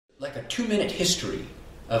like a 2-minute history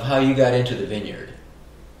of how you got into the vineyard.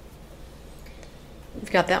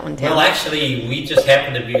 You've got that one down. Well, actually, we just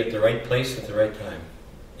happened to be at the right place at the right time.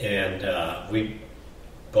 And we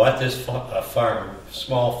bought this farm,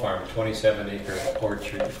 small farm, 27-acre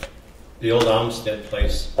orchard, the old Olmsted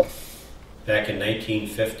place, back in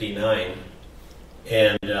 1959.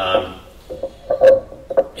 And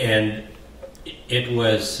it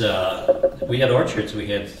was, we had orchards. We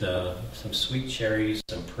had some sweet cherries,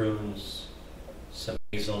 some prunes, some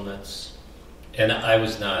hazelnuts. And I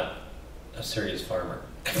was not a serious farmer.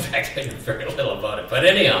 In fact, I knew very little about it. But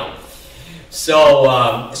anyhow, so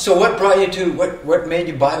what brought you to, what made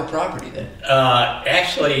you buy the property then?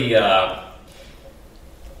 Actually, I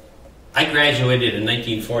graduated in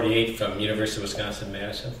 1948 from University of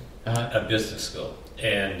Wisconsin-Madison, a business school.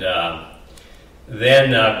 And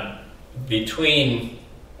then between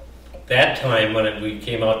that time when we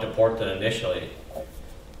came out to Portland initially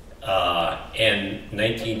and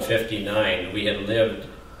 1959, we had lived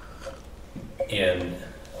in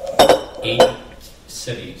 8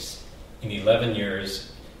 cities in 11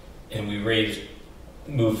 years, and we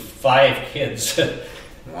moved 5 kids.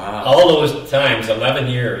 Wow. All those times, 11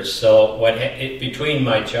 years. So between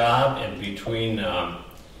my job and between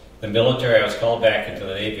the military, I was called back into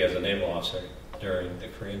the Navy as a naval officer during the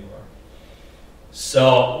Korean War.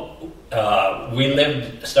 So we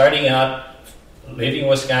lived, starting out, leaving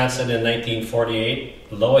Wisconsin in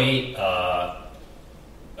 1948. Loie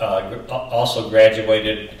also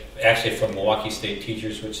graduated, actually from Milwaukee State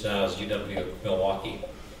Teachers, which now is UW Milwaukee.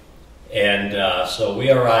 And so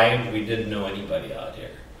we arrived. We didn't know anybody out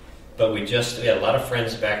here, but we had a lot of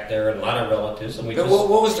friends back there and a lot of relatives. And what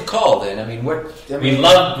was the call then? I mean,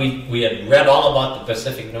 we had read all about the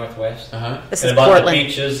Pacific Northwest and about Portland. the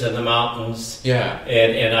beaches and the mountains,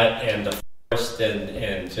 and the forest,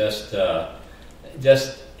 and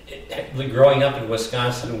just growing up in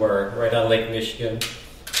Wisconsin, we're right on Lake Michigan.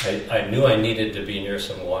 I knew I needed to be near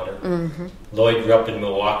some water. Mm-hmm. Lloyd grew up in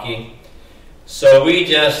Milwaukee, so we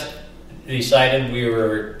just decided we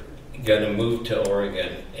were going to move to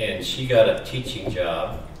Oregon, and she got a teaching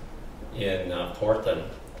job in Portland,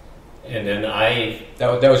 and then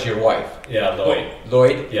that was your wife. Yeah, Lloyd.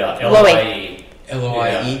 Lloyd. Yeah, L-O-I-E.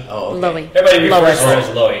 L-O-I-E. Yeah. Oh, okay. Loie. Everybody refers to her as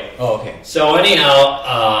Lloyd. Oh, okay. So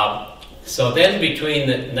anyhow, so then between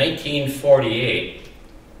 1948,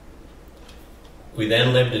 we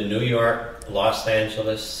then lived in New York, Los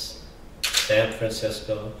Angeles, San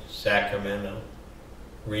Francisco, Sacramento,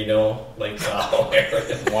 Reno, Lake Tahoe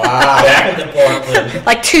area. Wow. Back to Portland.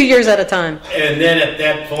 Like 2 years at a time. And then at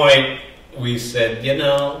that point, we said,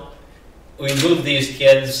 we moved these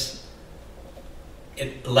kids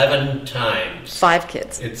 11 times. 5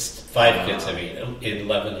 kids. It's 5 kids, in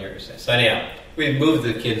 11 years. So anyhow, we moved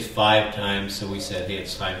the kids 5 times, so we said, hey,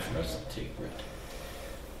 it's time for us to take rent.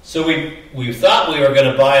 So we thought we were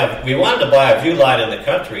going to we wanted to buy a view lot in the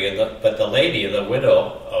country, but the lady, the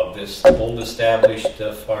widow of this old established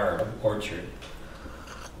farm, orchard,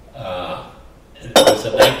 it was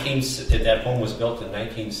that home was built in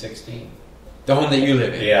 1916. The home that you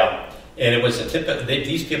live in? Yeah. And it was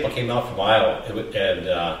these people came out from Iowa,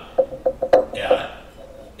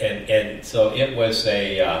 and so it was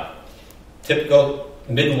a typical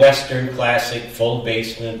Midwestern classic full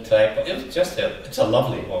basement type. It was just it's a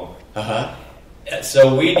lovely home.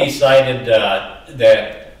 So we decided that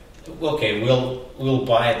okay, we'll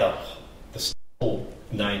buy the whole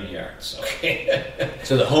 9 yards. Okay.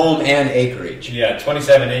 So the home and acreage. Yeah,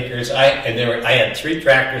 27 acres. I had 3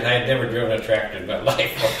 tractors. I had never driven a tractor in my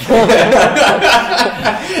life.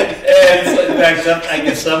 And so, in fact, I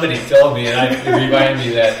guess somebody told me, and it reminded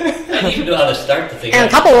me that I didn't even know how to start the thing. And a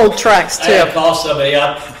couple old trucks, too. I had to call somebody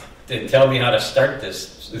up to tell me how to start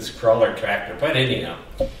this crawler tractor. But anyhow,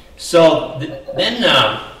 so then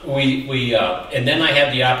and then I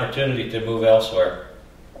had the opportunity to move elsewhere.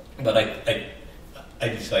 But we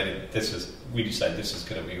decided this is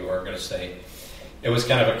going to be where we're going to stay. It was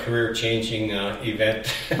kind of a career-changing event.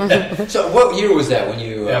 So what year was that when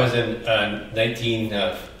you... That was in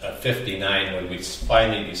 1959 when we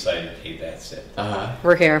finally decided, hey, that's it.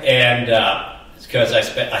 We're here. And because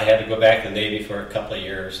I had to go back to the Navy for a couple of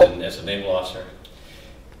years and as a naval officer.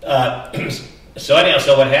 So anyhow,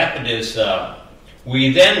 so what happened is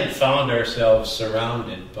we then found ourselves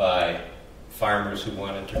surrounded by farmers who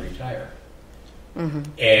wanted to retire. Mm-hmm.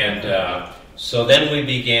 And so then we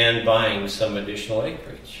began buying some additional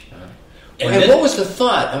acreage. And what was the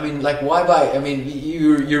thought? I mean, like, why buy? I mean,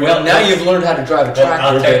 you've learned how to drive a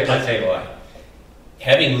tractor. I'll tell you why.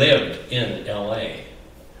 Having lived in L.A.,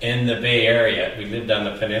 in the Bay Area, we lived on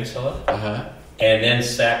the peninsula, and then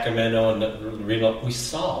Sacramento and Reno. We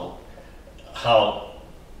saw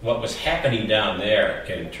what was happening down there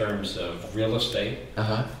in terms of real estate.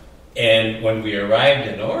 And when we arrived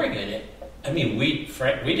in Oregon, we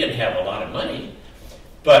didn't have a lot of money,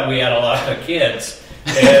 but we had a lot of kids.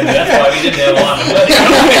 And that's why we didn't have a lot of money.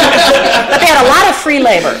 But they had a lot of free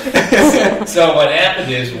labor. So what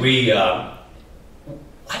happened is we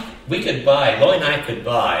could buy, Lloyd and I could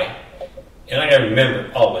buy, and I gotta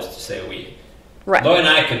remember always to say we. Right. Lloyd and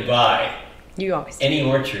I could buy You always do. any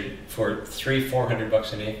orchard for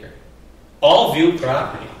 $300-400 an acre. All view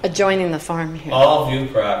property. Adjoining the farm here. All view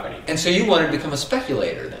property. And so you wanted to become a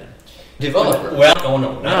speculator then? Developer? Well,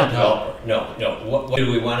 no, not a developer. No. What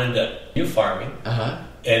we wanted to do farming.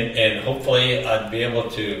 And hopefully I'd be able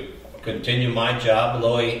to continue my job.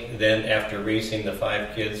 Lloyd then, after raising the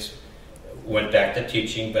 5 kids, went back to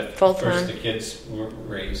teaching, but first the kids were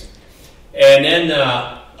raised. And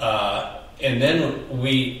then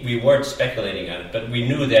we weren't speculating on it, but we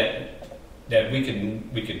knew that we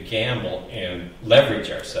could gamble and leverage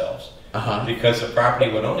ourselves because the property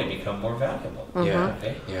would only become more valuable.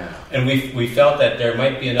 Okay? And we felt that there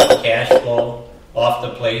might be enough cash flow off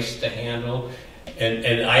the place to handle,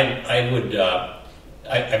 and I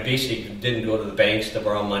basically didn't go to the banks to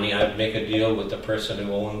borrow money. I'd make a deal with the person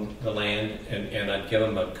who owned the land, and I'd give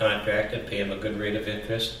him a contract and pay him a good rate of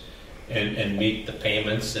interest. And meet the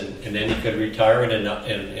payments, and then he could retire it.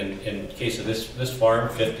 In case of this farm,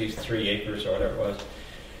 53 acres or whatever it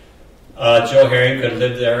was, Joe Herring could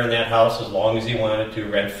live there in that house as long as he wanted to,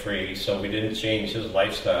 rent free. So we didn't change his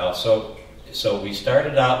lifestyle. So we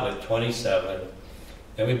started out with 27,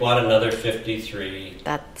 then we bought another 53.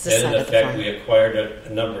 That's the then side in of the effect farm. we acquired a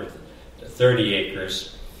number 30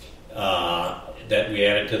 acres that we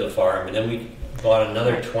added to the farm, and then we bought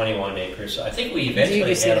another 21 acres. I think we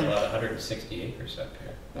eventually had about 160 acres up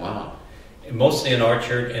here. Wow. Mostly in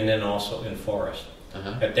orchard and then also in forest.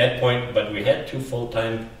 At that point, but we had 2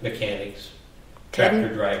 full-time mechanics, tractor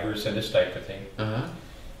drivers, and this type of thing.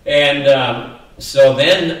 And so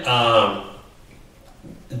then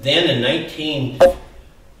in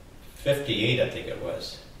 1958, I think it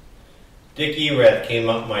was, Dick Erath came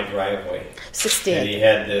up my driveway. 68. And he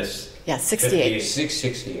had this. Yeah, 68.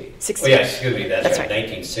 668. 68. Oh, yeah, excuse me, that's right, right.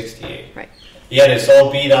 1968. Right. He had this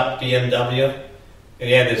old beat-up BMW, and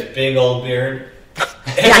he had this big old beard. Yeah,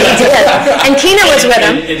 he did. And Tina was with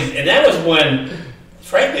him. And that was when,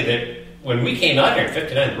 frankly, when we came out here in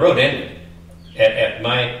 59, the road ended at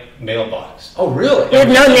my mailbox. Oh, really? We had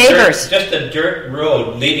no neighbors. Just a dirt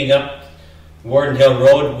road leading up Warden Hill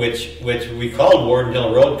Road, which we called Warden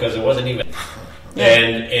Hill Road because it wasn't even...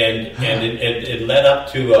 And it led up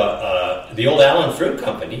to the old Allen Fruit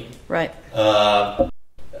Company, Right.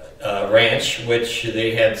 Ranch, which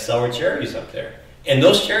they had sour cherries up there, and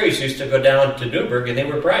those cherries used to go down to Newburgh, and they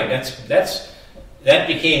were bright. That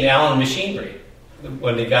became Allen Machinery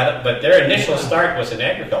when they got it, but their initial start was in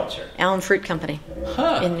agriculture. Allen Fruit Company. In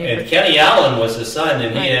And Kenny Allen was the son,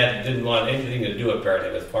 and he didn't want anything to do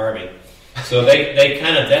apparently with farming. So they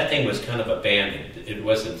kind of, that thing was kind of abandoned. It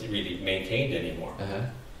wasn't really maintained anymore.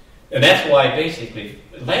 And that's why basically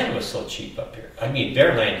land was so cheap up here. I mean,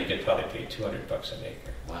 bare land you could probably pay $200 an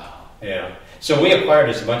acre. Wow. Yeah. So we acquired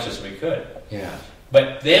as much as we could. Yeah.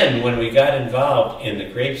 But then when we got involved in the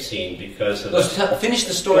grape scene because of finish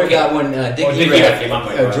the story about when Dick Erath came up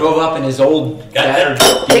drove up in his old battered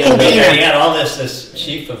he had all this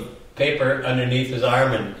sheaf of paper underneath his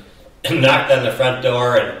arm and knocked on the front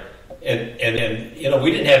door and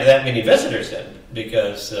we didn't have that many visitors then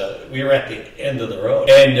because we were at the end of the road.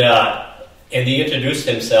 And he introduced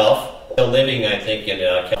himself, still living, I think, in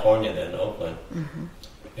California then, Oakland.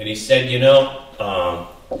 And he said, I'm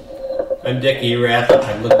Dick Erath.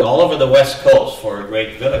 I've looked all over the West Coast for a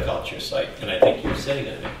great viticulture site, and I think you're sitting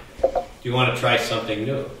on it. Do you want to try something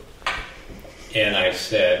new? And I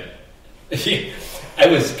said, I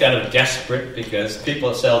was kind of desperate because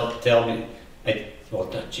people tell me,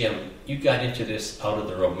 well, Jim, you got into this out of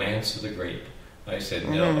the romance of the grape. I said,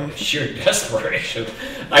 no, sheer desperation.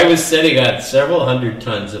 I was sitting on several hundred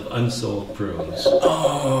tons of unsold prunes.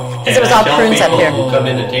 Oh, because it was all prunes up here. Who come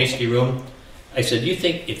in the tasty room, I said, if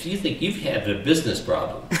you think you've had a business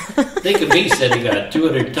problem, think of me sitting on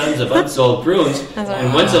 200 tons of unsold prunes,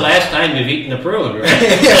 and when's the last time you've eaten a prune, right?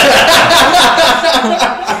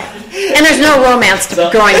 And there's no romance to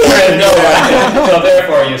growing prunes. So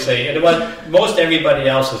therefore, you see, most everybody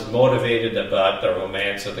else is motivated about the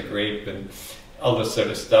romance of the grape and all this sort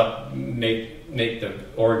of stuff, make the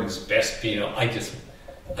Oregon's best Pinot. I just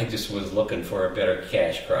was looking for a better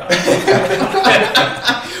cash crop.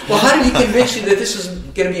 Well, how did he convince you that this is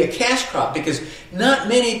going to be a cash crop because not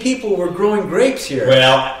many people were growing grapes here.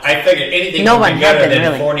 Well, I figured anything would be better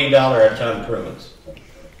than $40 a ton prunes.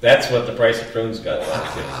 That's what the price of prunes got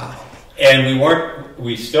up to. And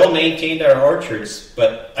we still maintained our orchards,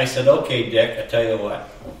 but I said, okay, Dick, I tell you what,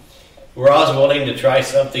 we're always willing to try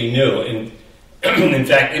something new. And in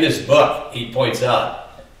fact, in his book, he points out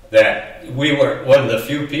that we were one of the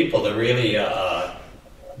few people to really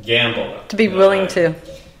gamble. To be willing to.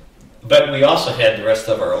 But we also had the rest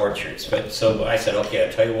of our orchards. So I said, okay,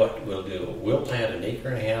 I'll tell you what we'll do. We'll plant 1.5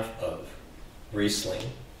 acres of Riesling,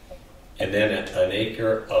 and then an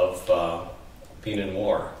acre of Pinot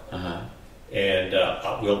Noir. And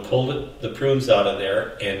we'll pull the prunes out of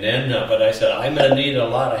there. And then, but I said, I'm going to need a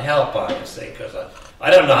lot of help on this thing because I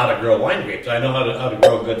don't know how to grow wine grapes. I know how to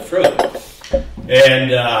grow good fruit.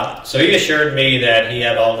 And so he assured me that he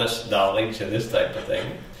had all this knowledge and this type of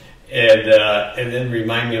thing. And then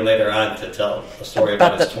remind me later on to tell a story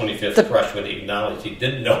about his 25th crush when he acknowledged he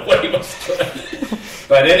didn't know what he was doing.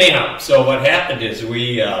 But anyhow, so what happened is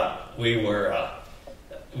we were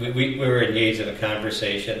engaged in a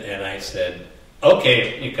conversation, and I said,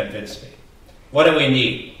 okay, you convinced me. What do we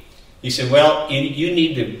need? He said, well, you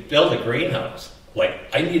need to build a greenhouse. Like,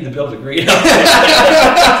 I need to build a greenhouse.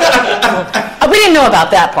 We didn't know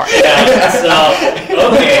about that part. Yeah, so,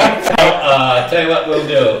 okay. I'll tell you what we'll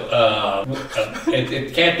do.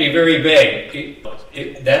 It can't be very big.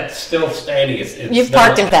 That's still standing. You've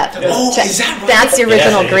parked in that. Is that right? That's the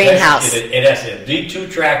original greenhouse. It has a D2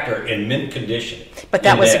 tractor in mint condition. But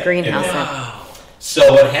that was a greenhouse. Wow.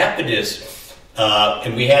 So what happened is,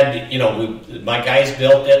 and we had, my guys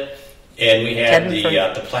built it. And we had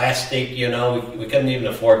the plastic, we couldn't even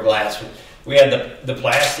afford glass. We had the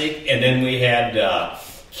plastic, and then we had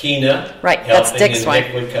Keena that's Dick's and wife.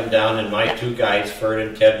 Nick would come down, and my two guys, Ferd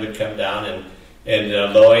and Ted, would come down, and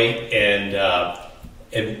Lloyd, and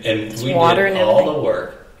we did all the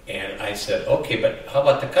work. And I said, okay, but how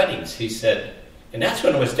about the cuttings? He said, and that's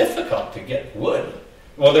when it was difficult to get wood.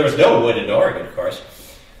 Well, there was no wood in Oregon, of course.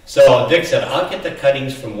 So Dick said, I'll get the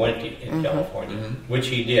cuttings from Wente in California, which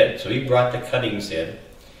he did. So he brought the cuttings in.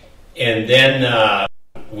 And then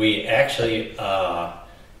we actually,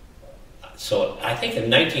 so I think in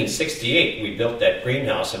 1968 we built that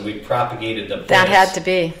greenhouse and we propagated the plants. That had to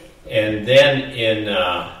be. And then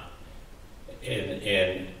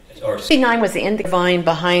in 69 was the indicator vine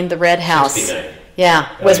behind the red house. 69. Yeah,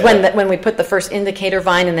 was when we put the first indicator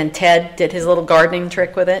vine, and then Ted did his little gardening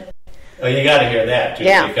trick with it. Oh, you got to hear that, too.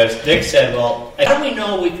 Yeah. Because Dick said, well, how do we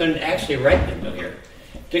know we can actually write them here?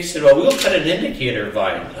 Dick said, well, we'll put an indicator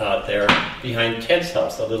vine out there behind Ted's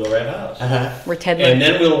house, the little red house. Where Ted lived. And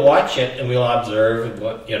then we'll watch it and we'll observe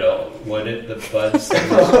what, when the buds and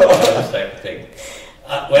this type of thing.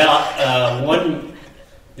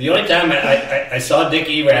 The only time I saw Dick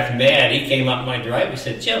Erath mad, he came up my driveway and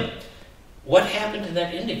said, Jim, what happened to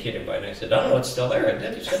that indicator vine? I said, oh, it's still there. And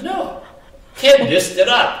then he said, no. Ted dissed it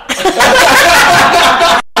up. Did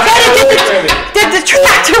the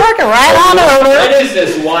tractor working right on over? What is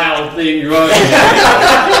this wild thing growing?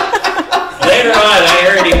 Later on, I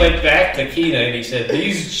heard he went back to Keena and he said,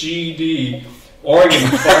 these GD Oregon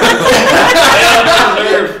farmers don't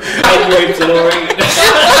deserve grapes in Oregon.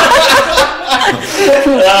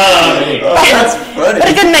 That's funny. But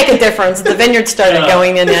it didn't make a difference. The vineyard started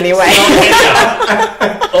going in anyway.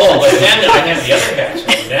 But then I had the other catch.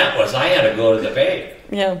 And that was I had to go to the bank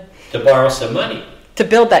to borrow some money. To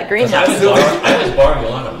build that greenhouse. I was borrowing a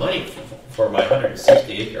lot of money for my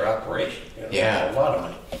 160-acre operation. A lot of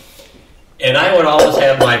money. And I would always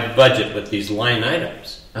have my budget with these line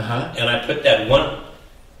items. And I put that one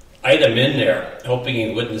item in there, hoping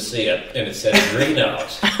he wouldn't see it, and it said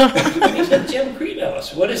greenhouse. And he said, Jim,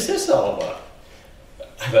 greenhouse, what is this all about?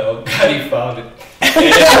 I thought, oh, God, he found it.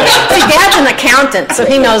 See, Dad's an accountant, so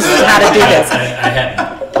he knows how to do this. I had,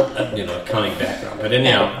 accounting background, but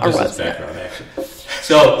anyhow, business background, actually.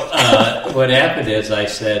 So what happened is I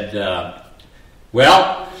said,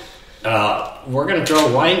 we're going to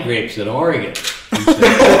grow wine grapes in Oregon.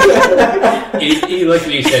 He looked at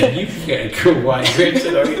me and said, you can't grow wine grapes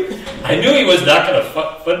in Oregon. I knew he was not going to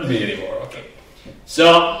fund me anymore. Okay,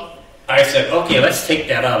 so I said, okay, let's take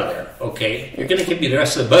that out of there. Okay, you're going to give me the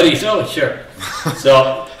rest of the money? Oh, sure.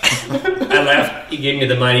 So I left. He gave me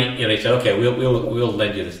the money, and he said, okay, we'll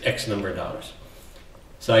lend you this X number of dollars.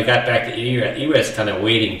 So I got back to Erath. Erath's kind of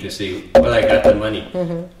waiting to see whether I got the money.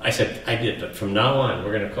 I said, I did, but from now on,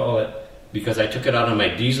 we're going to call it, because I took it out of my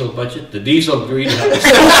diesel budget, the diesel greenhouse.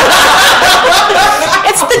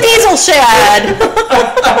 It's the diesel shed.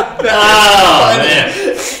 Oh, man.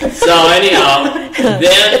 So anyhow,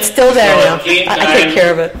 then It's still there so now. it came I take time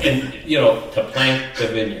care of it. and to plant the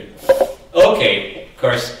vineyard. Okay, of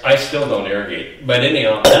course, I still don't irrigate, but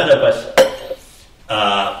anyhow, none of us.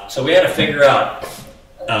 So we had to figure out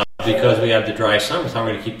because we have the dry summers how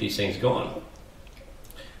we're going to keep these things going.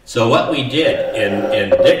 So what we did,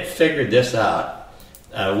 and Dick figured this out,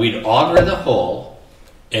 we'd auger the hole,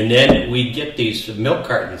 and then we'd get these milk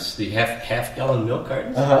cartons, the half-gallon milk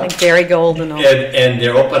cartons. Like Dairy Gold and all. And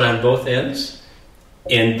they're open on both ends.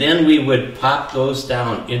 And then we would pop those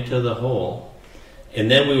down into the hole, and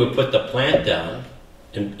then we would put the plant down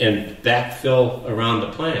and backfill around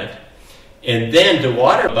the plant. And then to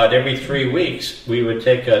water about every 3 weeks, we would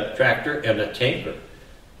take a tractor and a tanker.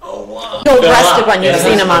 Oh, wow. So rusted one, you've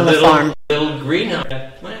seen them on the farm. Little greenhouse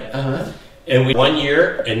plant. And we 1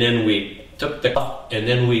 year, and then we took and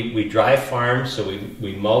then we dry farm, so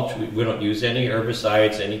we mulch. We don't use any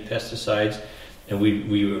herbicides, any pesticides, and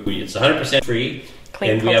it's 100% free.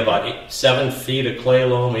 Clean and we have about 7 feet of clay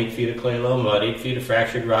loam, 8 feet of clay loam, about 8 feet of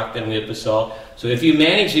fractured rock, then we have basalt. So if you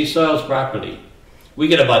manage these soils properly, we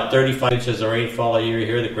get about 35 inches of rainfall a year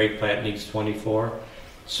here. The grape plant needs 24.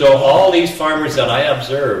 So all these farmers that I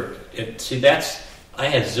observed, I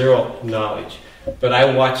had zero knowledge, but I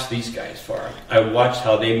watched these guys farm. I watched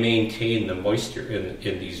how they maintain the moisture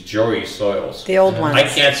in these jory soils. The old ones. I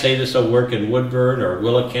can't say this will work in Woodburn or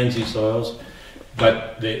Willackenzie soils,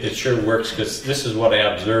 but it sure works because this is what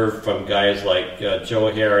I observed from guys like Joe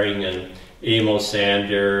Herring and Amos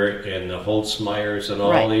Sander and the Holtzmeyers and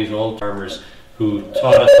all these old farmers who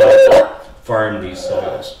taught us how to farm these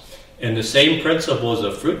soils. And the same principles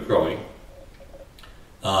of fruit growing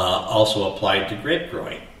also applied to grape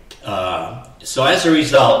growing. So as a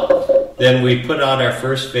result, then we put out our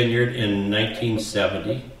first vineyard in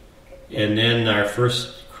 1970, and then our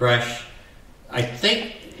first crush, I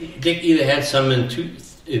think Dick either had some in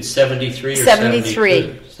 73 or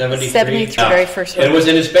 73. 73, very first one. And it was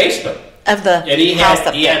in his basement. Of the house up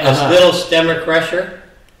there. He had this little stemmer crusher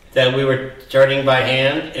that we were turning by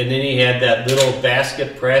hand, and then he had that little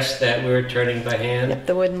basket press that we were turning by hand. Yep,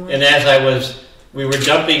 the wooden one. And as we were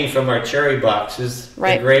dumping from our cherry boxes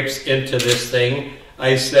the grapes into this thing,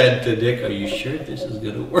 I said to Dick, "Are you sure this is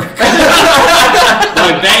going to work?"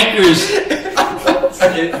 My bankers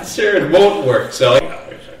said it won't work, so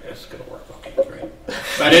it's going to work. Okay, great.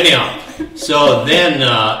 But anyhow, so then,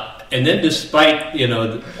 and then despite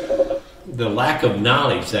the lack of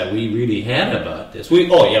knowledge that we really had about this. We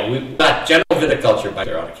got General Viticulture by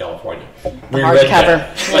there out of California. We read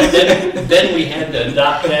that. But then we had to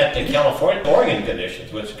adopt that to California, Oregon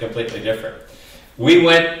conditions, which is completely different. We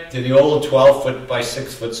went to the old 12-foot by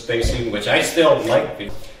 6-foot spacing, which I still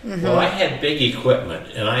like. Well, I had big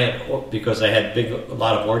equipment, and because I had a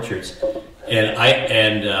lot of orchards,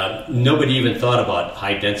 and nobody even thought about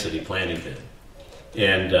high density planting then.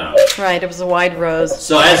 And it was a wide rows.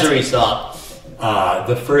 So as a result,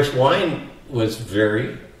 the first wine was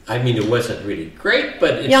it wasn't really great,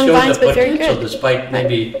 but it Young showed vines, the but very potential good. despite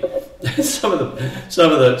maybe some of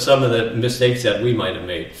the mistakes that we might have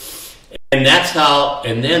made. And that's how.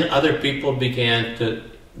 And then other people began to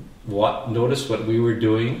notice what we were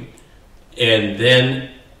doing, and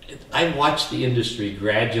then I watched the industry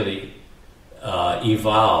gradually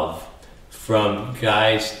evolve. From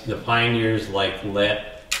guys, the pioneers like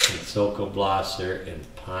Lett and Sokoblosser and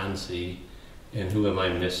Ponzi, and who am I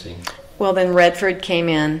missing? Well, then Redford came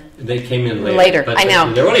in. They came in later. I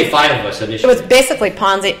know. There were only 5 of us initially. It was basically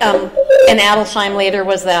Ponzi. And Adelsheim later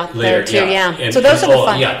was there too, yeah. And, so those are the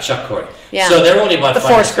fun. Yeah, Chuck Corey. Yeah. So there were only about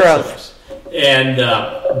 5 or 6 growth. of us. And,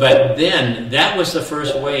 but then that was the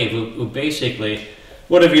first wave who basically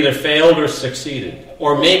would have either failed or succeeded,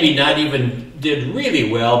 or maybe not even did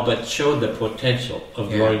really well, but showed the potential of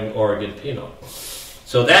growing Oregon Pinot.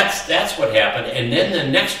 So that's what happened, and then the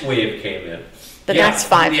next wave came in. The next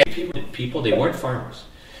 5. People, they weren't farmers.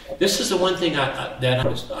 This is the one thing I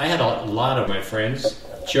had a lot of my friends,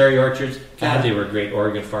 cherry orchards. God, they were great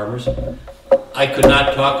Oregon farmers. I could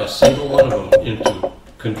not talk a single one of them into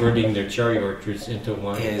converting their cherry orchards into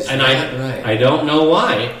wine, I don't know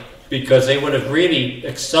why. Because they would have really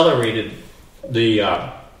accelerated the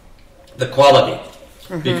quality,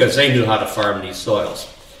 because they knew how to farm these soils.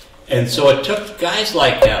 And so it took guys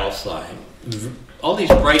like Adelsheim, all these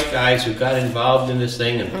bright guys who got involved in this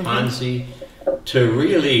thing, and Ponzi, to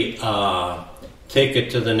really take it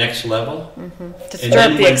to the next level. To stir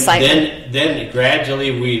up the excitement. Then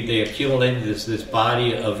gradually they accumulated this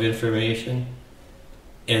body of information.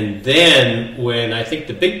 And then when I think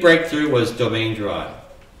the big breakthrough was Domaine Drawn.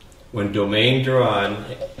 When Domaine Drawn,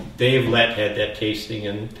 Dave Lett had that tasting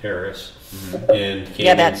in Paris. and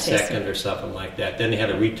came in second or something like that. Then they had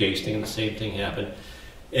a retasting, and the same thing happened.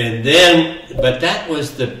 And then, but that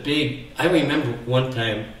was the big. I remember one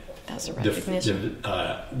time. That was a recognition.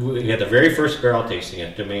 We had the very first barrel tasting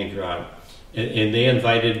at Domaine Drive, and they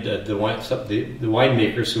invited the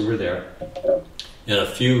winemakers who were there, and a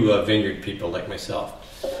few vineyard people like myself.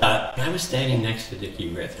 I was standing next to Dickie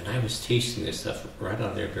Rith, and I was tasting this stuff right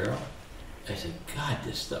on their barrel. I said, "God,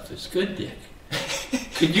 this stuff is good, Dick.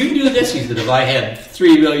 Could you do this?" He said, "If I had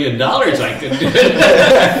 $3 million, I could do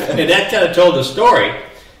it." And that kind of told the story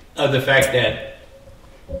of the fact that,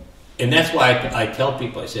 and that's why I tell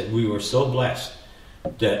people, I said, we were so blessed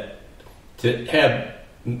that to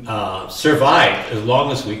have survived as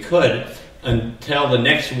long as we could until the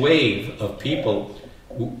next wave of people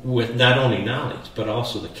with not only knowledge, but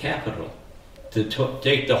also the capital to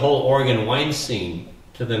take the whole Oregon wine scene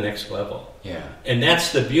to the next level. Yeah. And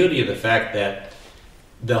that's the beauty of the fact that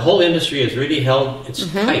the whole industry is really held, it's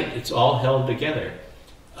tight, it's all held together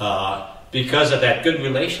because of that good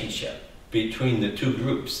relationship between the two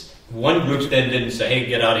groups. One group then didn't say, "Hey,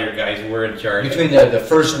 get out of here, guys, we're in charge." Between the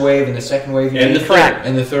first wave and the second wave, and the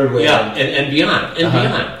third wave, yeah, and beyond,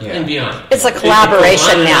 and beyond. It's a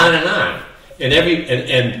collaboration now. On and on,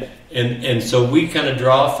 and so we kind of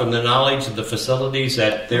draw from the knowledge of the facilities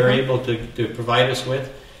that they're able to provide us with,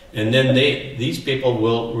 and then these people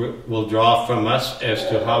will draw from us as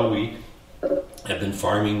to how we have been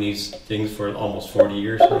farming these things for almost 40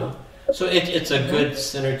 years now. So it's a good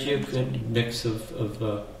synergy, a good mix of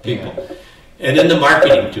people. Yeah. And then the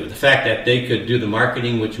marketing, too. The fact that they could do the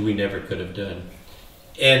marketing, which we never could have done.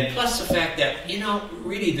 And plus the fact that,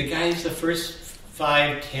 really the guys, the first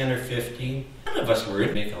 5, 10, or 15, none of us were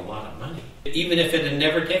making a lot of money. Even if it had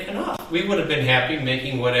never taken off. We would have been happy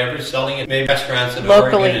making whatever, selling it maybe restaurants in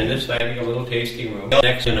Oregon, and this having a little tasting room.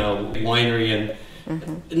 Next, winery. And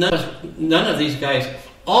none of these guys,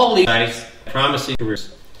 all these guys promising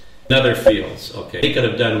careers in other fields, okay. They could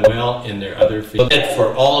have done well in their other fields. And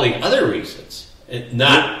for all the other reasons,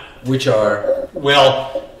 not... Which are?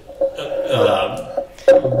 Well,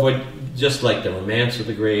 just like the romance of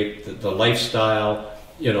the grape, the lifestyle,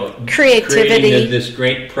 creativity, creating this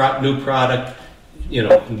great new product,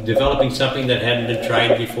 developing something that hadn't been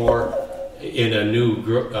tried before in a new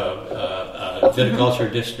viticulture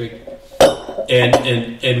district,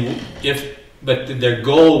 but their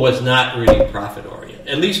goal was not really profit oriented.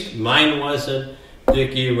 At least mine wasn't.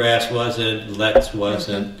 Dickie, Ras wasn't. Let's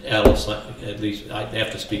wasn't. Alice, at least I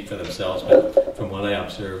have to speak for themselves, but from what I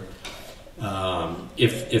observed.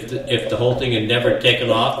 If the whole thing had never taken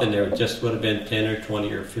off, then there just would have been 10 or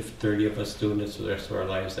 20 or 50, 30 of us doing this for the rest of our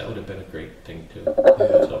lives. That would have been a great thing too.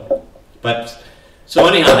 So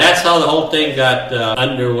anyhow, that's how the whole thing got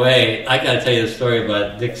underway. I got to tell you the story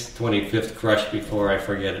about Dick's 25th crush before I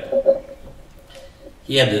forget it.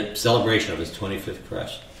 He had the celebration of his 25th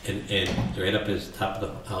crush, and right up at the top of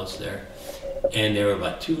the house there, and there were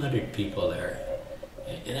about 200 people there,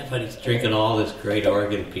 and everybody's drinking all this great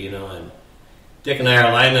Oregon Pinot, and Dick and I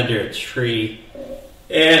are lying under a tree,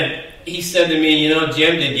 and he said to me,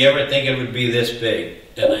 "Jim, did you ever think it would be this big?"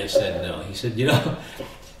 And I said, "No." He said,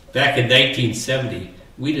 "Back in 1970,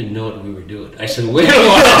 we didn't know what we were doing." I said, "Wait a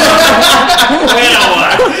while. Wait a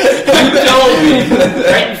while. You told me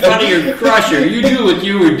right in front of your crusher, you knew what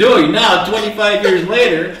you were doing. Now, 25 years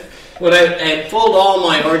later, when I had pulled all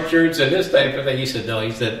my orchards and this type of thing," he said, "No."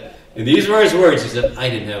 He said, and these were his words. He said, "I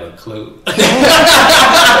didn't have a clue."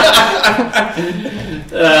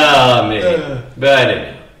 Oh, man. But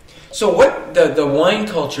anyway. So what, the wine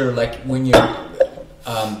culture, like when you...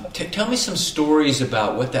 tell me some stories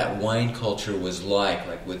about what that wine culture was like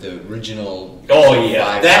with the original... Oh,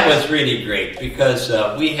 yeah. That was really great because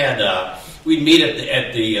we'd meet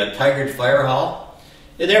at the Tigard Fire Hall.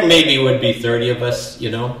 And there maybe would be 30 of us,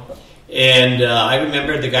 And I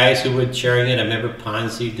remember the guys who were chairing it. I remember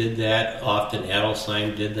Ponzi did that. Often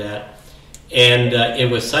Adelsheim did that. And it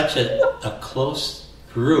was such a close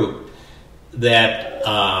group that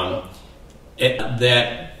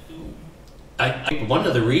I think one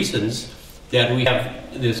of the reasons that we have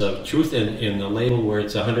there's a truth in the label where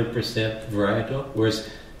it's 100% varietal, whereas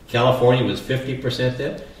California was 50%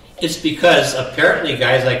 then. It's because apparently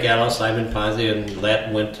guys like Adelsheim and Ponzi and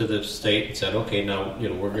Lett went to the state and said, "Okay, now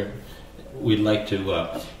we'd like to,"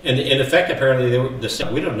 and in effect, apparently they were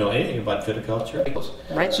we don't know anything about viticulture.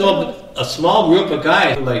 Right. So a small group of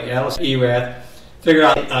guys like Alice Erath figure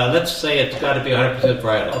out, let's say it's got to be 100%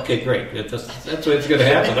 varietal. Okay, great. That's what's going to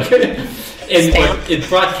happen. Okay? And it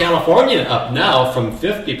brought California up now from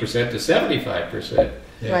 50% to 75%.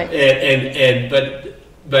 Yeah. Right.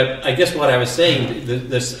 But I guess what I was saying,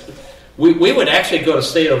 we would actually go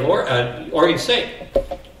to Oregon State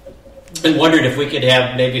and wondered if we could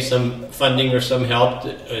have maybe some funding or some help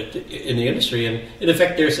in the industry. And in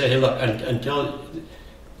effect, they said, hey, look, until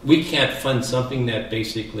we can't fund something that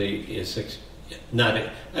basically is not,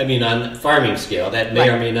 on farming scale, that may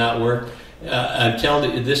or may not work. Until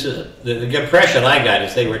this is the impression I got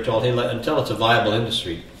is they were told, hey, until it's a viable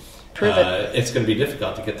industry, it's going to be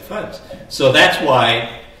difficult to get the funds. So that's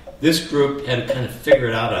why this group had to kind of figure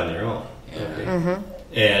it out on their own. Okay? Mm-hmm.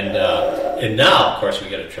 And now, of course, we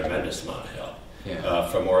get a tremendous amount of help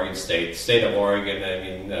from Oregon State, state of Oregon.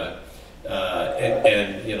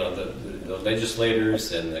 And you know the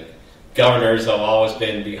legislators and the governors have always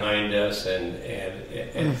been behind us,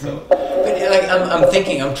 and so. But like I'm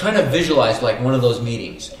thinking, I'm trying to visualize like one of those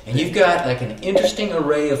meetings, and you've got like an interesting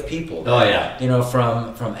array of people. Oh yeah. You know,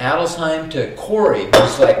 from Adelsheim to Corey,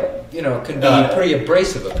 who's like can be pretty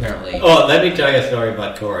abrasive apparently. Oh, let me tell you a story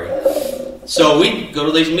about Corey. So we go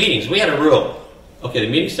to these meetings. We had a rule. Okay, the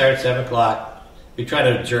meeting started at 7:00. We try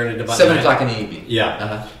to adjourn at about 7 o'clock in the evening.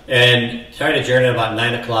 Yeah, and try to adjourn at about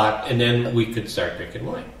 9 o'clock, and then we could start drinking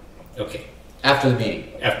wine. Okay. After the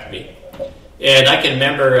meeting. After the meeting. And I can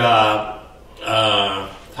remember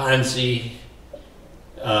Ponzi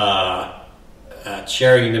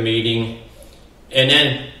chairing the meeting, and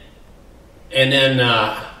then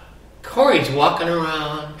Corey's walking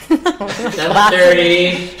around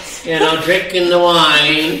 7:30, drinking the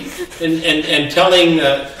wine and telling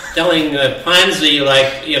Ponzi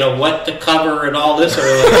what to cover and all this.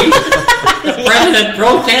 He's President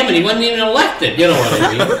pro tem, and he wasn't even elected. You know what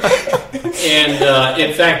I mean? And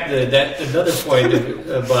in fact, that another point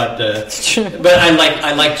about. But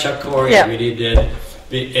I like Chuck Corey. I really did.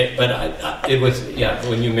 But it was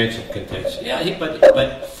when you mentioned contention. But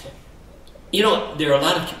there are a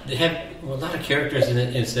lot of characters in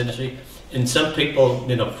this industry, and some people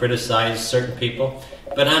criticize certain people.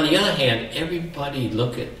 But on the other hand, everybody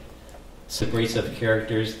look at series of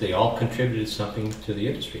characters. They all contributed something to the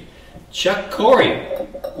industry. Chuck Corey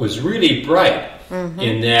was really bright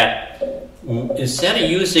in that instead of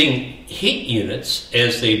using heat units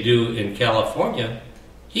as they do in California,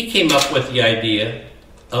 he came up with the idea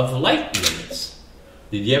of light units.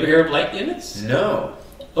 Did you ever hear of light units? No.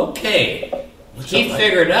 Okay. He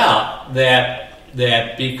figured out that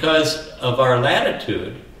because of our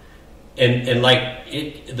latitude, and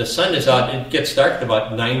the sun is out, it gets dark at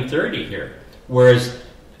about 9:30 here, whereas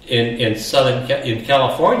in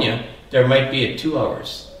California there might be 2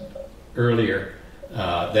 hours earlier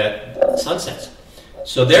that sunsets.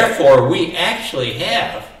 So therefore, we actually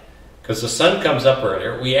have, because the sun comes up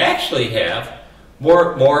earlier, we actually have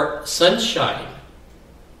more sunshine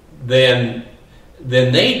than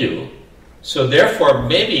they do. So therefore,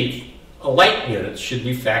 maybe light units should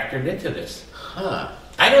be factored into this.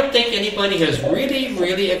 I don't think anybody has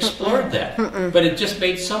really explored that, but it just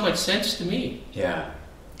made so much sense to me. Yeah.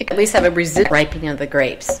 You could at least have a residual ripening of the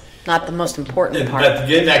grapes, not the most important part. But to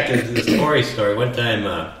get back to this Corey story, one time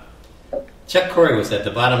Chuck Corey was at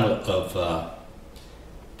the bottom of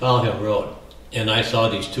Powell Hill Road, and I saw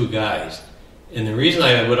these two guys. And the reason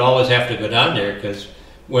I would always have to go down there, because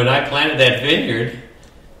when I planted that vineyard,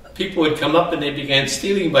 people would come up and they began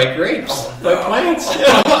stealing my grapes, my plants.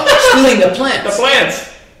 Stealing the plants?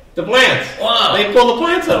 The plants. Wow. They pull the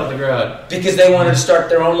plants out of the ground. Because they wanted to start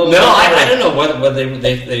their own little... No, I don't know whether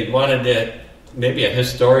they wanted maybe a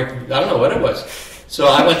historic... I don't know what it was. So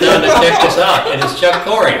I went down to check this out, and it's Chuck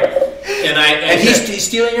Corey. And he's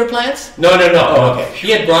stealing your plants? No. Oh, okay.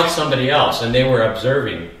 He had brought somebody else, and they were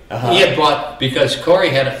observing. He had brought... Because Corey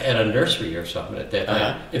had a nursery or something at that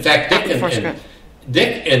time. In fact,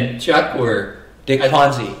 Dick and Chuck were... Dick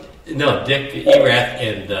Ponzi. No, Dick Erath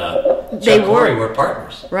and Chuck Corey were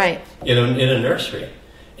partners. Right. In a nursery.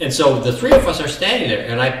 And so the three of us are standing there,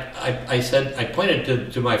 and I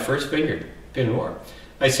pointed to my first vineyard, Pinot Noir.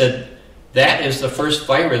 I said, that is the first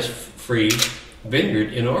virus-free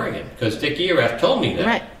vineyard in Oregon, because Dick Erath told me that.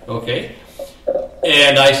 Right. Okay?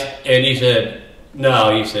 And he said,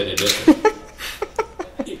 no, he said it isn't.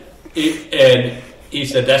 And he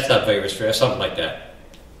said, that's not virus-free, or something like that.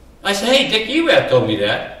 I said, hey, Dick Erath told me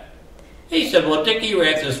that. He said, well, Dick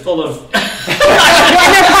Erath is full of... And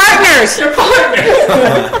they're partners! They're partners!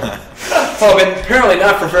 Well, but apparently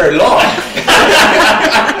not for very long.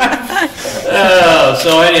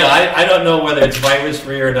 So anyhow, I don't know whether it's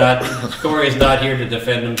virus-free or not. Corey's not here to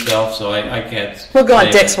defend himself, so I can't... We'll go on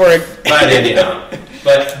Dick's word. But anyhow.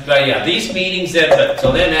 But yeah, these meetings,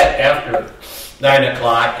 so then after 9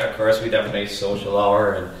 o'clock, of course, we'd have a nice social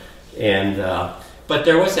hour, but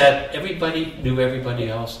there was that, everybody knew everybody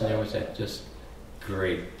else, and there was that just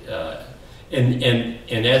great,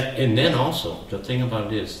 and then also the thing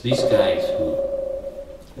about it is these guys who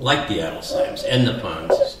like the Adelsheim's and the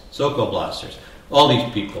Ponds, Soko Blasters, all these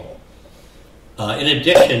people, in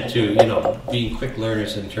addition to being quick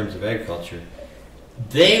learners in terms of agriculture,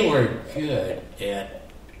 they were good at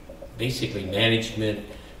basically management.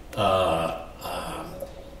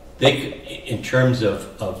 They could, in terms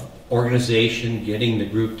of organization, getting the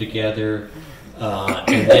group together,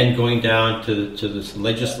 and then going down to the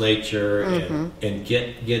legislature and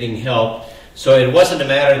getting help. So it wasn't a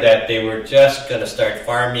matter that they were just going to start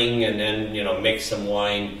farming and then make some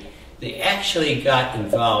wine. They actually got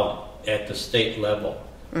involved at the state level,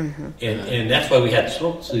 and that's why we had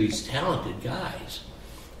so these talented guys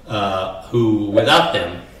who, without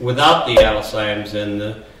them, without the Adelsheim's and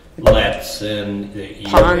the Letts and the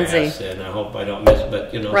Eras, and I hope I don't miss it,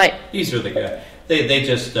 but right. These are the guys. They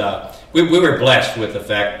just we were blessed with the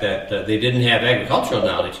fact that they didn't have agricultural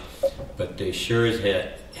knowledge, but they sure as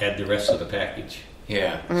had the rest of the package.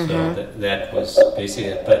 Yeah. So that was basically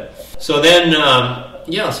it. But so then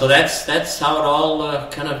so that's how it all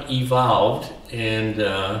kind of evolved, and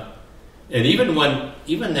even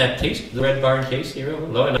that the Red Barn tasting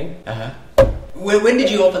room, When did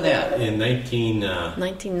you open that? In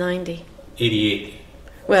 1990. 88.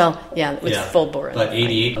 Well, yeah, it was full bore. But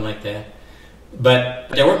 88, something like that. But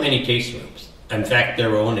there weren't many taste rooms. In fact, there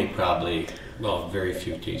were only probably, very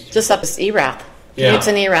few taste rooms. Just up to Erath. Yeah. It's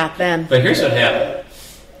an Erath then. But here's what happened.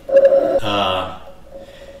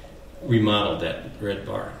 Remodeled that Red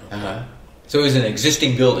Barn. So it was an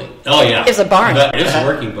existing building. Oh, yeah. It was a barn. But it was a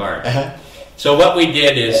working barn. So what we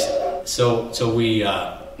did is,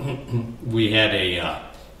 we had a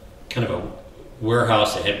kind of a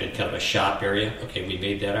warehouse that had been kind of a shop area. Okay, we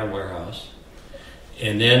made that our warehouse,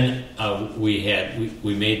 and then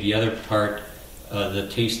we made the other part the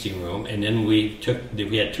tasting room, and then we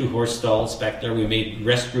had 2 horse stalls back there. We made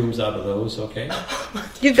restrooms out of those. Okay,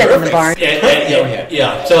 you've been in the barn.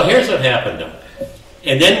 Yeah. So here's what happened though,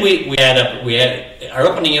 and then we had our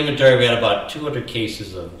opening inventory. We had about 200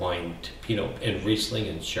 cases of wine, Pinot and Riesling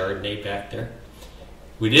and Chardonnay back there.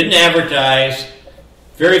 We didn't advertise.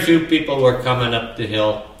 Very few people were coming up the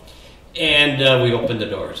hill. And we opened the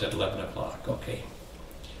doors at 11 o'clock. Okay.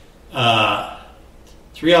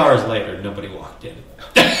 3 hours later, nobody walked in.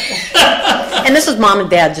 And this was Mom and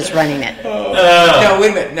Dad just running it. Now,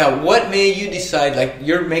 wait a minute. Now, what made you decide,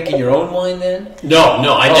 you're making your own wine then? No,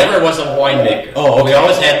 I never was a winemaker. Oh, okay. We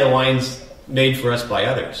always had the wines made for us by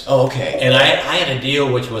others. Oh, okay. And I had a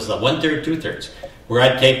deal which was the 1/3, 2/3, where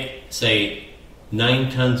I'd take, say, 9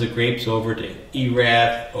 tons of grapes over to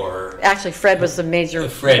Erath or... Actually, Fred was the major...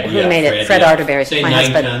 Fred made it. Fred Arterberry, say my 9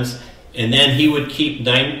 husband. tons. And then he would keep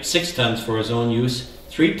 6 tons for his own use.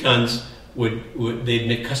 3 tons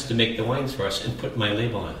they'd custom make the wines for us and put my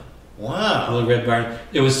label on it. Wow. Little Red Barn.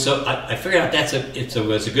 It was so... I figured out it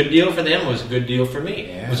was a good deal for them. It was a good deal for me.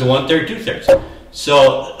 Yeah. It was a 1/3, 2/3.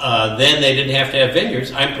 So then they didn't have to have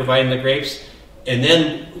vineyards. I'm providing the grapes. And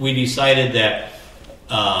then we decided that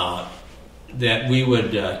we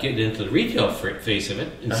would get into the retail phase of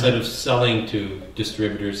it instead of selling to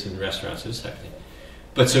distributors and restaurants, this type of thing.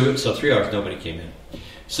 But so 3 hours, nobody came in.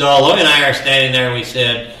 So Lloyd and I are standing there, and we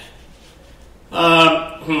said,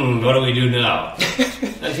 what do we do now?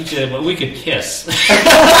 I think she said, well, we could kiss. What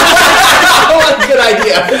a good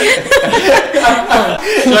idea.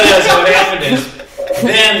 So what happened is,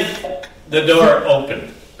 then the door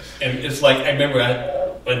opened. And it's like, I remember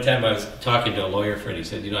one time I was talking to a lawyer friend. He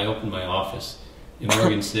said, I opened my office in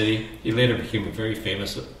Oregon City. He later became a very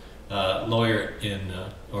famous lawyer in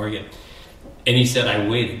Oregon. And he said, I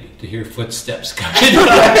waited to hear footsteps coming down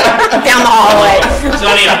the hallway.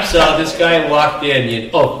 So this guy walked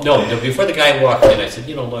in. Before the guy walked in, I said,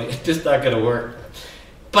 lawyer, this is not going to work.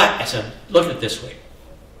 But I said, look at it this way.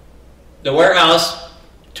 The warehouse,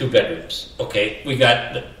 2 bedrooms. Okay, we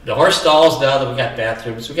got the horse stalls now that we got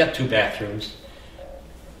bathrooms. We got 2 bathrooms.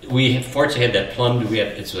 We fortunately had that plumbed.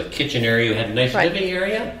 It's a kitchen area. We had a nice living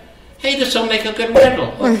area. Hey, this will make a good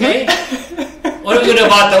rental. Okay. What are we going to do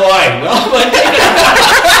about the wine? Well,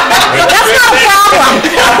 that's not a problem.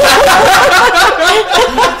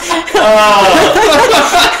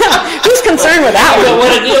 Who's concerned with that one? What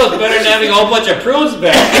a deal! It's better than having a whole bunch of prunes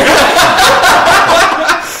back there.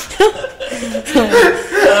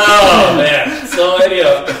 Oh man! So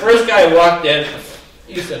anyhow, the first guy walked in.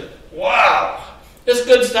 He said, "Wow, this is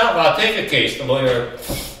good stuff. I'll take a case." The lawyer,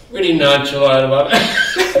 really nonchalant about it.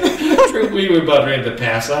 We were about ready to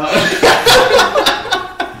pass out.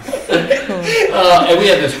 And we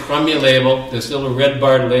had this crummy label, this little Red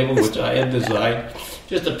Barn label, which I had designed.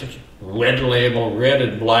 Just a picture. red label, red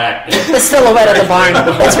and black. The silhouette of the barn.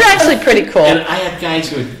 It's actually pretty cool. And I had guys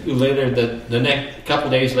who later, the next couple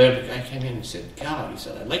days later, the guy came in and said, "God," he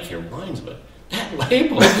said, "I like your wines, but that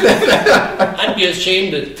label, I'd be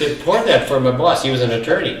ashamed to pour that for my boss." He was an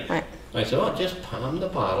attorney. Right. I said, "Oh, just palm the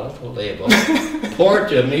bottle, the label, pour it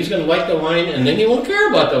to him. He's going to like the wine, and then he won't care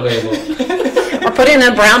about the label." Or put it in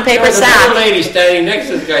a brown paper The sack. little lady standing next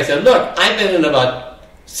to this guy said, "Look, I've been in about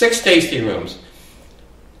 6 tasting rooms,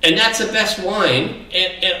 and that's the best wine,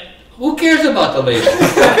 and who cares about the label?"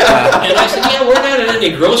 And I said, "Yeah, we're not at any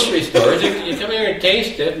grocery stores. You come here and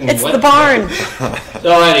taste it." And It's the barn.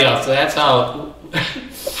 So anyhow, so that's how...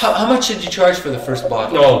 How much did you charge for the first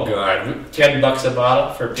bottle? Oh, God. $10 a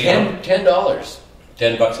bottle for Pinot. $10.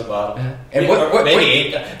 $10 a bottle. And what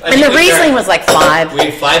maybe $8. And the Riesling was like $5. We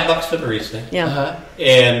had $5 for the Riesling. Yeah. Uh-huh.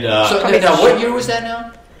 And So now, what year was that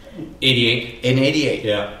now? 88. In 88.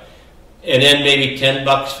 Yeah. And then maybe $10.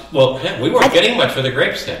 Well, heck, we weren't getting much for the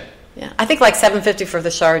grapes then. Yeah, I think like $7.50 for the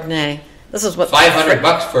Chardonnay. This is what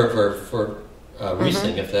 $500 for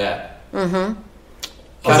Riesling, if that. Mm-hmm.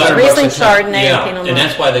 $500 Riesling, a ton. Chardonnay, Yeah, and Pinot and Noir.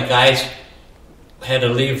 that's why the guys had to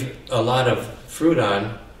leave a lot of fruit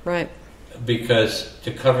on Right. because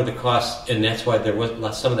to cover the cost, and that's why there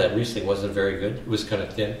was some of that Riesling wasn't very good. It was kind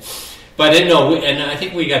of thin. But and I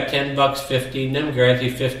think we got $10, $15. Them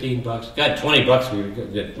guaranteed $15. God, $20 we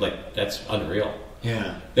would get, like, that's unreal.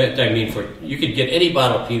 Yeah. That, I mean, you could get any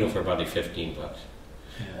bottle of Pinot for about $15.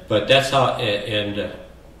 Yeah. But that's how, and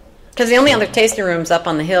Because the only other tasting rooms up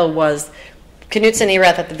on the hill was Knudsen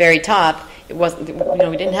Erath at the very top. It wasn't,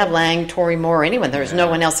 we didn't have Lang, Tory Moore, or anyone. There was no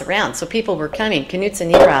one else around. So people were coming.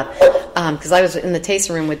 Knudsen Erath, because I was in the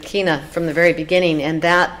tasting room with Kina from the very beginning, and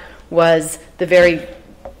that was the very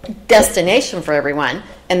destination for everyone.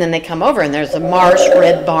 And then they come over, and there's a Marsh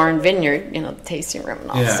Red Barn Vineyard, the tasting room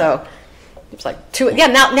and all. Yeah. So it's like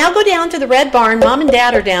now go down to the Red Barn. Mom and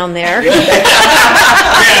Dad are down there. yeah,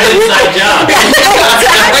 inside job. The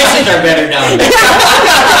prices are better down there.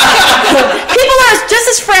 People are just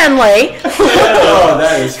as friendly. Oh,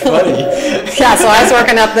 that is funny. Yeah, so I was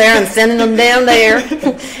working up there and sending them down there.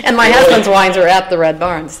 And my husband's wines are at the Red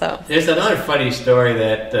Barn, so. There's another funny story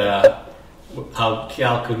that how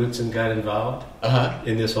Cal Knudsen got involved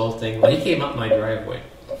in this whole thing. Well, he came up my driveway.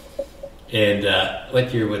 And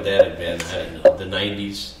what year would that have been? I don't know, the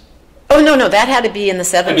 90s? Oh, no, that had to be in the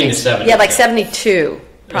 70s. I mean the 70s. Yeah, like 72,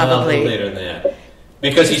 probably. A little later than that.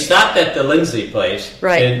 Because he stopped at the Lindsay place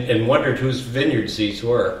Right. and wondered whose vineyards these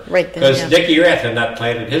were. Right then, Because yeah. Dickie Rath had not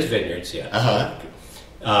planted his vineyards yet.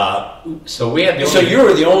 So we had the only... So you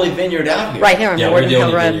were the only vineyard out here? Right here on Yeah, we're Warden the Hill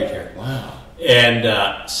only Road. vineyard here. Wow.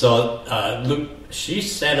 And so Luke, she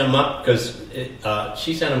sent him up because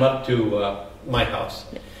she sent him up to my house,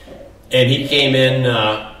 and he came in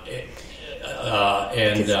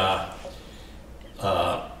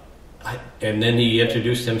and then he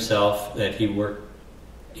introduced himself that he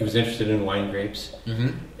was interested in wine grapes,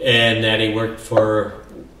 and that he worked for.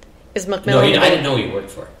 Is No, Macmillan? I didn't know he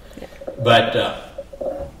worked for, but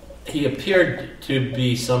he appeared to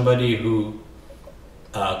be somebody who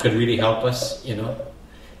could really help us,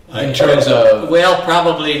 In terms of... Well,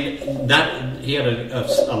 probably not. He had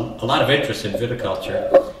a lot of interest in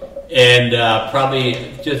viticulture, and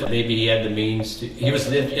probably just maybe he had the means to. He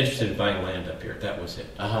was interested in buying land up here. That was it.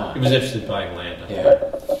 He was interested in buying land up here.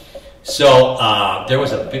 So there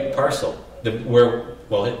was a big parcel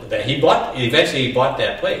that he bought. Eventually, he bought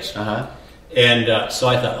that place, and so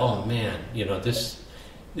I thought, oh man,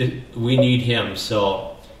 we need him.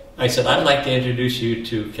 So I said, I'd like to introduce you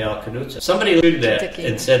to Cal Knudsen. Somebody did that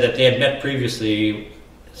and said that they had met previously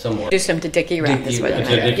somewhere. Introduced him to Dickie Rath.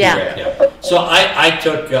 Yeah. So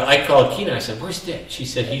I called Kina. I said, where's Dick? She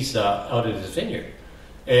said, he's out at his vineyard.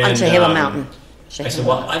 And, On Chehala Mountain. I said,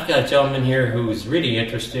 well, I've got a gentleman here who's really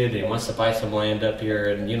interested and wants to buy some land up here.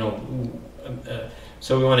 And,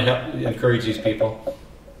 so we want to help encourage these people.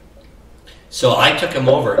 So I took him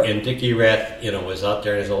over, and Dickie Rath, was out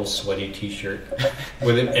there in his old sweaty T-shirt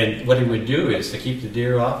with it. And what he would do is, to keep the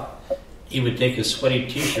deer off, he would take his sweaty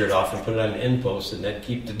T-shirt off and put it on an end post, and then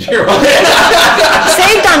keep the deer off.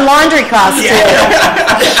 Saved on laundry costs, too.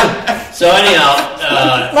 So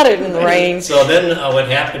anyhow... Let it in the rain. So then what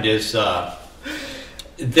happened is,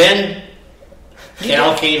 then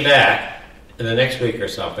Cal came back the next week or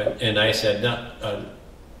something, and I said, no,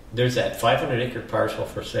 there's that 500-acre parcel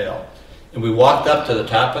for sale. And we walked up to the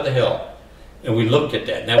top of the hill, and we looked at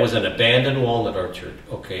that. And that was an abandoned walnut orchard,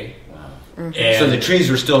 okay? Wow. And So the trees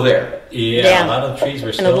were still there? Yeah, a lot of the trees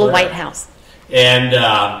were still there. And a little white house.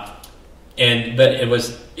 But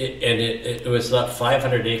it was about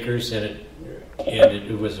 500 acres, and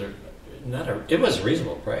it was it was a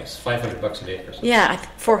reasonable price, $500 an acre. Yeah, I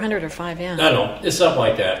think 400 or 5. Yeah. I don't know, it's something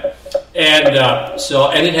like that. And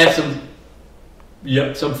and it had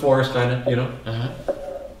some forest on it,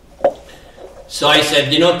 So I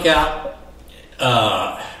said, Cal,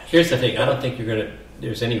 here's the thing. I don't think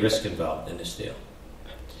there's any risk involved in this deal.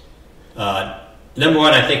 Number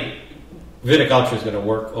one, I think viticulture is going to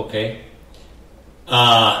work okay.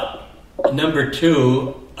 Number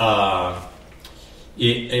two,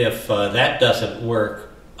 if that doesn't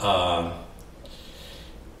work,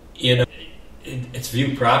 it's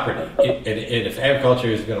view property. And if agriculture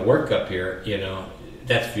is going to work up here,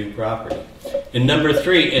 that's view property. And number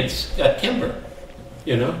three, it's got timber,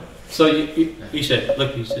 So he said,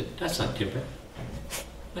 that's not timber.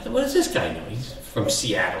 I thought, what does this guy know? He's from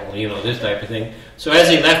Seattle, this type of thing. So as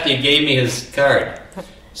he left, he gave me his card.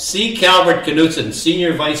 C. Calvert Knudsen,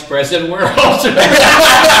 Senior Vice President, Warehouse.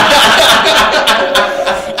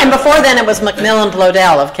 And before then, it was Macmillan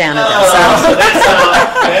Blodell of Canada. So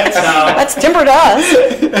that's how. That's timber to us.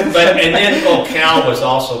 And then Cal was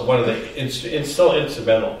also one of the so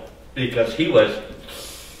instrumental because he was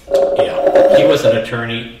an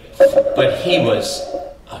attorney, but he was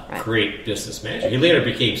a great business manager. He later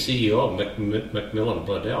became CEO of Macmillan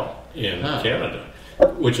Blodell in Canada,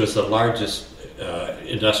 which was the largest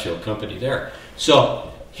industrial company there. So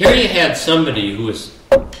here you had somebody who was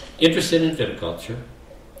interested in viticulture,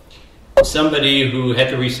 somebody who had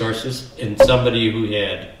the resources, and somebody who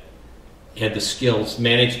had the skills,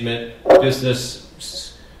 management,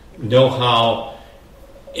 business know-how,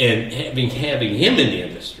 and having him in the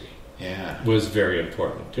industry was very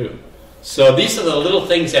important too. So these are the little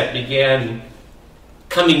things that began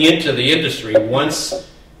coming into the industry once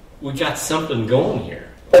we got something going here.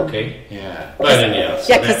 Okay. Yeah. But anyhow.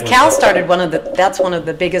 So because Cal started that's one of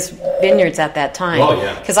the biggest vineyards at that time. Oh,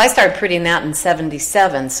 yeah. Because I started putting that in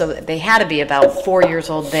 77, so they had to be about 4 years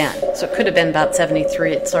old then. So it could have been about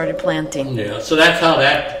 73 it started planting. Yeah. So that's how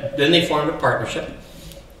then they formed a partnership.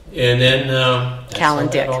 And then Cal and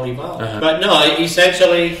Dick. That all evolved. But no,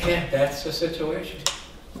 essentially, that's the situation.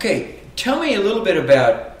 Okay, tell me a little bit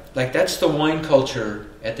about, that's the wine culture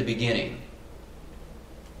at the beginning.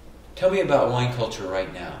 Tell me about wine culture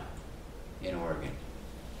right now in Oregon,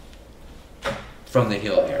 from the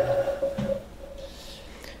hill here.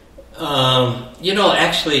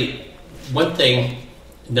 Actually, one thing,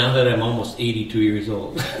 now that I'm almost 82 years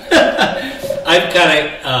old, I've kind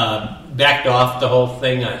of backed off the whole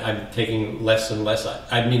thing. I'm taking less and less.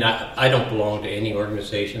 I don't belong to any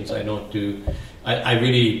organizations. I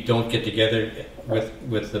really don't get together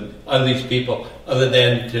with the other these people, other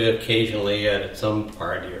than to occasionally at some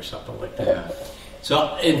party or something like that. Yeah.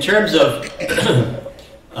 So in terms of,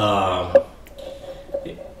 I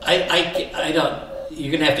don't.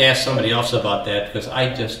 You're gonna have to ask somebody else about that because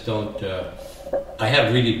I just don't.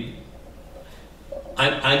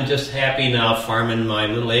 I'm just happy now farming my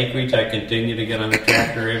little acreage. I continue to get on the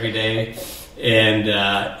tractor every day, and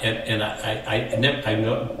I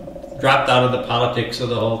dropped out of the politics of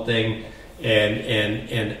the whole thing,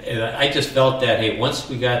 and I just felt that once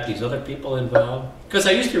we got these other people involved, because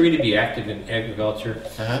I used to really be active in agriculture,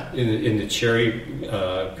 in the cherry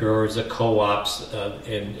growers, the co-ops,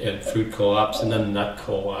 and fruit co-ops, and then nut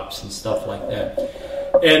co-ops and stuff like that,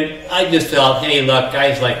 and I just felt, hey, look,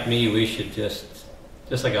 guys like me, we should just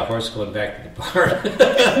like a horse going back to the barn.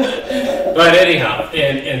 But anyhow,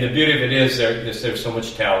 and the beauty of it is there's so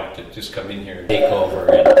much talent that just come in here and take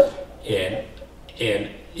over, and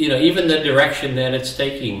even the direction that it's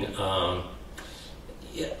taking.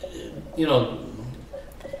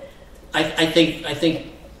 I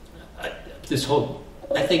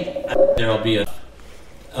think there'll be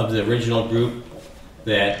of the original group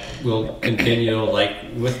that will continue, like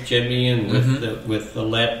with Jimmy and with the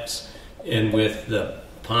Leps and with the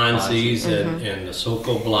Ponzi's and the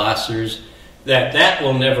Soko Blossers, that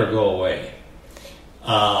will never go away.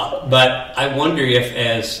 But I wonder if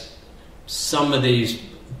as some of these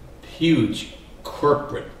huge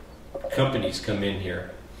corporate companies come in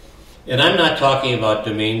here, and I'm not talking about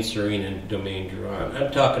Domaine Serene and Domaine Duran,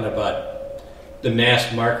 I'm talking about the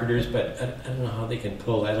mass marketers, but I don't know how they can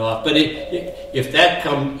pull that off. But if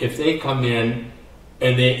they come in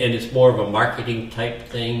and it's more of a marketing type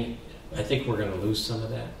thing, I think we're going to lose some of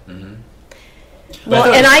that. Mm-hmm.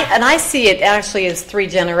 Well, and I see it actually as 3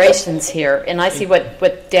 generations here, and I see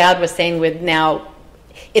what Dad was saying with now,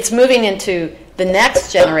 it's moving into the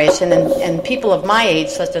next generation, and people of my age,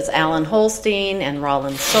 such as Alan Holstein and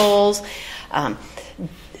Roland Souls,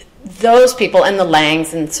 those people, and the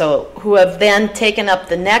Langs, and so who have then taken up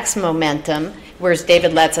the next momentum, whereas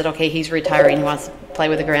David Lett said, okay, he's retiring, he wants to play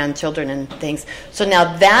with the grandchildren and things. So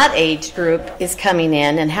now that age group is coming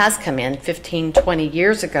in and has come in 15, 20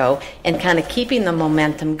 years ago and kind of keeping the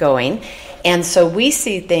momentum going. And so we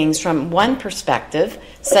see things from one perspective,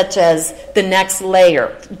 such as the next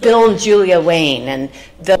layer, Bill and Julia Wayne, and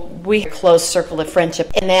we close circle of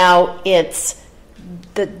friendship. And now it's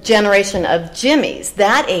the generation of Jimmy's,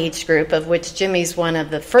 that age group, of which Jimmy's one of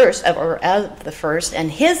the first,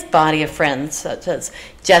 and his body of friends, such as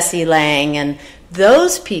Jesse Lang and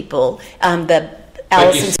those people, the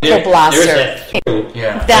Allison Skoblasser.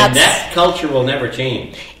 And that culture will never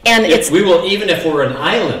change. And we will, even if we're an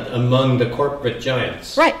island among the corporate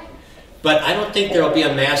giants. Right. But I don't think there will be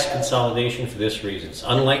a mass consolidation for this reason. It's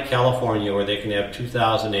unlike California, where they can have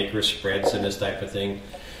 2,000 acre spreads and this type of thing.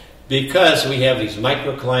 Because we have these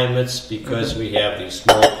microclimates, because we have these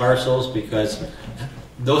small parcels, because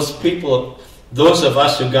those people, those of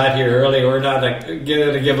us who got here early, we're not going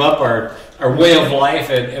to give up our way of life,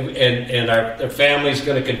 and our family's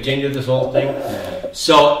going to continue this whole thing.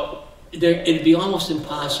 So it'd be almost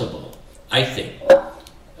impossible, I think.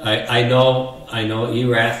 I know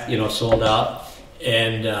Erath, sold out,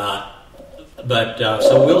 and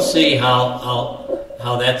so we'll see how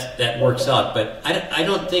that works out. But I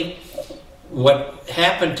don't think what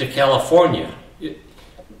happened to California,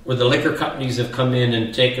 where the liquor companies have come in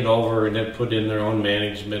and taken over and have put in their own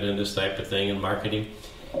management and this type of thing and marketing,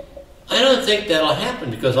 I don't think that'll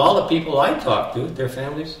happen, because all the people I talk to, their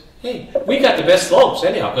families, hey, we got the best slopes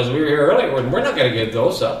anyhow because we were here earlier, and we're not going to give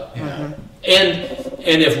those up. Yeah.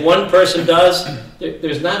 And if one person does,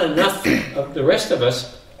 there's not enough of the rest of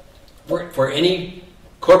us for any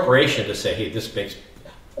corporation to say, hey,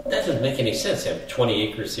 that doesn't make any sense to have 20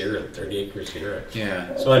 acres here and 30 acres here.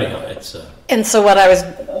 Yeah. So anyhow, it's... And so what I was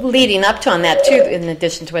leading up to on that, too, in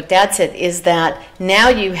addition to what Dad said, is that now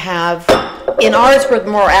you have... In ours, we're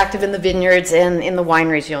more active in the vineyards and in the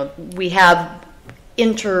wineries. We have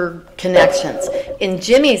interconnections. In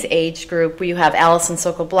Jimmy's age group, where you have Allison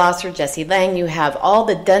Sokol-Blosser, Jesse Lang, you have all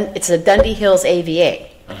it's the Dundee Hills AVA.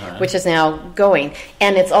 Which is now going.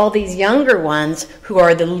 And it's all these younger ones who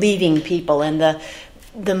are the leading people and the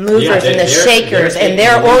movers and the shakers, and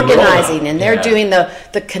they're organizing, and they're doing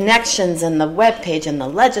the connections and the webpage and the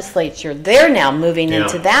legislature. They're now moving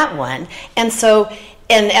into that one. And so,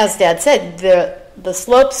 and as Dad said, the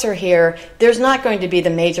slopes are here. There's not going to be the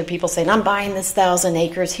major people saying, I'm buying this 1,000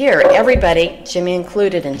 acres here. Everybody, Jimmy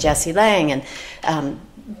included, and Jesse Lang, and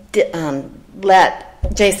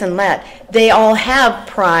Jason Lett, they all have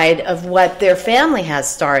pride of what their family has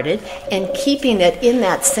started and keeping it in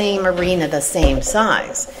that same arena, the same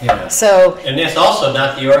size. Yeah. So, and that's also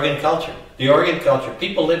not the Oregon culture. The Oregon culture,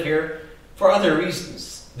 people live here for other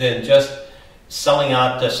reasons than just selling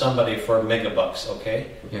out to somebody for megabucks, okay?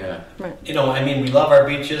 Yeah. Right. We love our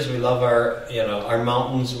beaches, we love our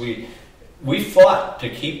mountains. We fought to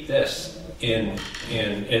keep this in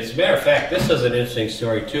as a matter of fact, this is an interesting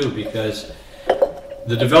story too, because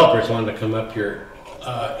the developers wanted to come up here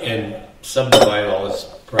and subdivide all this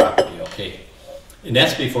property, okay? And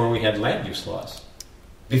that's before we had land use laws.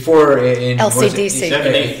 Before in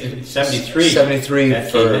LCDC. 73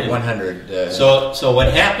 for 100. So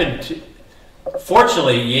what happened?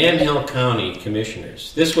 Fortunately, Yamhill County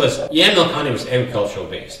commissioners. Yamhill County was agricultural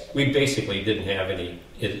based. We basically didn't have any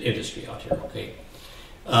industry out here, okay?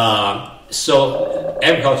 So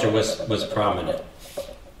agriculture was prominent,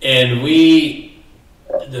 and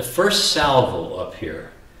the first salvo up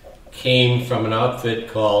here came from an outfit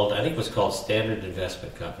called, I think it was called Standard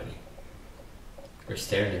Investment Company. Or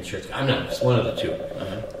Standard Insurance Company. It's one of the two.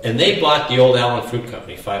 And they bought the old Allen Fruit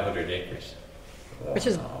Company, 500 acres. which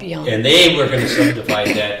is beyond. And they were going to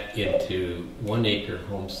subdivide that into 1 acre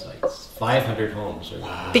home sites. 500 homes.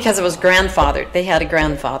 Because it was grandfathered. They had it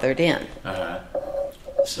grandfathered in.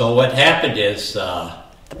 So what happened is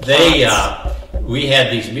we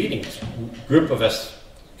had these meetings. A group of us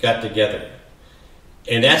got together.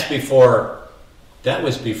 And that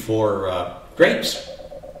was before grapes.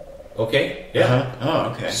 Okay? Yeah.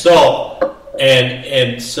 Oh, okay. So,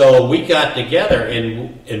 and so we got together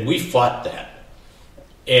and we fought that.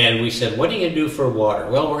 And we said, what are you going to do for water?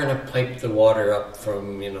 Well, we're going to pipe the water up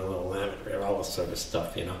from, the land, all this sort of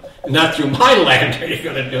stuff, Not through my land are you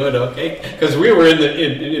going to do it, okay? Because we were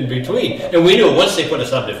in between. And we knew once they put a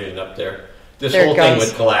subdivision up there, this whole thing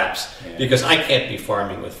would collapse. Yeah. Because I can't be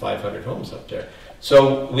farming with 500 homes up there.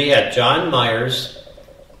 So we had John Myers,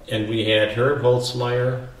 and we had Herb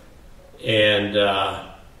Holtzmeyer, and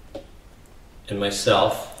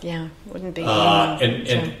myself. Yeah, wouldn't be.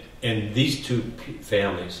 And these two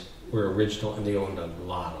families were original, and they owned a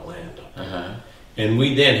lot of land up there. And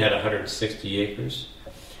we then had 160 acres.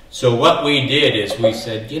 So what we did is we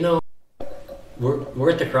said, we're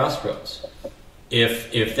at the crossroads.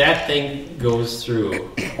 If that thing goes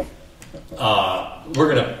through,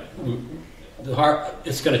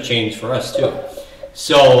 it's gonna change for us too.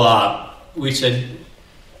 So we said,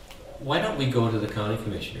 why don't we go to the county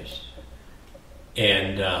commissioners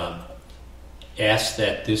and ask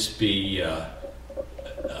that this be a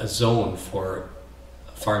zone for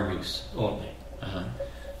farm use only.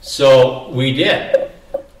 So we did.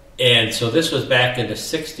 And so this was back in the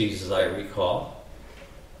 60s, as I recall.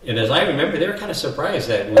 And as I remember, they were kind of surprised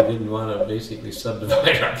that we didn't want to basically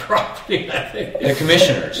subdivide our property, I think. The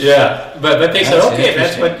commissioners. Yeah. But they said, okay,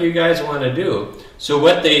 that's what you guys want to do. So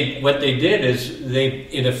what they did is they,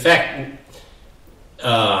 in effect,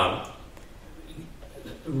 kind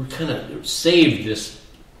of saved this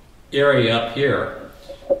area up here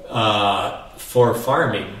for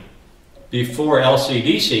farming before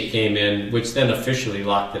LCDC came in, which then officially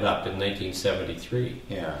locked it up in 1973.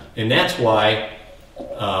 Yeah. And that's why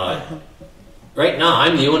right now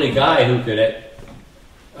I'm the only guy who could.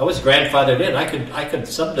 I was grandfathered in. I could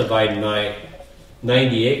subdivide my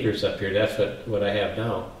 90 acres up here. That's what I have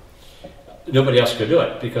now. Nobody else could do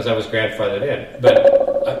it because I was grandfathered in.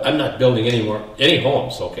 But I'm not building any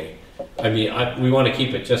homes. Okay. I mean, we want to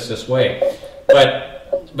keep it just this way.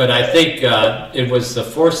 But I think it was the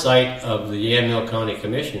foresight of the Yamhill County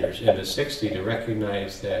Commissioners in the 60s to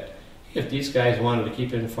recognize that if these guys wanted to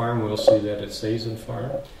keep it in farm, we'll see that it stays in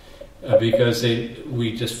farm. Because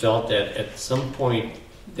we just felt that at some point,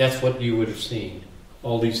 that's what you would have seen.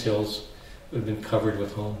 All these hills would have been covered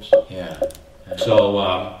with homes. Yeah.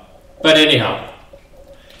 So, but anyhow,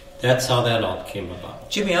 that's how that all came about.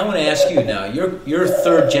 Jimmy, I want to ask you now. You're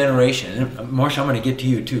third generation. Marsha, I'm going to get to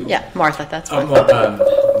you too. Yeah, Martha, that's fine.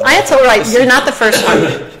 It's all right. You're not the first one.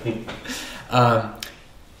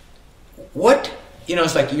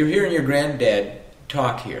 It's like you're hearing your granddad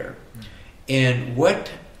talk here, and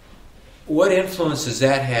what influence does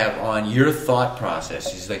that have on your thought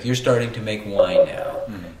process? It's like you're starting to make wine now.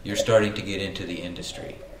 Mm-hmm. You're starting to get into the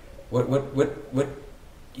industry. What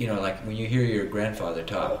like when you hear your grandfather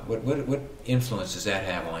talk, what influence does that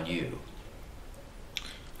have on you?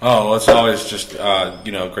 Oh, well, it's always just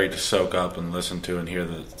great to soak up and listen to and hear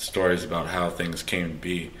the stories about how things came to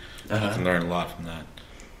be. Uh-huh. You can learn a lot from that.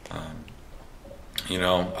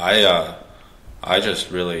 I just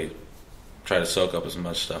really try to soak up as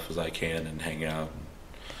much stuff as I can and hang out.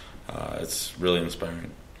 It's really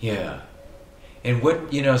inspiring. Yeah. And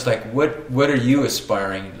it's like, what are you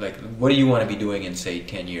aspiring, like, what do you want to be doing in, say,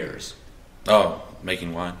 10 years? Oh,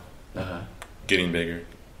 making wine. Uh-huh. Getting bigger.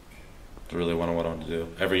 It's really what I want to do.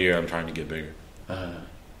 Every year I'm trying to get bigger. Uh-huh.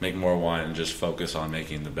 Make more wine and just focus on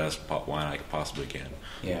making the best wine I possibly can.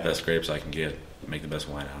 Yeah. Best grapes I can get, make the best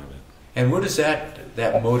wine out of it. And where does that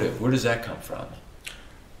motive, where does that come from?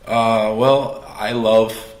 Well, I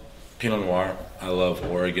love Pinot Noir. I love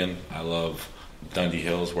Oregon. I love Dundee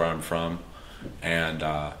Hills, where I'm from. And,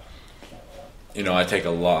 I take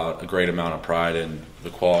a great amount of pride in the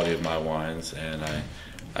quality of my wines. And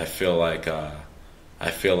I feel like I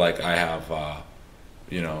have, a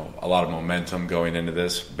lot of momentum going into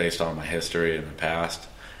this based on my history and my past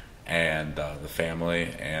and the family.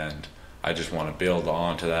 And I just want to build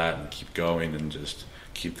on to that and keep going and just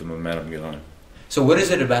keep the momentum going. So what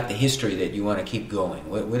is it about the history that you want to keep going?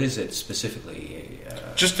 What is it specifically?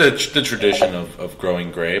 Just the tradition of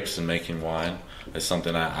growing grapes and making wine is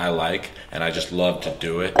something I like, and I just love to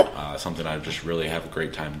do it. Something I just really have a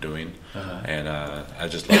great time doing. Uh-huh. And I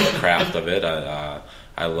just love the craft of it.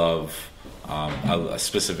 I love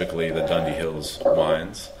specifically the Dundee Hills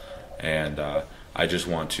wines, and I just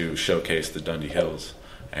want to showcase the Dundee Hills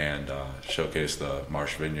and showcase the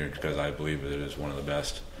Marsh Vineyard because I believe it is one of the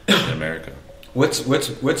best in America. What's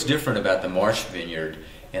different about the Marsh Vineyard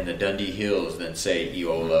and the Dundee Hills than, say,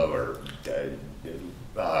 Eola or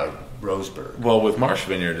Roseburg? Well, with Marsh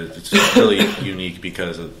Vineyard, it's really unique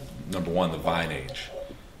because of, number one, the vine age.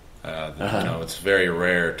 It's very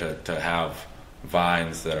rare to have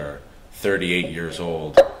vines that are 38 years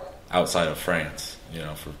old outside of France,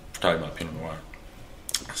 for talking about Pinot Noir.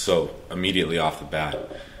 So immediately off the bat,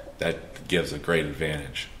 that gives a great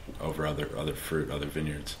advantage over other fruit, other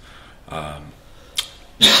vineyards.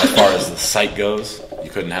 As far as the site goes,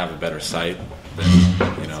 you couldn't have a better site than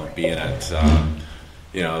being at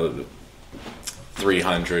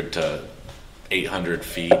 300 to 800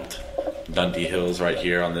 feet, Dundee Hills right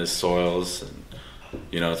here on these soils, and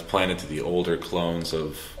it's planted to the older clones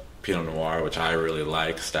of Pinot Noir, which I really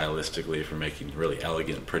like stylistically for making really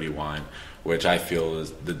elegant, pretty wine, which I feel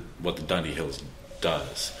is what the Dundee Hills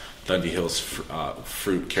does. Dundee Hills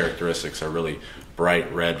fruit characteristics are really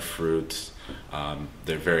bright red fruits.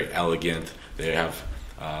 They're very elegant. They have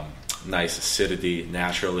nice acidity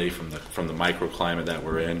naturally from the microclimate that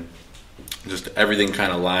we're in. Just everything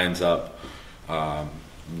kind of lines up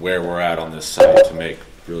where we're at on this site to make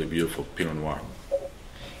really beautiful Pinot Noir.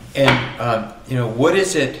 And what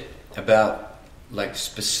is it about, like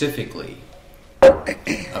specifically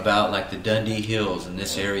about like the Dundee Hills in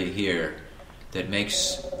this area here that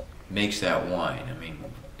makes that wine? I mean,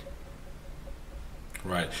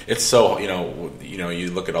 right. It's so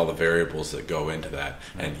you look at all the variables that go into that,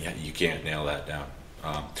 and you can't nail that down.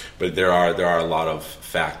 But there are a lot of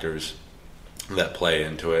factors that play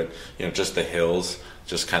into it. Just the hills,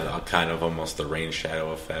 just kind of almost the rain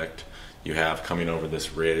shadow effect you have coming over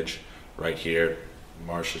this ridge right here.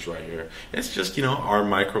 Marsh is right here. It's just our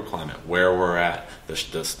microclimate, where we're at, the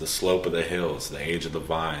slope of the hills, the age of the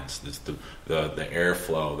vines, the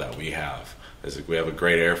airflow that we have. We have a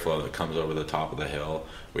great airflow that comes over the top of the hill.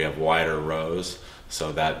 We have wider rows,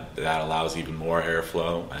 so that allows even more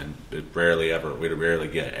airflow, and we rarely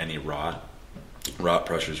get any rot. Rot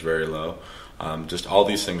pressure is very low. Just all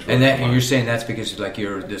these things. And you're saying that's because like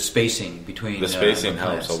the spacing between the spacing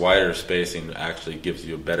helps. A wider spacing actually gives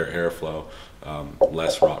you a better airflow,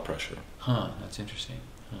 less rot pressure. That's interesting.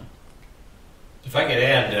 If I could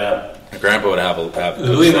add, Grandpa would have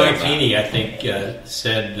Louis Martini, I think,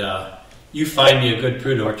 said, "You find me a good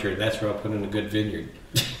fruit orchard, that's where I'll put in a good vineyard."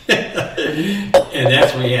 And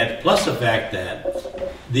that's what we had. Plus the fact that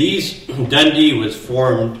Dundee was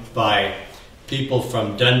formed by people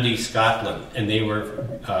from Dundee, Scotland, and they were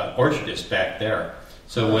orchardists back there.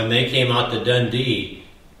 So when they came out to Dundee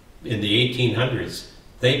in the 1800s,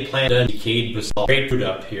 they planted decayed basalt grapefruit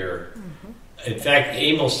up here. In fact,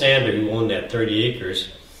 Emil Sander, who owned that 30 acres,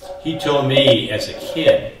 he told me as a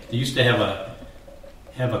kid, they used to have a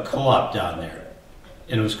co-op down there,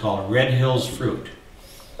 and it was called Red Hills Fruit.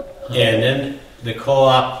 And then the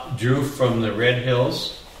co-op drew from the Red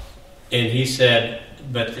Hills, and he said,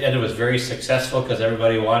 but then it was very successful because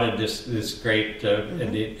everybody wanted this grape,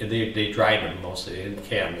 and they dried them mostly. They didn't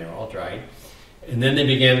can them; they were all dried. And then they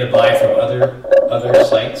began to buy from other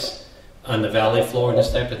sites on the valley floor and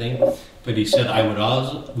this type of thing. But he said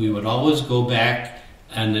we would always go back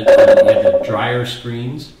and we had the drier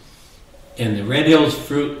screens, and the Red Hills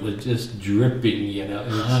fruit was just dripping. It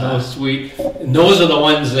was so sweet. And those are the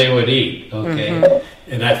ones they would eat. Okay. Mm-hmm.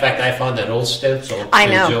 And in fact, I found that old stencil. I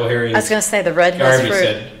know. Joe Harry I was going to say the Red Hills fruit.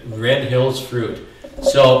 Said Red Hills fruit.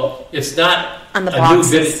 So it's not on the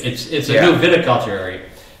boxes. It's a new viticulture area.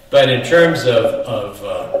 But in terms of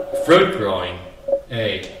fruit growing,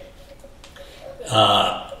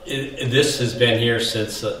 this has been here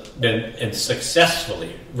since and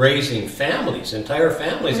successfully raising families, entire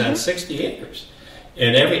families on 60 acres.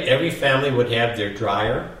 And every family would have their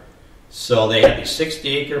dryer. So they had these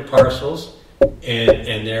 60-acre parcels.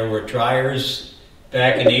 And there were dryers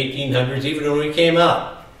back in the 1800s, even when we came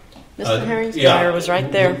out. Mr. Herring's dryer was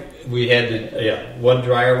right there. We had one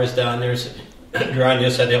dryer was down there, drying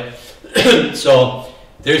this side. So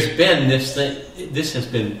there's been this thing. This has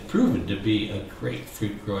been proven to be a great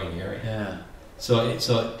fruit growing area. Yeah. So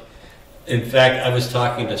in fact, I was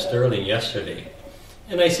talking to Sterling yesterday,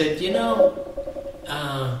 and I said,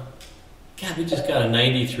 God, we just got a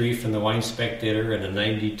 93 from the Wine Spectator and a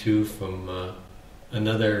 92 from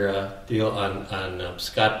another deal on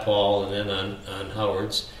Scott Paul and then on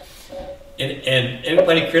Howard's. And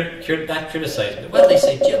everybody not criticized me. Well, they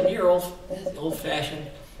say, Jim, you're old-fashioned.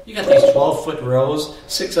 You got these 12-foot rows,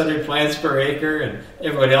 600 plants per acre, and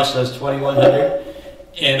everybody else does 2,100.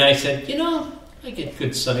 And I said, I get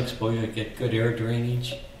good sun exposure, I get good air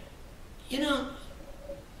drainage.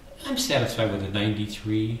 I'm satisfied with a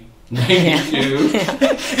 93. 92. Yeah.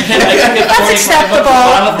 And I get $45 a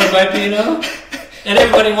bottle for my Pinot. And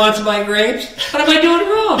everybody wants my grapes. What am I doing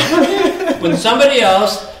wrong? When somebody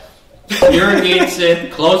else irrigates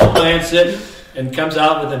it, close plants it, and comes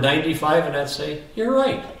out with a 95, and I'd say, you're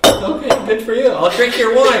right. Okay, good for you. I'll drink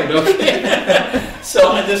your wine. Okay.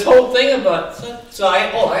 So this whole thing about I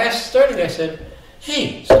asked Sterling. I said,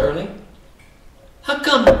 hey, Sterling, how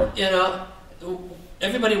come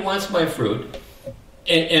everybody wants my fruit?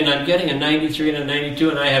 And I'm getting a 93 and a 92,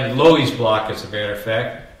 and I have Loewy's block, as a matter of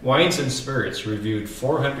fact. Wines and Spirits reviewed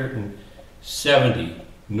 470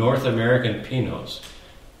 North American Pinots.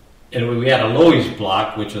 And we had a Loewy's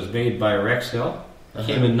block, which was made by Rex Hill,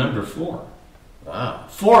 came in number 4. Wow.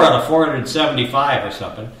 4 out of 475 or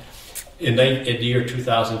something in the year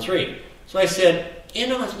 2003. So I said,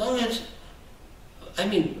 as long as, I'm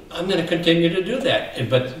going to continue to do that.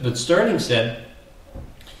 But Sterling said,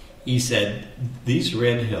 he said, these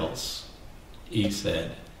Red Hills, he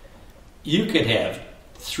said, you could have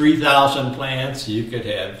 3,000 plants, you could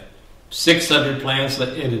have 600 plants,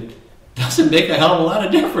 and it doesn't make a hell of a lot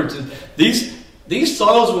of difference. These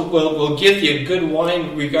soils will give you good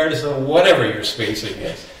wine regardless of whatever your spacing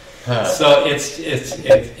is. So it's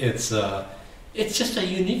just a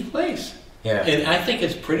unique place. Yeah. And I think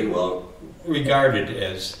it's pretty well regarded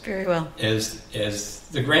as Very well. as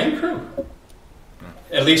the Grand Cru.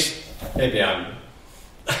 At least maybe I'm.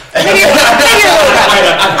 I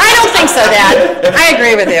don't think so, Dad. I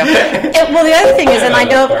agree with you. Well, the other thing is, and I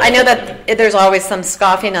know that there's always some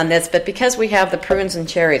scoffing on this, but because we have the prunes and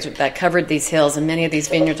cherries that covered these hills, and many of these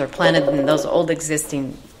vineyards are planted in those old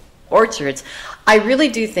existing orchards, I really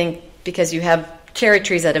do think, because you have cherry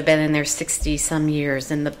trees that have been in there 60-some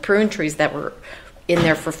years, and the prune trees that were in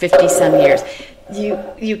there for 50-some years,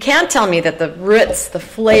 you can't tell me that the roots, the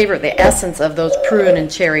flavor, the essence of those prune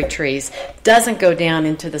and cherry trees doesn't go down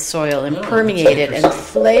into the soil and permeate it and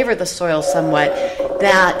flavor the soil somewhat,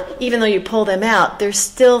 that even though you pull them out, there's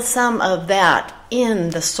still some of that in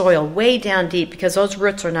the soil way down deep, because those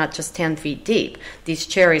roots are not just 10 feet deep, these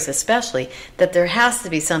cherries especially, that there has to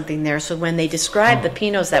be something there. So when they describe the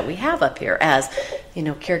Pinots that we have up here as,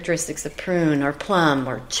 characteristics of prune or plum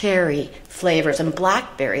or cherry flavors and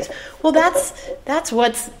blackberries, well, that's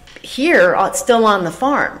what's here still on the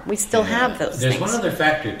farm. We still have those There's things. one other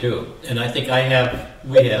factor too, and I think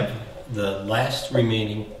we have the last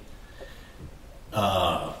remaining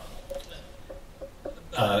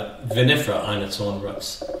vinifera on its own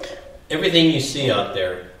roots. Everything you see out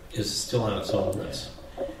there is still on its own roots.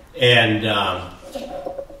 And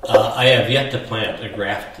I have yet to plant a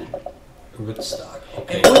grafted rootstock.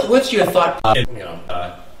 Okay? What's your thought?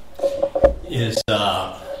 Is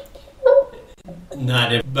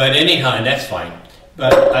not it, but anyhow, and that's fine.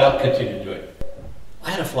 But I'll continue to do it.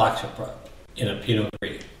 I had a phylloxera problem in a Pinot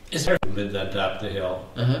Gris. It's lived on top of the hill.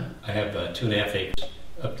 I have 2.5 acres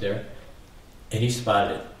up there, and he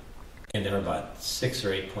spotted it, and there were about 6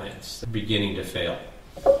 or 8 plants beginning to fail.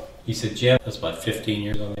 He said, "Jim, that's about 15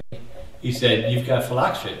 years old." He said, "You've got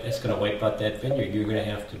phylloxera. It's going to wipe out that vineyard. You're going to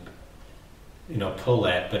have to, pull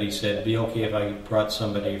that." But he said, "Be okay if I brought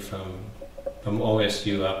somebody from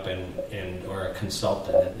OSU up and or a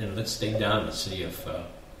consultant, and let's dig down and see if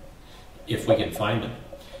we can find them."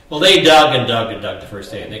 Well, they dug and dug and dug the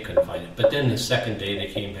first day, and they couldn't find it. But then the second day, they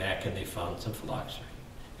came back and they found some phylloxera.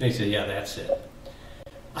 And they said, "Yeah, that's it."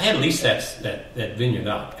 I had leased that vineyard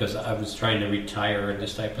out because I was trying to retire and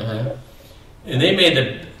this type of thing. And they made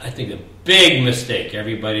I think a big mistake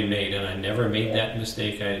everybody made, and I never made that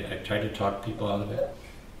mistake. I tried to talk people out of it.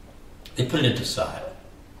 They put it into sod,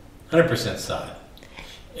 100% sod.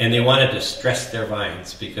 And they wanted to stress their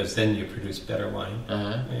vines because then you produce better wine.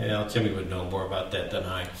 Timmy would know more about that than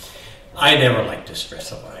I. I never like to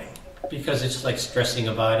stress a vine because it's like stressing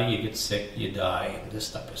a body. You get sick, you die, and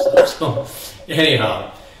this type of stuff. So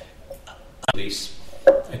anyhow, at least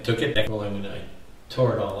I took it back and I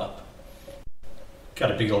tore it all up.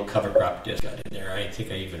 Got a big old cover crop disc got in there. I think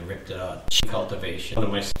I even ripped it out. Cultivation, one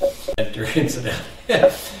of my center incident.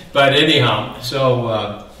 But anyhow,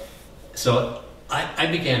 so I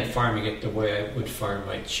began farming it the way I would farm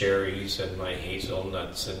my cherries and my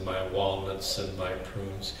hazelnuts and my walnuts and my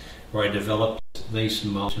prunes, where I developed lace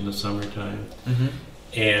mulch in the summertime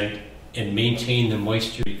and maintain the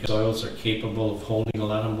moisture because soils are capable of holding a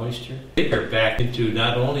lot of moisture. Bigger back into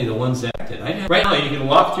not only the ones that did. Right now, you can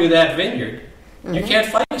walk through that vineyard. You can't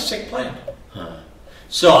find a sick plant.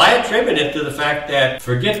 So I attribute it to the fact that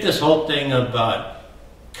forget this whole thing about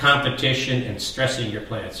competition and stressing your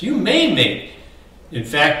plants. You may make, in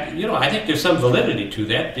fact, I think there's some validity to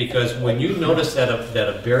that because when you notice that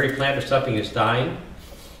a berry plant or something is dying,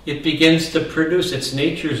 it begins to produce its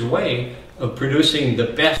nature's way of producing the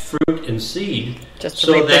best fruit and seed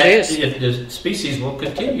so that the species will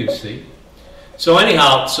continue, see? So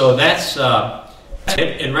anyhow, so that's...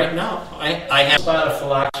 and right now, I have a lot of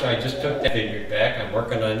phylloxera. I just took that vineyard back. I'm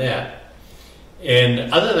working on that.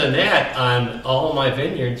 And other than that, on all my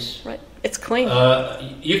vineyards... Right. It's clean.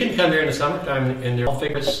 You can come here in the summertime and they're all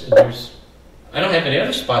vigorous. I don't have any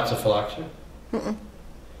other spots of phylloxera.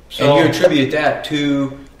 So, and you attribute that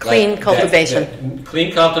to... Clean cultivation.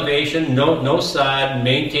 Clean cultivation, no sod,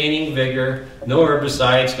 maintaining vigor, no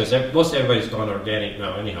herbicides, because most everybody's gone organic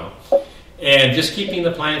now anyhow. And just keeping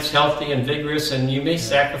the plants healthy and vigorous, and you may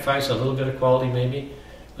sacrifice a little bit of quality maybe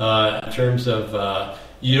in terms of,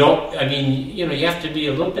 you have to be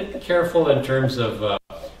a little bit careful in terms of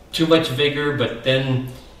too much vigor, but then,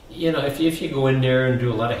 if you go in there and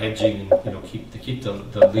do a lot of hedging, keep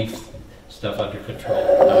the leaf stuff under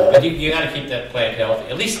control. But you got to keep that plant healthy.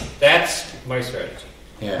 At least that's my strategy.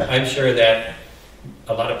 Yeah. I'm sure that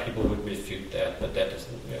a lot of people would refute that, but that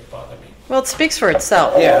doesn't bother me. Well, it speaks for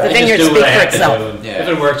itself. Yeah. The I just vineyards do speak what I for have to itself. do, and Yeah. if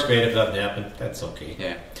it works, great. If it doesn't happen, that's okay.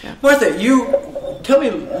 Yeah. Yeah. Martha, you tell me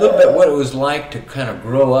a little bit what it was like to kind of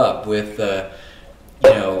grow up with, like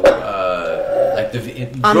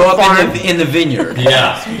On grow the up farm. in the vineyard.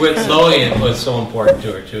 Yeah, with Zoe, it was so important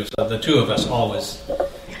to her too. So the two of us always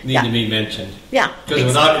need Yeah. to be mentioned. Yeah. Because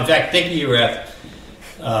without, in fact, thinking you were at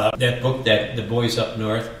that book, that The Boys Up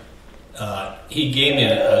North, he gave me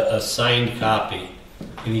a signed copy,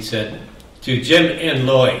 and he said, "To Jim and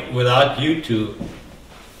Lloyd, without you two,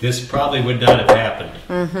 this probably would not have happened."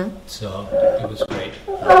 Mm-hmm. So it was great.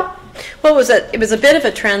 Well, it was a bit of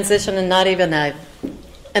a transition and not even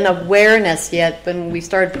an awareness yet when we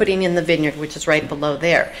started putting in the vineyard, which is right below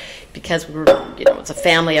there, because we were, it's a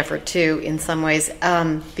family effort too in some ways,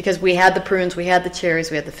 because we had the prunes, we had the cherries,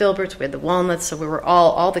 we had the filberts, we had the walnuts, so we were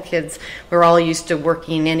all the kids were all used to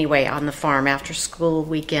working anyway on the farm after school,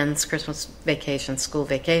 weekends, Christmas vacations, school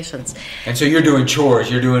vacations. And so you're doing chores.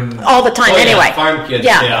 You're doing All the time, Oh, yeah, anyway. farm kids,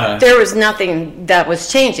 Yeah, yeah. there was nothing that was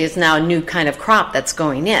changing. It's now a new kind of crop that's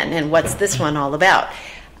going in. And what's this one all about?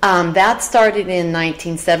 That started in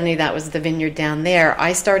 1970. That was the vineyard down there.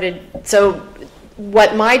 So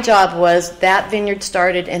what my job was, that vineyard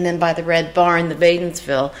started, and then by the Red Barn, the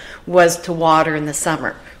Vadensville, was to water in the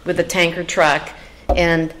summer with a tanker truck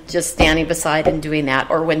and just standing beside and doing that.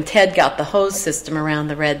 Or when Ted got the hose system around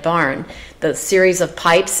the Red Barn, the series of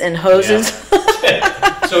pipes and hoses.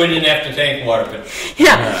 So we didn't have to tank water, but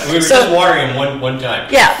Yeah. we were So- just watering them one time.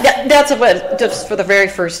 Yeah, that's what just for the very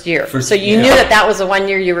first year. So you knew that was the one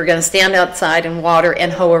year you were going to stand outside and water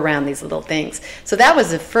and hoe around these little things. So that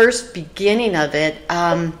was the first beginning of it.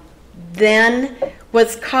 Then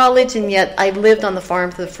was college, and yet I lived on the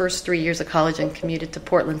farm for the first 3 years of college and commuted to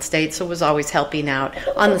Portland State, so was always helping out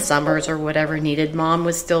on the summers or whatever needed. Mom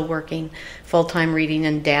was still working full-time reading,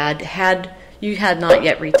 and Dad had not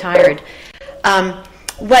yet retired.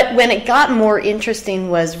 When it got more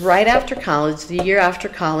interesting was right after college, the year after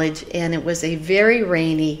college, and it was a very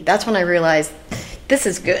rainy, that's when I realized this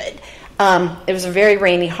is good. It was a very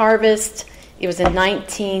rainy harvest. It was in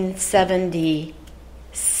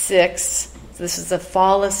 1976. This is the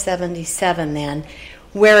fall of 77 then,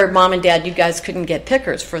 where Mom and Dad, you guys couldn't get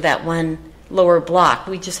pickers for that one lower block.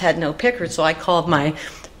 We just had no pickers, so I called my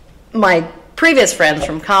previous friends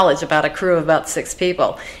from college, about a crew of about 6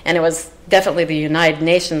 people, and it was definitely the United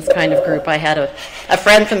Nations kind of group. I had a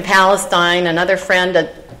friend from Palestine, another friend,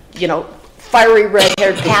 fiery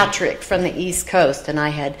red-haired Patrick from the East Coast, and I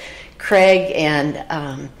had Craig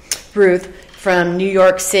and Ruth from New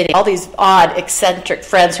York City, all these odd, eccentric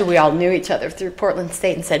friends who we all knew each other through Portland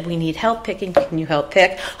State, and said, "We need help picking. Can you help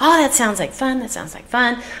pick?" "Oh, that sounds like fun. I said,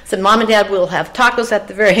 "Mom and Dad will have tacos at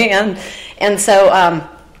the very end." And so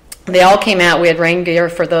they all came out. We had rain gear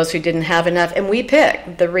for those who didn't have enough, and we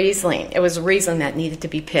picked the Riesling. It was Riesling that needed to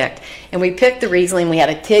be picked. And we picked the Riesling. We had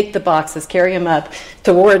to take the boxes, carry them up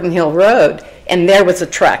to Warden Hill Road, and there was a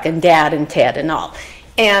truck, and Dad and Ted and all.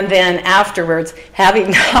 And then afterwards,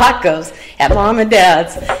 having tacos at Mom and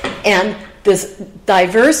Dad's, and this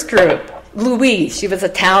diverse group, Louise, she was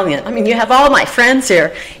Italian. I mean, you have all my friends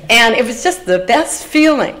here, and it was just the best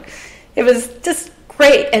feeling. It was just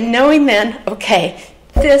great, and knowing then, okay,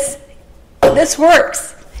 this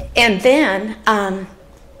works. And then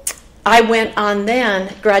I went on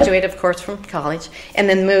then, graduated, of course, from college, and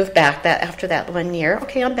then moved back after that 1 year.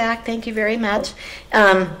 Okay, I'm back, thank you very much.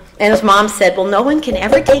 And his mom said, "Well, no one can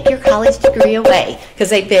ever take your college degree away,"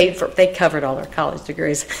 because they covered all their college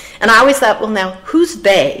degrees. And I always thought, well, now, who's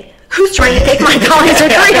they? Who's trying to take my college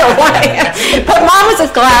degree away? But Mom was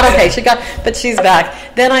just glad, okay, but she's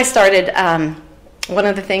back. Then I started, one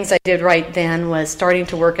of the things I did right then was starting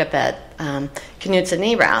to work up at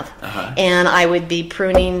Knutson-Erath, and I would be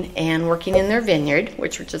pruning and working in their vineyard,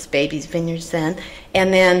 which were just babies' vineyards then.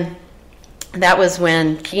 And then that was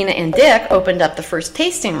when Keena and Dick opened up the first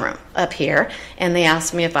tasting room up here, and they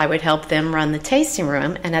asked me if I would help them run the tasting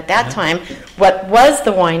room. And at that time, what was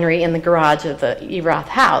the winery in the garage of the Erath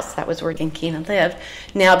house, that was where Keena lived,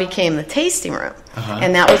 now became the tasting room.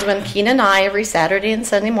 And that was when Keena and I, every Saturday and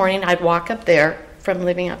Sunday morning, I'd walk up there from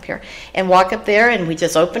living up here, and walk up there, and we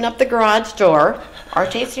just open up the garage door, our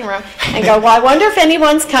tasting room, and go, "Well, I wonder if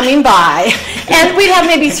anyone's coming by." And we'd have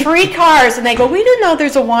maybe 3 cars, and they go, "We didn't know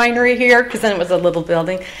there's a winery here," because then it was a little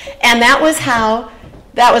building. And that was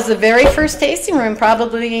the very first tasting room,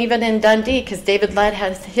 probably even in Dundee, because David Lett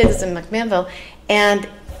had his in McMinnville. And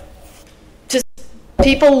just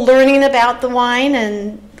people learning about the wine,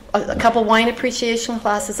 and a couple wine appreciation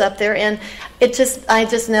classes up there, and I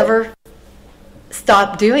just never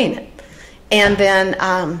stopped doing it. And then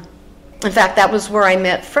In fact, that was where I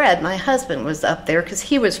met Fred. My husband was up there because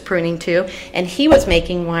he was pruning too, and he was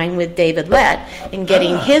making wine with David Lett and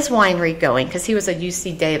getting his winery going because he was a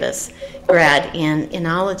UC Davis grad in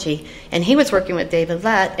enology, and he was working with David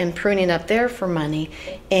Lett and pruning up there for money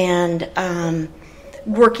and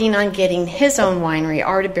working on getting his own winery,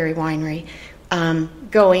 Arterberry Winery,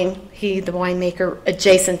 going. He, the winemaker,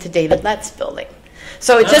 adjacent to David Lett's building.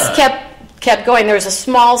 So it just kept going. There was a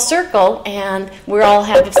small circle, and we all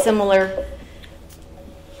have similar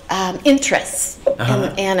interests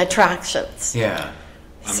and attractions. Yeah.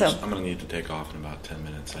 I'm going to need to take off in about 10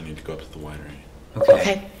 minutes. I need to go up to the winery.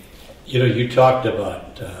 Okay. You know, you talked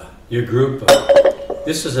about your group.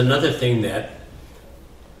 This is another thing that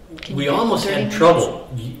we almost had trouble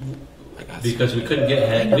because we couldn't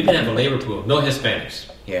we didn't have a labor pool, no Hispanics.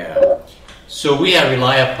 Yeah. So we had to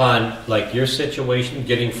rely upon, like your situation,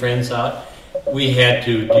 getting friends out. We had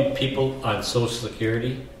to do people on Social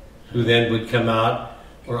Security who then would come out,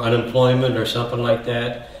 or unemployment or something like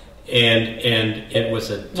that. And it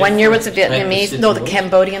was a 1 year was the Vietnamese, no, the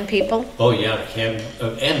Cambodian people. Oh yeah, and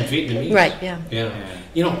Vietnamese. Right, yeah.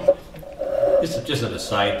 You know, this is just an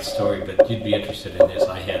aside story, but you'd be interested in this.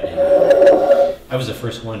 I was the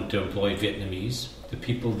first one to employ Vietnamese, the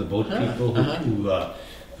boat people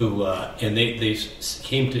who and they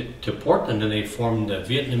came to Portland and they formed the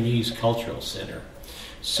Vietnamese Cultural Center.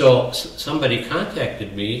 So somebody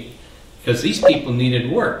contacted me because these people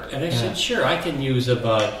needed work, and I said, sure, I can use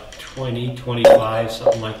about 20, 25,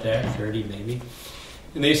 something like that, 30 maybe.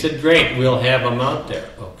 And they said, great, we'll have them out there.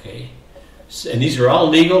 Okay. And these are all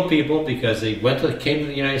legal people because they came to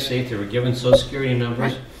the United States, they were given Social Security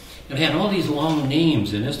numbers, and had all these long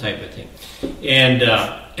names and this type of thing. And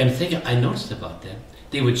the thing I noticed about them,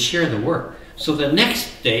 they would share the work. So the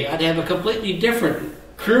next day, I'd have a completely different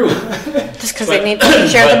crew. Just because they need to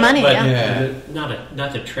share the money,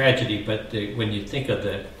 Not the tragedy, but when you think of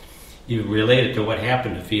you relate it to what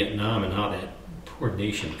happened to Vietnam and how that poor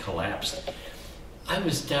nation collapsed. I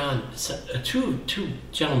was down, two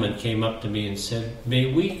gentlemen came up to me and said,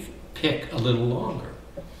 may we pick a little longer?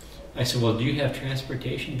 I said, well, do you have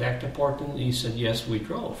transportation back to Portland? And he said, yes, we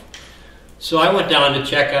drove. So I went down to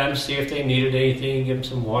check on them, see if they needed anything, give them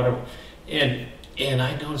some water. And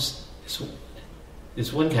I noticed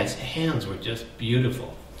this one guy's hands were just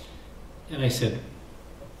beautiful. And I said,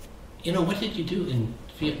 you know, what did you do in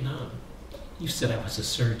Vietnam? You said I was a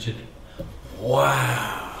surgeon.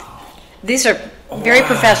 Wow. These are very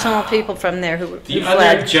professional people from there who The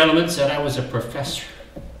other gentleman said I was a professor.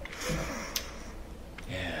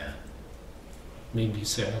 Yeah. Made me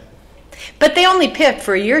sad. But they only picked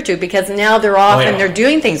for a year or two because now they're off and they're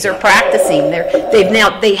doing things. They're practicing.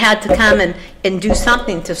 They had to come and do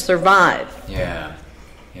something to survive. Yeah.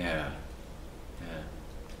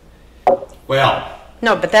 Well.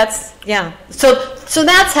 No, but that's So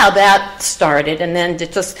that's how that started, and then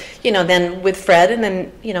just then with Fred, and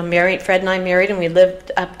then Fred and I married, and we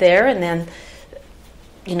lived up there, and then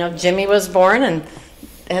Jimmy was born,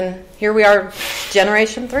 and here we are,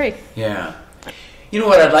 generation 3. Yeah. You know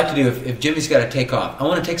what I'd like to do if Jimmy's got to take off? I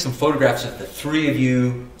want to take some photographs of the three of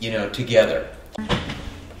you, together.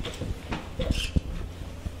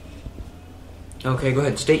 Okay, go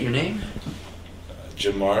ahead. State your name.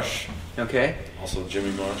 Jim Marsh. Okay. Also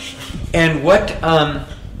Jimmy Marsh. And what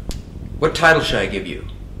title should I give you?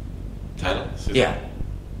 Title? Yeah.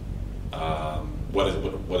 What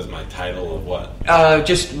is my title of what?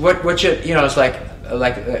 Just what should it's like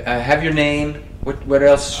have your name. What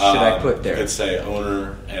else should I put there? I could say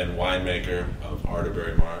owner and winemaker of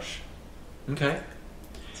Arterberry Marsh. Okay.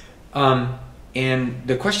 And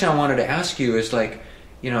the question I wanted to ask you is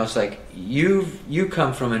it's like you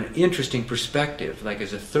come from an interesting perspective, like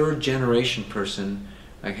as a third generation person,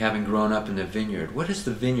 like having grown up in the vineyard. What has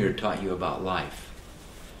the vineyard taught you about life?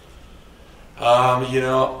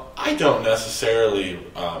 I don't necessarily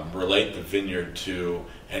relate the vineyard to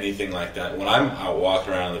anything like that. When I'm out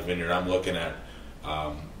walking around the vineyard, I'm looking at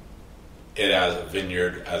it as a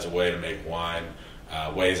vineyard, as a way to make wine,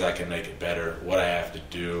 ways I can make it better, what I have to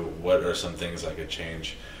do, what are some things I could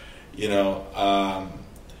change.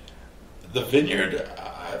 The vineyard,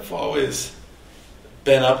 I've always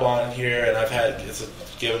been up on here, and it's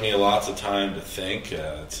given me lots of time to think.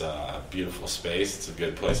 It's a beautiful space. It's a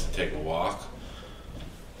good place to take a walk.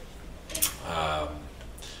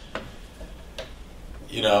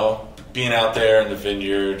 Being out there in the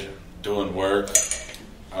vineyard, doing work,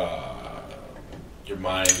 your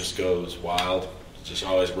mind just goes wild. It just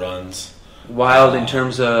always runs. Wild in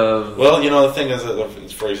terms of? Well, the thing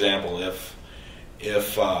is, for example, if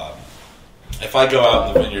I go out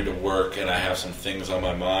in the vineyard to work and I have some things on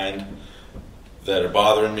my mind, that are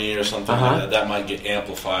bothering me or something like that might get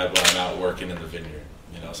amplified when I'm out working in the vineyard,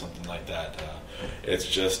 something like that. It's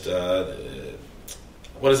just,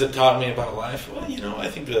 what has it taught me about life? Well, I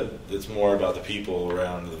think that it's more about the people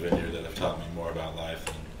around the vineyard that have taught me more about life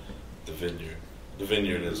than the vineyard. The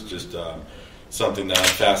vineyard is just something that I'm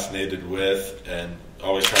fascinated with and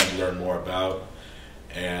always trying to learn more about,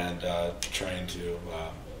 and trying to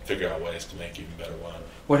figure out ways to make even better wine.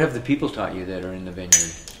 What have the people taught you that are in the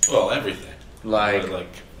vineyard? Well, everything. Like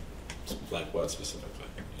what specifically?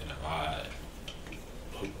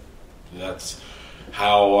 That's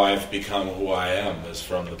how I've become who I am, is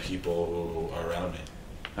from the people who are around me.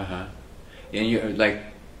 And you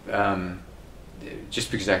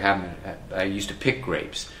just because I used to pick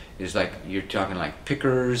grapes, is like you're talking like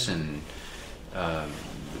pickers and.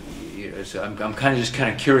 So I'm kind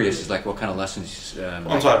of curious. Is like what kind of lessons? I'm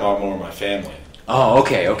talking about more of my family. Oh,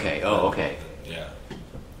 okay. Okay. Yeah.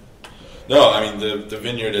 No, I mean the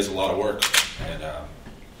vineyard is a lot of work, and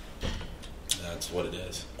that's what it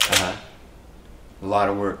is. A lot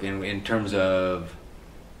of work in terms of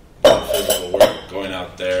physical work, going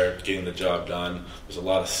out there, getting the job done. There's a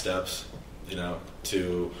lot of steps,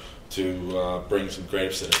 to bring some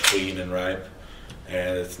grapes that are clean and ripe.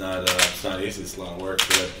 And it's not easy. It's a lot of work.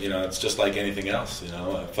 But it's just like anything else.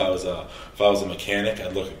 If I was a mechanic,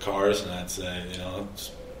 I'd look at cars and I'd say,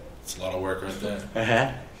 it's a lot of work right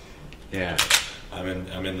there. Yeah. I'm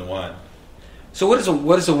in the wine. So what does a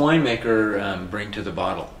winemaker bring to the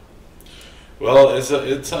bottle? Well, it's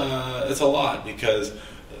a lot, because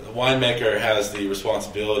the winemaker has the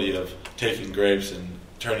responsibility of taking grapes and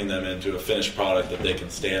turning them into a finished product that they can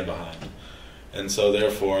stand behind. And so,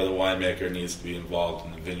 therefore, the winemaker needs to be involved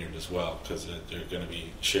in the vineyard as well, because they're going to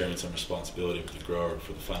be sharing some responsibility with the grower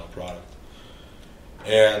for the final product.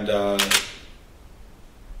 And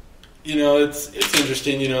it's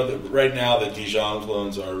interesting. That right now the Dijon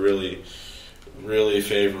clones are really, really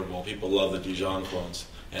favorable. People love the Dijon clones,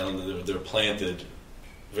 and they're planted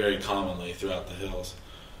very commonly throughout the hills.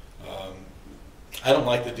 I don't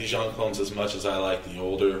like the Dijon clones as much as I like the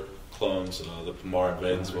older clones, the Pommard and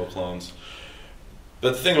Wädenswil clones.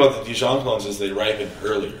 But the thing about the Dijon clones is they ripen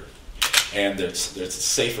earlier, and there's a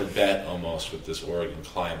safer bet almost with this Oregon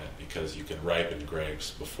climate, because you can ripen grapes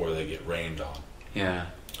before they get rained on. Yeah.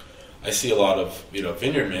 I see a lot of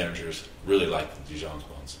vineyard managers really like the Dijon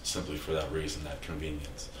clones simply for that reason, that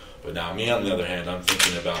convenience. But now me, on the other hand, I'm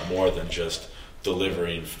thinking about more than just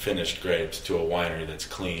delivering finished grapes to a winery that's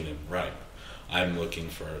clean and ripe. I'm looking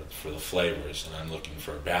for the flavors, and I'm looking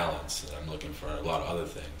for balance, and I'm looking for a lot of other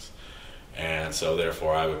things. And so,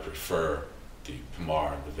 therefore, I would prefer the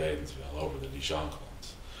Pommard and the Wädenswil over the Dijon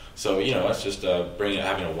clones. So, it's just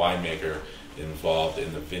having a winemaker involved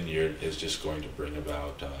in the vineyard is just going to bring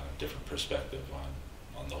about a different perspective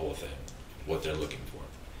on the whole thing, what they're looking for.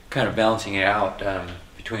 Kind of balancing it out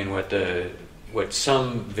between what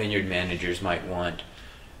some vineyard managers might want.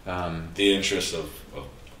 The interests of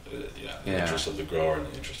the interests of the grower and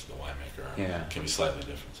the interests of the winemaker can be slightly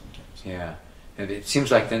different sometimes. Yeah. And it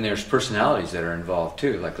seems like then there's personalities that are involved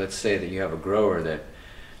too. Like, let's say that you have a grower that,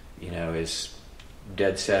 is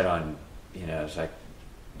dead set on, it's like,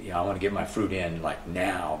 I want to get my fruit in like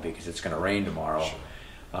now because it's going to rain tomorrow. Sure.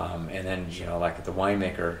 And then, like the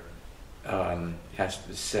winemaker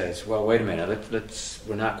says, well, wait a minute,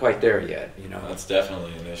 we're not quite there yet. That's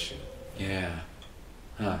definitely an issue. Yeah.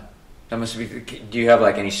 Huh. That must be. Do you have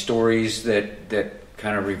like any stories that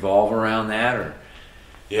kind of revolve around that, or?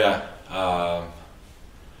 Yeah.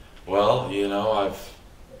 Well,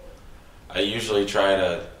 I usually try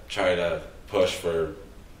to push for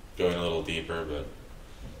going a little deeper, but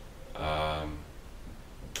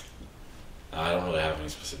I don't really have any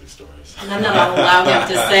specific stories. And I'm not going to allow him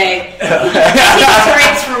to say, he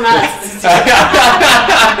grapes from us.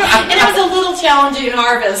 And it was a little challenging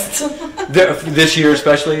harvest. This year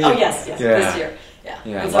especially? Oh, yes, this year.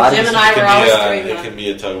 Yeah. So Jim and I were always doing it can be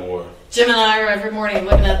a tug of war. Jim and I are every morning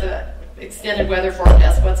looking at the extended weather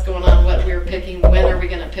forecast, what's going on, what we're picking, when are we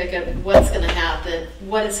going to pick it, what's going to happen,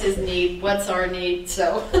 what is his need, what's our need.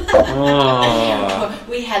 So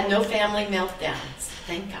we had no family meltdowns,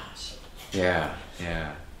 thank gosh. Yeah.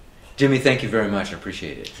 Jimmy, thank you very much. I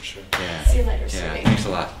appreciate it. For sure. Yeah. See you later, Yeah, sweetie. thanks a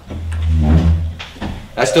lot.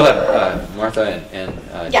 I still have Martha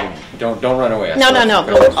and Jim. Don't run away. No.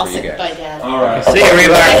 I'll I'll sit by Dad. All right. See you,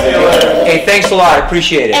 Rebar. Hey, thanks a lot. I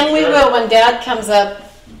appreciate it. And we will, when Dad comes up,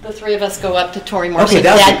 the three of us go up to Torrymore Okay, so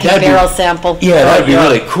that'd Dad be- can barrel sample. Yeah, that'd be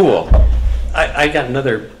really cool. I got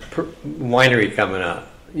another winery coming up.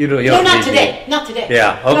 You No, don't not need today. me. Not today.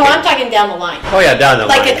 Yeah, No, okay. I'm talking down the line. Oh yeah, down the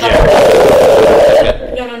Like line. a couple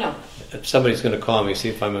yeah. No. somebody's going to call me, see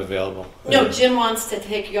if I'm available. No, Jim wants to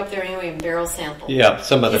take you up there anyway and barrel sample. Yeah,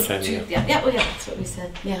 some other time. Yeah, that's what we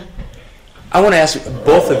said. Yeah. I want to ask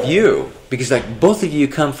both of you, because like both of you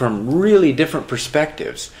come from really different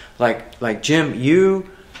perspectives. Like Jim, you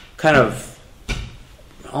kind of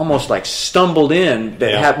almost like stumbled in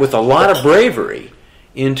with a lot of bravery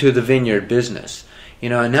into the vineyard business. You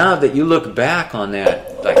know, and now that you look back on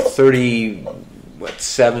that, like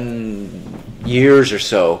 7 years or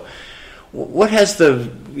so, what has the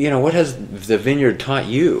vineyard taught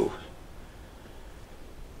you?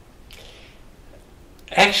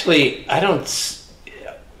 Actually, I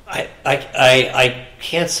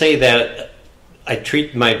can't say that I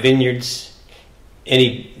treat my vineyards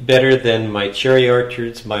any better than my cherry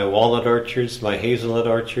orchards, my walnut orchards, my hazelnut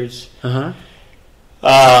orchards.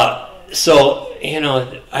 So, you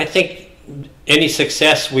know, I think any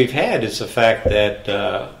success we've had is the fact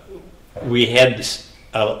that we had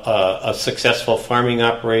a successful farming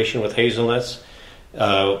operation with hazelnuts.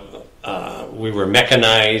 We were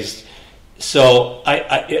mechanized. So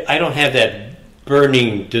I don't have that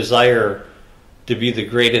burning desire to be the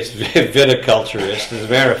greatest viticulturist. As a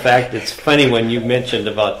matter of fact, it's funny when you mentioned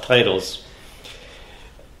about titles.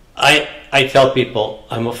 I tell people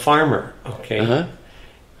I'm a farmer, okay?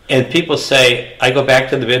 And people say, I go back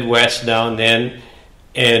to the Midwest now and then,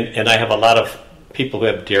 and I have a lot of people who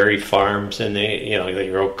have dairy farms, and they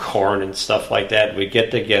grow corn and stuff like that. We get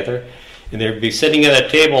together, and they'd be sitting at a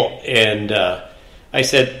table, and I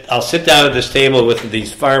said, I'll sit down at this table with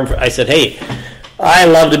these I said, hey, I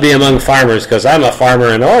love to be among farmers because I'm a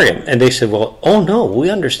farmer in Oregon. And they said, well, oh no,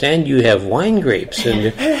 we understand you have wine grapes.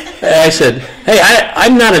 And I said, hey,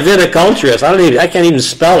 I'm not a viticulturist. I can't even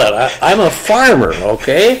spell it. I'm a farmer,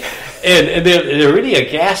 okay? And they're really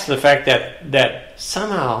aghast at the fact that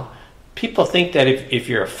somehow people think that if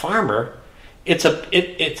you're a farmer, it's a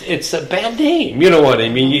bad name. You know what I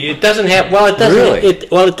mean? It doesn't have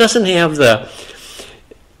it doesn't have the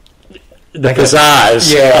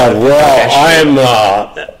pizzazz of, I'm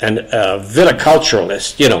a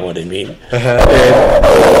viticulturalist, you know what I mean.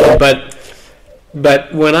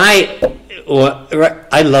 But when I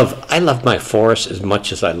love my forest as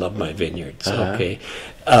much as I love my vineyards. Okay,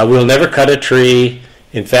 we'll never cut a tree.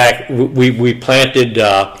 In fact, we planted.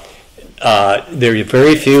 There are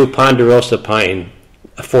very few ponderosa pine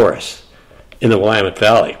forests in the Willamette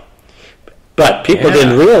Valley. But people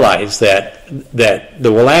didn't realize that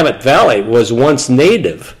the Willamette Valley was once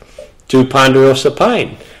native to ponderosa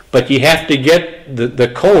pine. But you have to get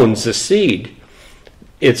the cones, the seed.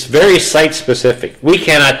 It's very site-specific. We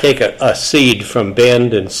cannot take a seed from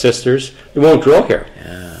Bend and Sisters. It won't grow here.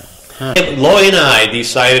 Lloyd and I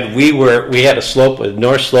decided we had a slope, a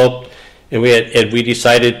north slope, and we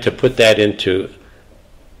decided to put that into,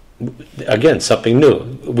 again, something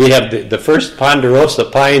new. We have the first ponderosa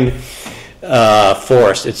pine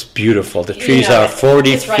forest. It's beautiful. The trees are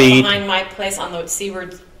 40 it's feet. Right behind my place on the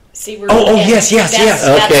Seaward. Oh, yes.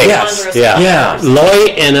 Okay, yeah. Lloyd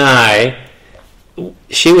and I,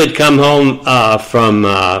 she would come home from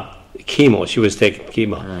chemo. She was taking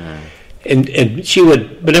chemo, and she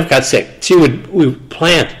would, but never got sick. We would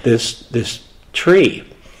plant this tree,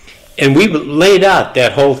 and we laid out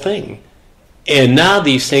that whole thing, and now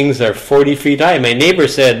these things are 40 feet high. My neighbor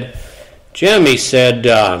said, Jim, he said,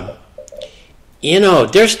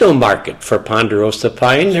 there's no market for ponderosa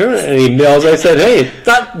pine. There aren't any mills. I said, hey, it's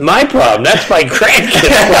not my problem. That's my grandkid's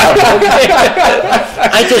problem.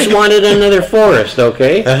 I just wanted another forest,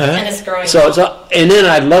 okay? And it's growing. So, and then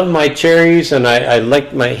I love my cherries, and I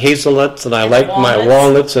like my hazelnuts, and I like my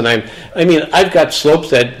walnuts, and I've got slopes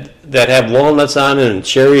that have walnuts on it and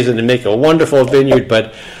cherries, and they make a wonderful vineyard.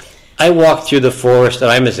 But I walk through the forest, and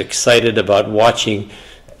I'm as excited about watching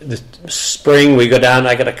the spring. We go down,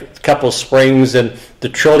 I got a couple springs, and the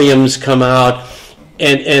trilliums come out,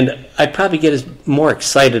 and I probably get more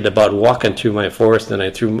excited about walking through my forest than I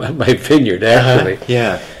through my vineyard, actually.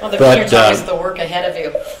 Well, the vineyard's always the work ahead of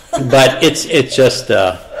you. But it's just,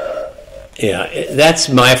 that's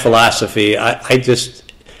my philosophy. I'm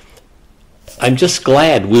just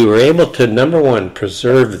glad we were able to, number one,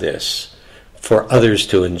 preserve this for others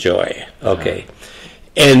to enjoy, okay?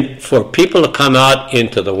 And for people to come out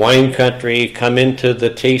into the wine country, come into the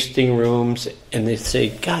tasting rooms, and they say,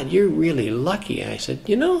 God, you're really lucky. I said,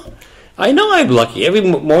 I know I'm lucky. Every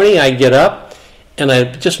morning I get up, and I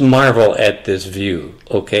just marvel at this view,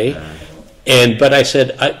 okay? But I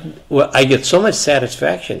said, I get so much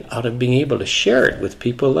satisfaction out of being able to share it with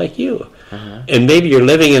people like you. And maybe you're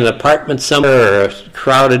living in an apartment somewhere or a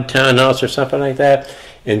crowded townhouse or something like that,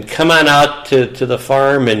 and come on out to the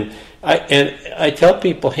farm, and I tell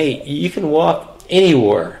people, hey, you can walk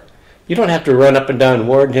anywhere. You don't have to run up and down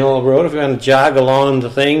Warden Hill Road. If you want to jog along the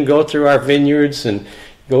thing, go through our vineyards and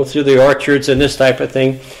go through the orchards and this type of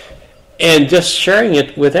thing, and just sharing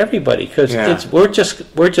it with everybody, because we're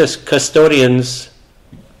just custodians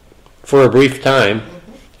for a brief time,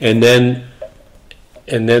 and then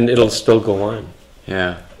it'll still go on.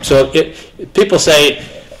 Yeah. So people say,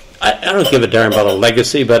 I don't give a darn about a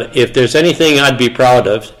legacy, but if there's anything I'd be proud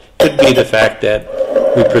of, it would be the fact that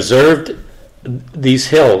we preserved these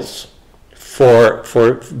hills for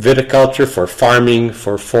viticulture, for farming,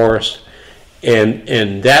 for forest,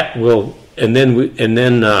 and that will, and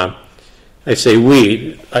then I say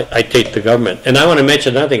I take the government. And I want to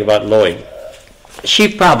mention another thing about Lloyd. She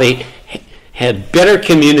probably had better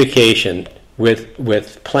communication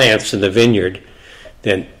with plants in the vineyard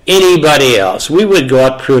than anybody else. We would go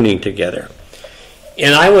out pruning together,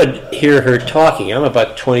 and I would hear her talking. I'm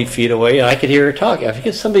about 20 feet away, and I could hear her talking. I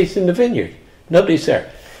forget, somebody's in the vineyard. Nobody's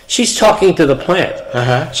there. She's talking to the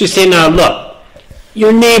plant. She's saying, now look,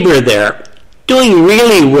 your neighbor there, doing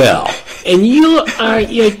really well, and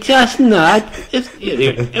you're just not.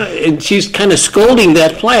 And she's kind of scolding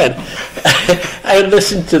that plant. I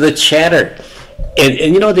listened to the chatter,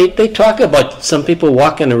 and they talk about, some people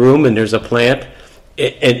walk in a room and there's a plant,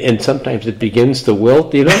 and sometimes it begins to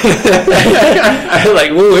wilt. I'm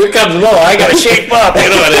like, "Ooh, here comes Mo! I got to shape up." You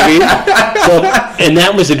know what I mean? So, and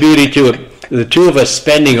that was the beauty to it. The two of us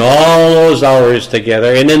spending all those hours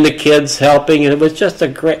together, and then the kids helping, and it was just a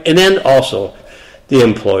great. And then also the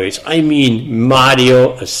employees. I mean,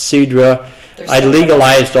 Mario, Isidra. I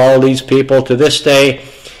legalized all these people. To this day,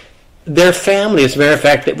 their family. As a matter of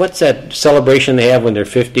fact, what's that celebration they have when they're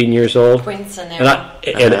 15 years old? Quinceanera.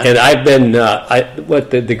 And I've been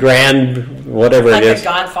the grand whatever it is. The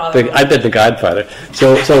Godfather. I've been the Godfather.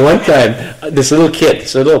 So one time, this little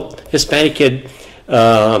Hispanic kid,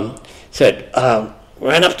 said,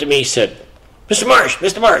 ran up to me, said, Mr.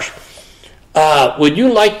 Marsh, would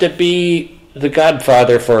you like to be the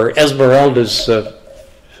Godfather for Esmeralda's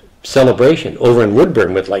celebration over in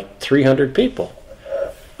Woodburn with like 300 people?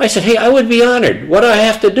 I said, hey, I would be honored. What do I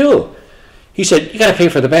have to do? He said, you got to pay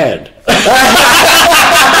for the band.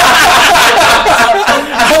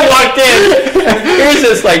 I walked in. Here's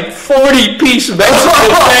this like 40-piece Mexican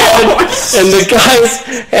band, and the guys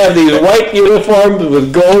have these white uniforms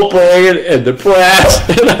with gold plated and the brass.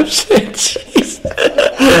 And I'm saying, jeez.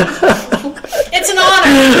 It's an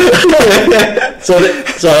honor.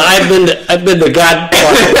 So I've been the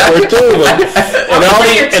godfather for two of them,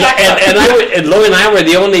 and Lloyd and I were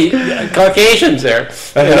the only Caucasians there,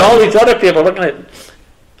 and all these other people looking at,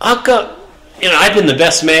 how come? I've been the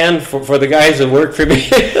best man for the guys that work for me.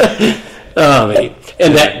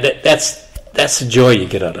 And that's the joy you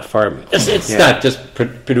get out of farming. It's not just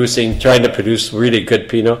trying to produce really good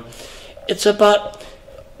Pinot. It's about,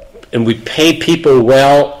 and we pay people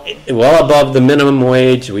well above the minimum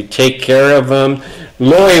wage. We take care of them.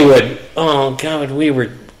 Lori would, oh God, we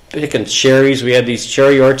were picking cherries. We had these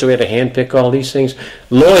cherry orchards. We had to hand pick all these things.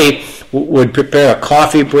 Lori would prepare a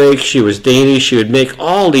coffee break. She was Danish. She would make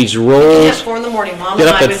all these rolls. At 4 a.m, Mom and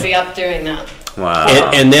I would be up doing that. Wow.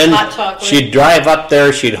 And then she'd drive up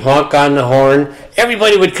there. She'd honk on the horn.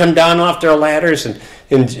 Everybody would come down off their ladders, and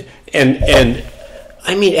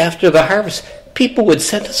I mean, after the harvest, people would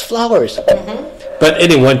send us flowers. Mm-hmm. But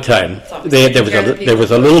any one time, there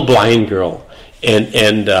was a little blind girl,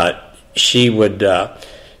 and she would.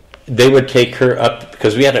 They would take her up,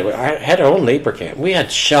 because we had our own labor camp. We had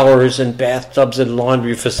showers and bathtubs and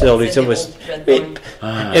laundry facilities. They're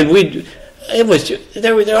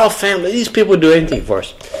all family. These people would do anything for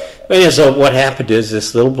us. But so what happened is,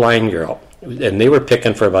 this little blind girl, and they were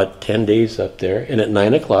picking for about 10 days up there, and at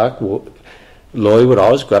 9 o'clock, Lloyd would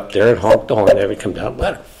always go up there and honk the horn. They would come down and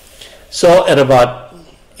let her. So at about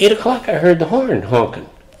 8 o'clock, I heard the horn honking.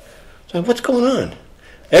 So what's going on?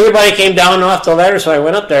 Everybody came down off the ladder, so I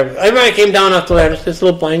went up there. Everybody came down off the ladder. This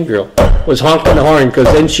little blind girl was honking the horn, because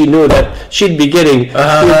then she knew that she'd be getting...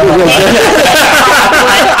 I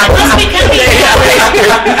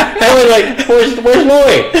was like, where's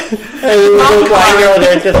Lloyd? And the little blind girl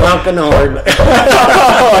there just honking the horn.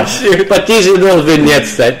 But these are little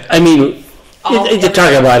vignettes that, I mean, you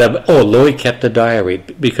talk about, Lloyd kept a diary,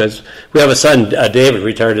 because we have a son, David,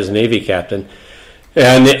 retired as a Navy captain,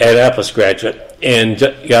 and an Annapolis graduate, and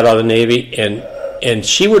got out of the Navy, and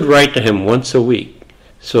she would write to him once a week.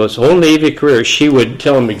 So his whole Navy career, she would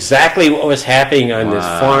tell him exactly what was happening on this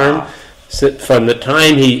farm from the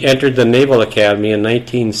time he entered the Naval Academy in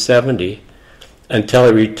 1970 until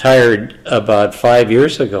he retired about 5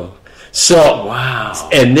 years ago. So,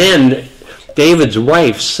 and then David's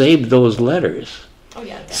wife saved those letters. Oh,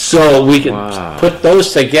 yeah. Definitely. So we could put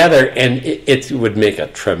those together, and it would make a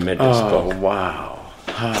tremendous book. Oh, wow.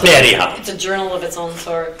 Anyhow. It's a journal of its own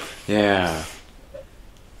sort. Yeah.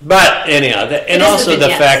 But anyhow, and also the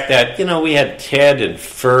fact that we had Ted and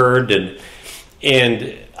Ferd and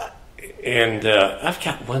I've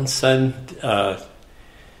got one son,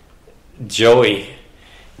 Joey,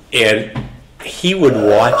 and he would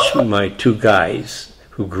watch my two guys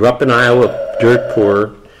who grew up in Iowa, dirt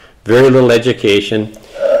poor, very little education.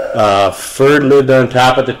 Ferd lived on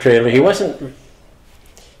top of the trailer. He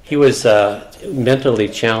was mentally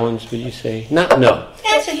challenged, would you say? No.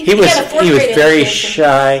 Actually, He was very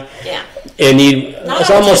shy. Yeah. And he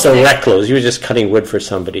was almost a recluse. He was just cutting wood for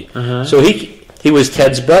somebody. So he was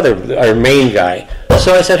Ted's brother, our main guy.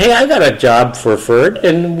 So I said, hey, I got a job for Ferd,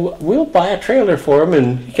 and we'll buy a trailer for him,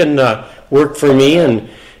 and he can work for me. And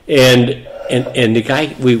the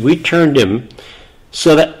guy, we turned him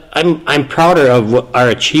so that I'm prouder of our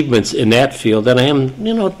achievements in that field than I am,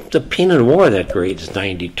 the Pinot Noir that grade is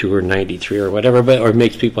 92 or 93 or whatever, or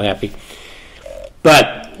makes people happy.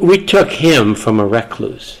 But we took him from a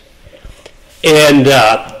recluse, and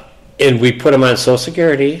we put him on Social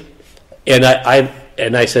Security, and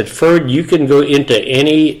I said, Ferd, you can go into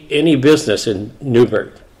any business in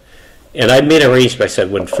Newburgh. And I made an arrangement. I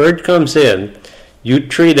said, when Ferd comes in, you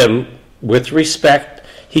treat him with respect.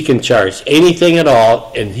 He can charge anything at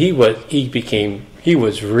all, and he was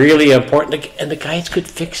really important, and the guys could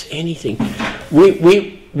fix anything. We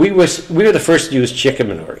were the first to use chicken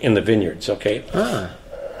manure in the vineyards, okay?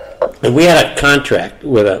 And we had a contract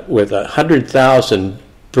with a 100,000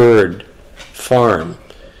 bird farm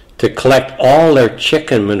to collect all their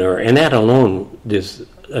chicken manure, and that alone is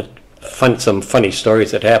some funny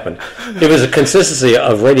stories that happened. It was a consistency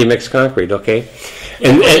of ready-mix concrete, okay?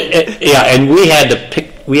 And we had to pick.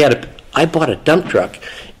 I bought a dump truck,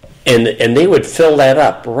 and they would fill that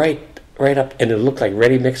up right up, and it looked like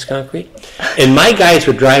ready-mix concrete. And my guys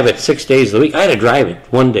would drive it 6 days a week. I had to drive it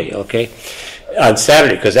one day, okay, on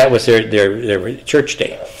Saturday, because that was their church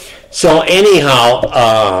day. So anyhow,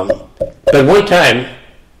 but one time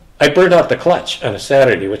I burned out the clutch on a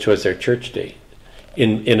Saturday, which was their church day,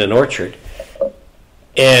 in an orchard,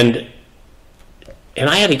 and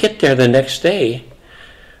I had to get there the next day.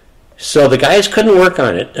 So the guys couldn't work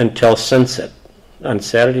on it until sunset on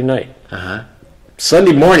Saturday night.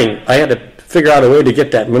 Sunday morning, I had to figure out a way to get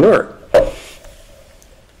that manure.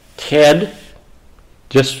 Ted,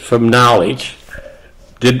 just from knowledge,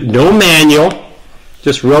 did no manual,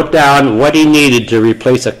 just wrote down what he needed to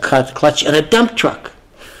replace a clutch in a dump truck.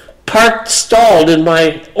 Parked stalled in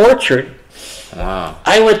my orchard. Wow.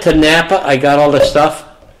 I went to Napa, I got all the stuff.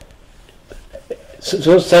 So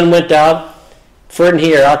the sun went down. Ferd and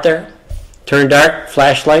he are out there, turned dark,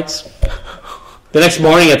 flashlights. The next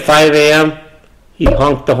morning at 5 a.m., he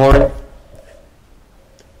honked the horn.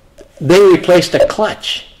 They replaced a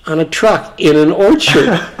clutch on a truck in an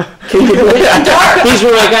orchard. Can you believe it? These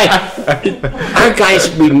were my guys. Our guys,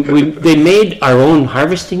 they made our own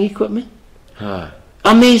harvesting equipment.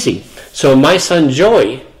 Amazing. So my son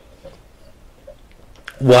Joey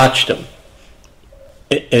watched them.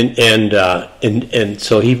 And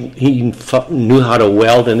so he knew how to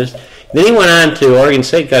weld and this. Then he went on to Oregon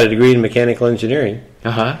State, got a degree in mechanical engineering.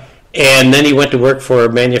 And then he went to work for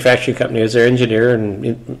a manufacturing company as their engineer,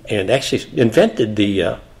 and actually invented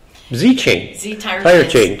the Z chain, tire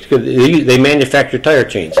chain. They manufacture tire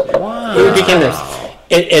chains. Wow!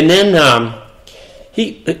 And then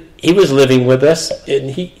he was living with us, and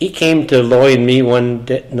he came to Loy and me one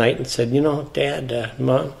night and said, Dad,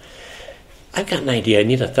 Mom, I've got an idea. I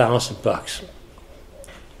need $1,000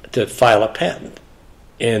 to file a patent.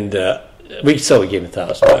 And we gave him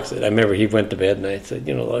 $1,000. I remember he went to bed and I said,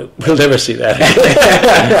 we'll never see that again.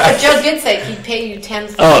 But Joe did say he'd pay you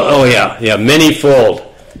 $10,000. Oh yeah, many-fold.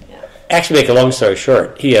 Yeah. Actually, make a long story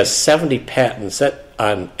short, he has 70 patents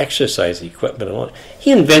on exercise equipment alone.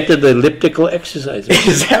 He invented the elliptical exerciser.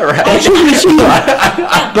 Is that right?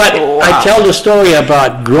 But I tell the story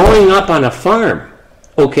about growing up on a farm,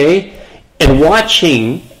 okay? And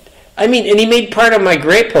watching, and he made part of my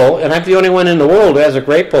grape hoe, and I'm the only one in the world who has a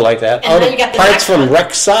grape hoe like that, and out of parts from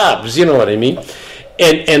Rex Sobs, you know what I mean?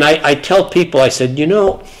 And I tell people, I said,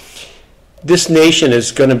 this nation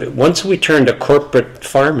is going to be, once we turn to corporate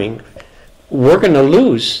farming, we're going to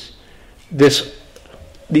lose these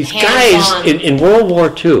guys in World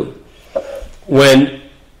War II, when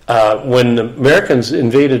the Americans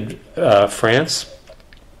invaded France,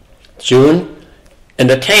 June, and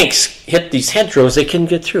the tanks hit these hedgerows, they couldn't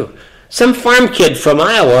get through. Some farm kid from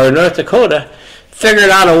Iowa or North Dakota figured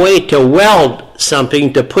out a way to weld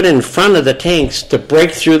something to put in front of the tanks to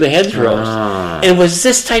break through the hedgerows. And it was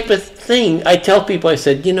this type of thing. I tell people, I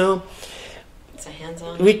said, It's a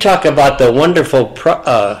hands-on. we talk about the wonderful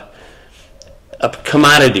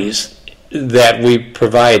commodities that we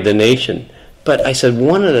provide the nation. But I said,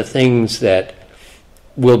 one of the things that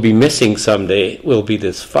will be missing someday will be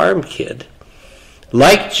this farm kid,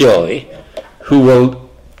 like Joey, who will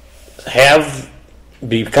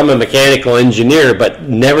become a mechanical engineer, but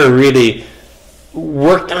never really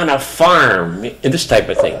worked on a farm, and this type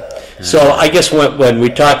of thing. So I guess when we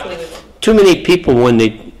talk, too many people when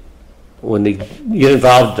they get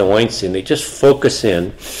involved in the wine scene, they just focus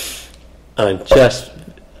in on just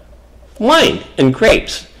wine and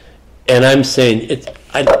grapes. And I'm saying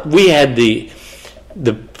we had the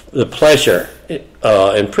pleasure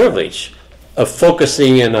and privilege of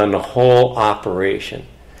focusing in on the whole operation.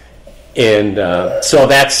 And so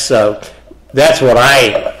that's what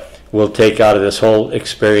I will take out of this whole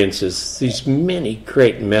experience, is these many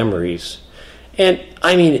great memories. And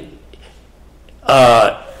I mean,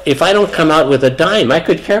 if I don't come out with a dime, I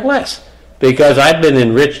could care less, because I've been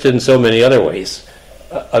enriched in so many other ways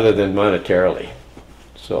other than monetarily.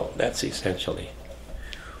 So that's essentially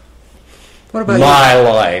What about my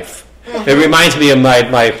life. It reminds me of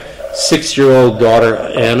my 6-year-old daughter,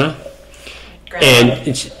 Anna.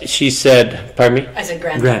 And she said, pardon me? I said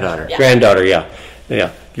granddaughter. Yeah. Granddaughter, yeah.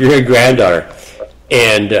 Your granddaughter.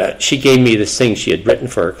 And she gave me this thing she had written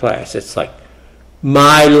for her class. It's like,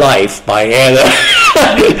 My Life by Anna.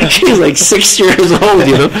 She's like 6 years old,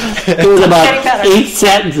 It was about 8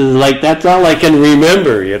 sentences. Like, that's all I can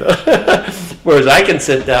remember, Whereas I can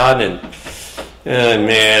sit down and,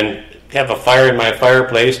 man, have a fire in my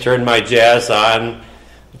fireplace, turn my jazz on,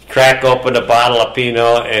 crack open a bottle of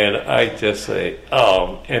Pinot, and I just say,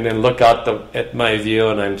 and then look out at my view,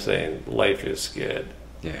 and I'm saying, life is good.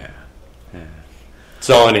 Yeah.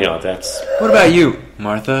 So anyhow, that's... What about you,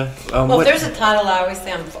 Martha? Well, there's a title I always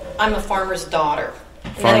say, I'm a farmer's daughter.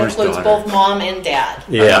 And that includes both mom and dad.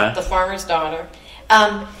 Yeah. The farmer's daughter.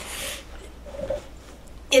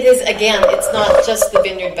 It is, again, it's not just the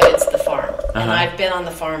vineyard, but it's the farm. And I've been on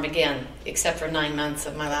the farm, again, except for 9 months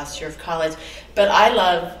of my last year of college. But I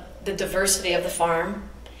love the diversity of the farm,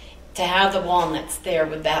 to have the walnuts there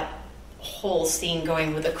with that whole scene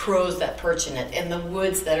going, with the crows that perch in it, and the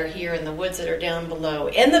woods that are here, and the woods that are down below,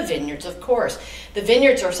 and the vineyards, of course. The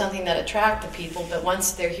vineyards are something that attract the people, but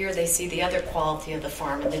once they're here, they see the other quality of the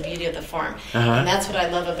farm and the beauty of the farm. And that's what I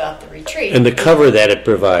love about the retreat. And the cover that it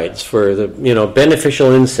provides for the,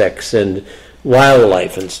 beneficial insects and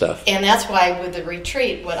wildlife and stuff. And that's why with the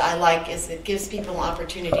retreat, what I like is it gives people an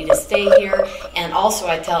opportunity to stay here. And also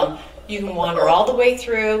I tell them, you can wander all the way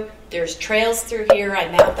through. There's trails through here. I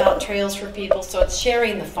map out trails for people. So it's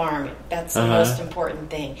sharing the farm. That's the most important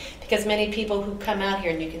thing. Because many people who come out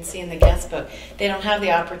here, and you can see in the guest book, they don't have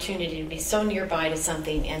the opportunity to be so nearby to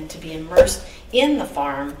something and to be immersed in the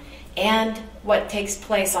farm and what takes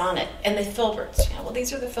place on it. And the filberts. Well,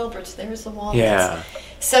 these are the filberts. There's the walnuts. Yeah.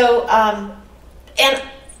 So, and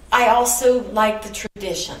I also like the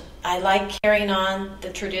tradition. I like carrying on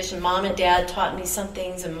the tradition. Mom and Dad taught me some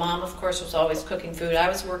things, and Mom, of course, was always cooking food. I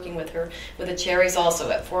was working with her with the cherries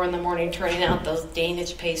also at 4 a.m, turning out those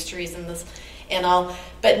Danish pastries and all.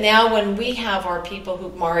 But now when we have our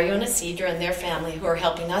people, Mario and Isidra and their family, who are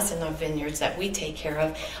helping us in the vineyards that we take care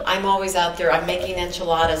of, I'm always out there. I'm making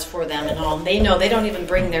enchiladas for them and all. And they know they don't even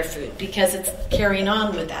bring their food, because it's carrying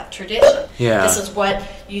on with that tradition. Yeah. This is what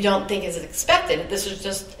you don't think is expected. This is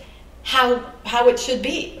just how it should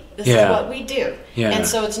be. This is what we do. Yeah. And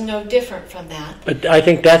so it's no different from that. But I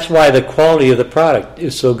think that's why the quality of the product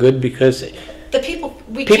is so good, because The people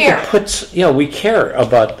care. We care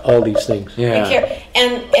about all these things. Yeah. We care.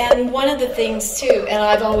 And one of the things too, and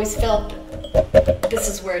I've always felt this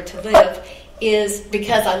is where to live, is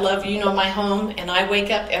because I love, my home, and I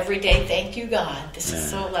wake up every day, thank you God, this is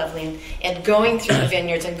so lovely, and going through the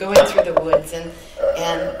vineyards and going through the woods, and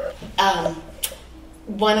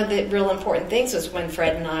one of the real important things was when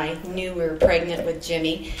Fred and I knew we were pregnant with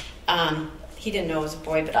Jimmy. He didn't know it was a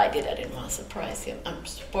boy, but I did. I didn't want to surprise him,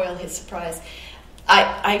 spoil his surprise.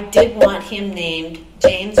 I did want him named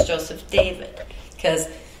James Joseph David, because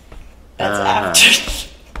that's after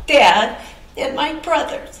Dad and my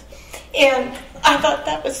brothers. And I thought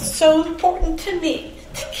that was so important to me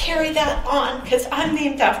to carry that on, because I'm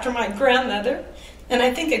named after my grandmother, and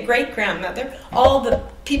I think a great-grandmother, all the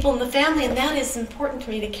people in the family, and that is important to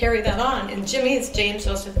me to carry that on. And Jimmy is James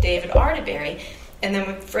Joseph David Arterberry. And then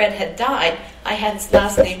when Fred had died, I had his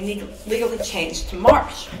last name legally changed to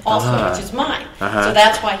Marsh, also, which is mine. So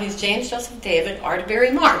that's why he's James Joseph David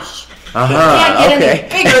Arterberry Marsh. Can't get any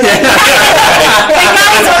bigger than that.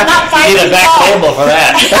 need a back label for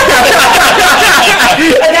that.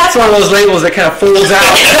 That's one of those labels that kind of folds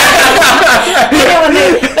out.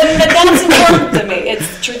 But that's important to me.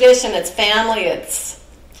 It's tradition, it's family, it's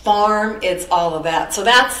farm, it's all of that. So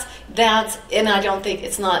that's, and I don't think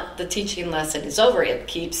it's not the teaching lesson is over. It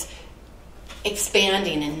keeps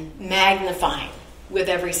expanding and magnifying with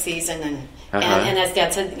every season. And as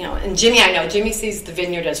Dad said, and Jimmy, I know Jimmy sees the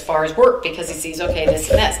vineyard as far as work because he sees, okay, this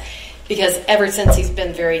and this. Because ever since he's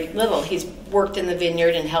been very little, he's worked in the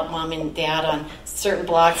vineyard and helped Mom and Dad on certain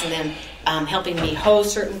blocks, and then helping me hoe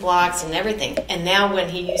certain blocks and everything. And now when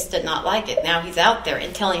he used to not like it, now he's out there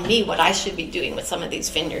and telling me what I should be doing with some of these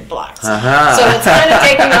vineyard blocks. So it's kind of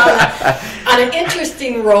taking on an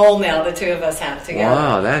interesting role now the two of us have together.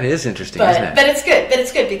 Wow, that is interesting, isn't it? But it's good. But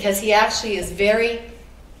it's good because he actually is very,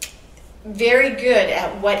 very good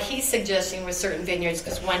at what he's suggesting with certain vineyards,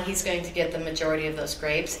 because one, he's going to get the majority of those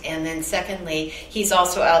grapes, and then secondly, he's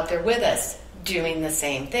also out there with us doing the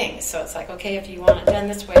same thing. So it's like, okay, if you want it done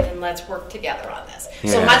this way, then let's work together on this.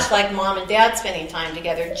 Yeah. So much like Mom and Dad spending time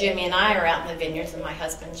together, Jimmy and I are out in the vineyards, and my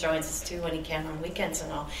husband joins us too when he can on weekends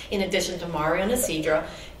and all, in addition to Mario and Isidro,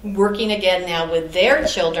 working again now with their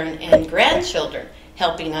children and grandchildren,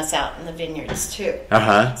 helping us out in the vineyards too.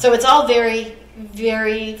 So it's all very,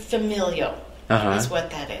 very familial is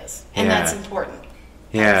what that is. And that's important.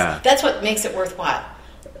 That's what makes it worthwhile.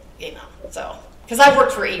 So, because I've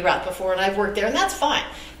worked for Erath before, and I've worked there, and that's fine.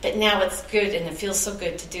 But now it's good, and it feels so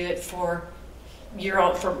good to do it for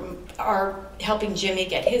our helping Jimmy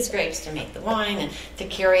get his grapes to make the wine and to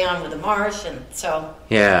carry on with the marsh, and so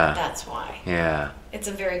that's why. It's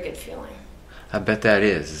a very good feeling. I bet that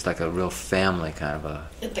is. It's like a real family kind of a...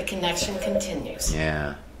 The connection continues.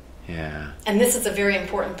 Yeah. And this is a very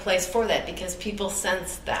important place for that because people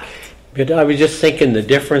sense that. But I was just thinking the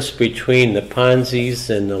difference between the Ponzis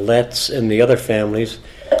and the Letts and the other families,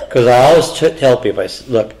 because I always tell people, I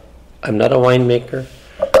say, look, I'm not a winemaker,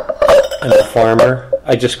 I'm a farmer,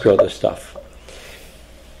 I just grow the stuff.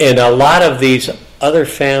 And a lot of these other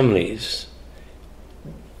families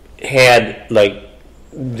had, like,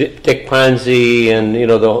 Dick Ponzi and,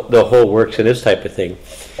 the whole works and this type of thing.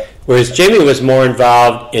 Whereas Jimmy was more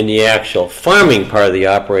involved in the actual farming part of the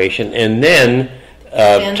operation, and then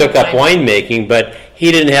took up winemaking, but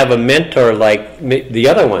he didn't have a mentor like the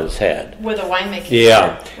other ones had. With a winemaking.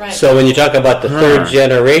 Yeah. Right. So when you talk about the third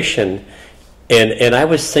generation, and I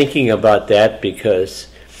was thinking about that because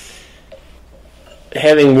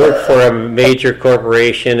having worked for a major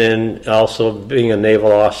corporation and also being a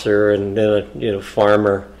naval officer and then a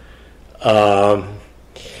farmer,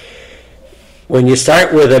 when you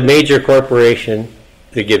start with a major corporation,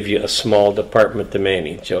 they give you a small department to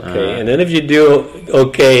manage, okay? And then if you do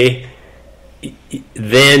okay,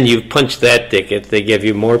 then you punch that ticket. They give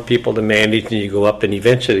you more people to manage, and you go up, and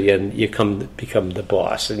eventually you become the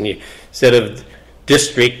boss. And instead of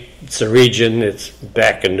district, it's a region. It's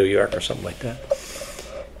back in New York or something like that.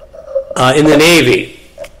 In the Navy,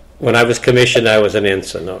 when I was commissioned, I was an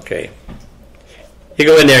ensign, okay? You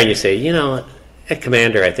go in there and you say,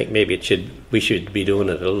 Commander, I think maybe we should be doing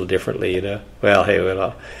it a little differently, Well, hey,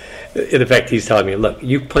 in effect, he's telling me, look,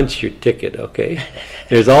 you punch your ticket, okay?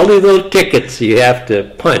 There's all these little tickets you have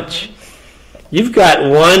to punch. You've got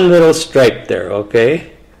one little stripe there,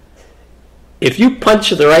 okay? If you punch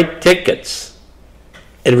the right tickets,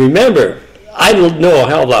 and remember, I know a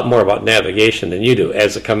hell of a lot more about navigation than you do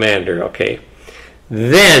as a commander, okay?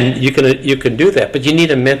 Then you can do that, but you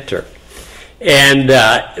need a mentor. And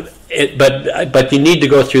but you need to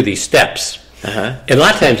go through these steps, and a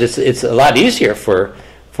lot of times it's a lot easier for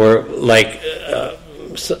like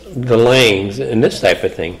the Langs and this type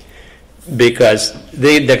of thing, because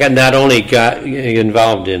they not only got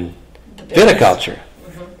involved in viticulture,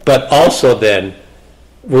 but also then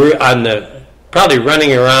we're on probably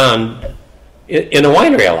running around in a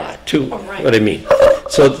winery a lot too. What I mean,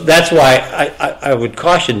 so that's why I would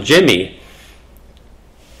caution Jimmy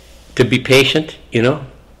to be patient,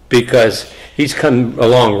 because he's come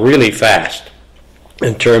along really fast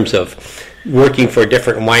in terms of working for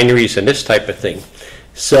different wineries and this type of thing.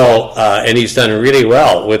 So, and he's done really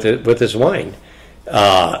well with his wine.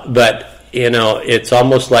 But it's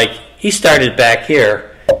almost like he started back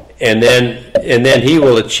here, and then he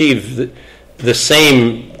will achieve the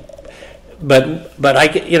same. But I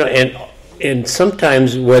and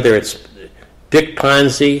sometimes whether it's Dick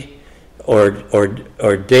Ponzi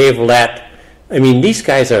or Dave Lett, I mean, these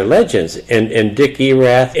guys are legends, and Dick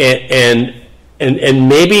Erath, and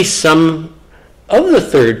maybe some of the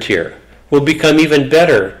third tier will become even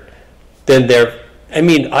better than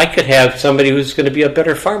I could have somebody who's going to be a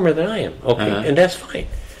better farmer than I am, okay, and that's fine.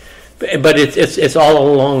 But it's all a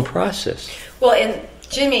long process. Well, and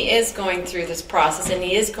Jimmy is going through this process, and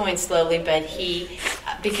he is going slowly, but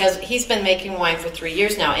because he's been making wine for 3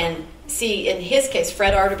 years now, and see, in his case,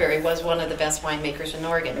 Fred Arterberry was one of the best winemakers in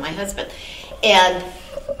Oregon, my husband. And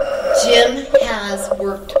Jim has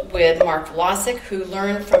worked with Mark Vlasic, who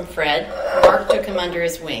learned from Fred. Mark took him under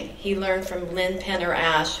his wing. He learned from Lynn Penner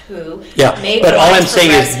Ash, who made but all wines I'm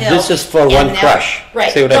saying for is Rest Hill. this is for one now, crush.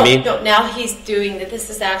 Right. See what I mean? No, now he's doing that. This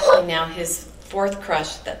is actually now his fourth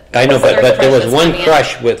crush. I know, but there was one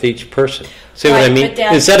crush with each person. See what I mean?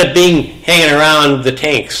 Instead of being hanging around the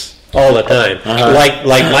tanks all the time, like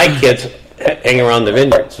my kids hang around the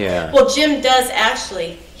vineyards. Yeah. Well, Jim does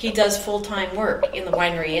actually. He does full-time work in the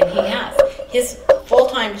winery, and he has. His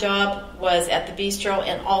full-time job was at the bistro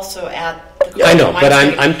and also at the I know, but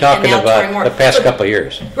I'm talking about the past couple of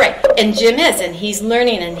years. Right, and Jim is, and he's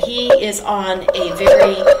learning, and he is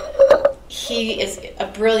he is a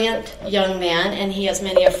brilliant young man, and he has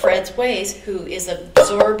many of Fred's ways, who is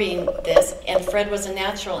absorbing this, and Fred was a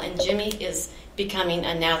natural, and Jimmy is becoming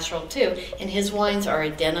a natural too, and his wines are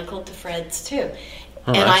identical to Fred's too.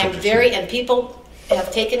 Oh, and I'm and people have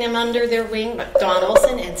taken him under their wing, Don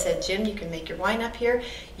Olson, and said, Jim, you can make your wine up here.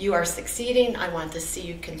 You are succeeding. I want to see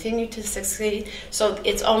you continue to succeed. So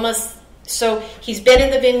it's almost, so he's been in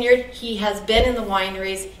the vineyard. He has been in the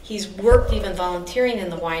wineries. He's worked even volunteering in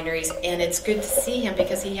the wineries, and it's good to see him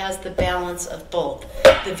because he has the balance of both,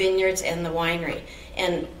 the vineyards and the winery.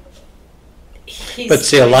 And But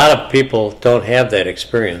see, a lot of people don't have that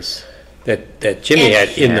experience that Jimmy had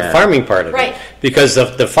in the farming part of it. Because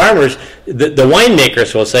the farmers, the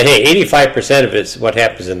winemakers will say, hey, 85% of it's what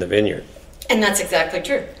happens in the vineyard. And that's exactly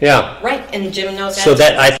true. Yeah. Right, and Jim knows that. So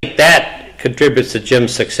I think that contributes to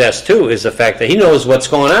Jim's success, too, is the fact that he knows what's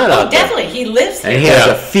going on out there. Definitely, he lives there. And he has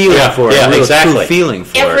a feeling for it, a real true feeling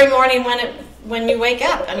for it. Every morning when you wake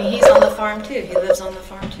up, I mean, he's on the farm too. He lives on the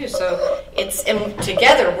farm too. So and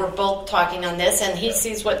together we're both talking on this, and he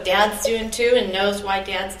sees what Dad's doing too, and knows why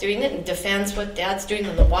Dad's doing it, and defends what Dad's doing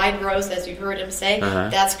in the wide rows, as you heard him say.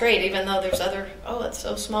 That's great, even though there's it's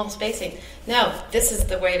so small spacing. No, this is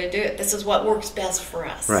the way to do it. This is what works best for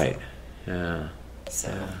us. Right. Yeah. So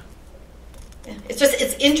yeah.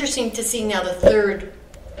 It's interesting to see now the third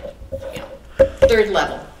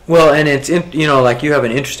level. Well, and it's like you have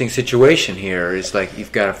an interesting situation here. It's like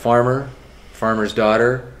you've got a farmer's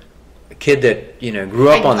daughter, a kid that grew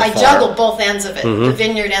up on the farm. I juggled both ends of it, the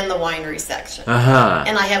vineyard and the winery section.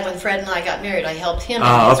 And I had, when Fred and I got married, I helped him.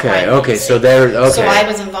 Okay. So So I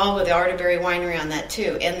was involved with the Arterberry winery on that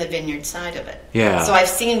too, and the vineyard side of it. Yeah. So I've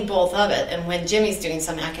seen both of it, and when Jimmy's doing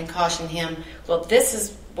something, I can caution him. Well, this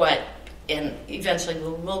is what. And eventually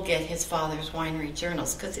we'll get his father's winery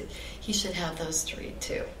journals, because he should have those to read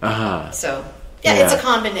too. So, it's a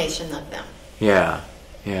combination of them. Yeah.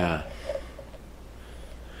 I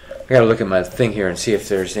got to look at my thing here and see if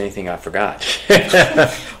there's anything I forgot.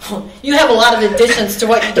 You have a lot of additions to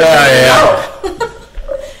what you do. Know.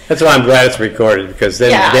 That's why I'm glad it's recorded, because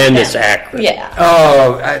then it's accurate.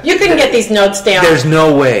 Yeah. You couldn't get these notes down. There's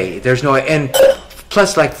no way. And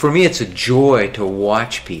plus, like, for me, it's a joy to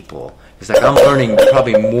watch people. It's like I'm learning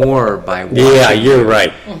probably more by watching. Yeah, you're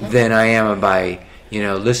right. Than I am by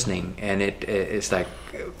listening, and it's like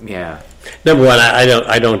Number one,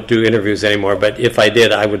 I don't do interviews anymore, but if I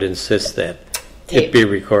did, I would insist that it be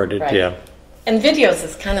recorded. Right. Yeah. And videos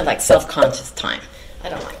is kind of like self-conscious time. I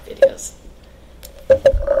don't like videos.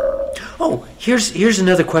 Oh, here's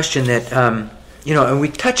another question that and we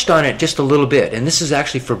touched on it just a little bit, and this is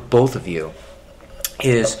actually for both of you.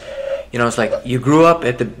 Is it's like you grew up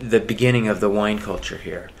at the beginning of the wine culture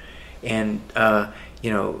here, and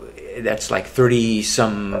that's like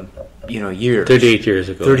 30-some years. 38 years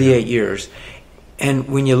ago. 38 years. And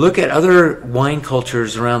when you look at other wine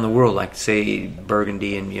cultures around the world, like say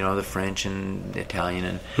Burgundy and the French and the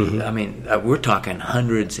Italian, and I mean we're talking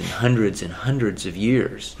hundreds and hundreds and hundreds of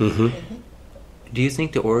years. Do you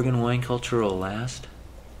think the Oregon wine culture will last?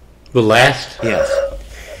 Will last? Yes.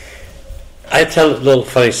 I tell a little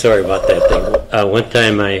funny story about that thing. One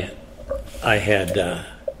time I had,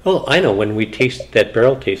 I know, when we tasted that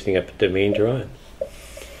barrel tasting up at the main drawing.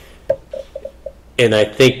 And I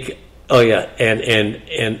think,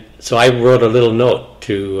 and so I wrote a little note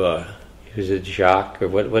to, was it Jacques, or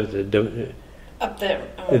what is it? Up there.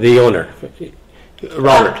 The owner.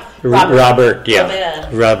 Robert, yeah.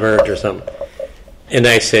 Robert or something. And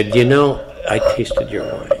I said, I tasted your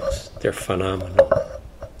wines. They're phenomenal.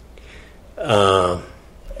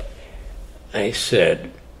 I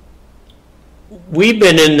said, we've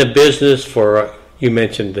been in the business for, you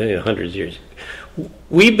mentioned hundreds of years.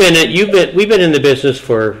 We've been in the business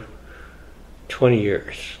for 20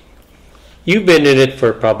 years. You've been in it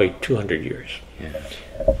for probably 200 years. Yeah.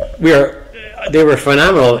 They were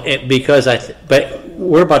phenomenal because but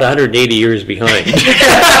we're about 180 years behind.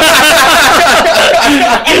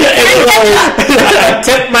 I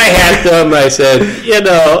tipped my hat to them. I said,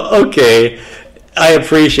 okay, I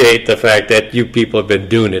appreciate the fact that you people have been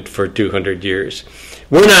doing it for 200 years.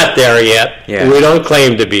 We're not there yet. Yeah. We don't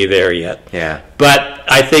claim to be there yet. Yeah. But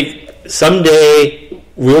I think someday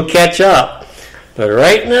we'll catch up. But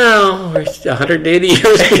right now, we're 180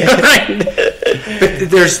 years behind. But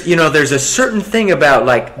there's a certain thing about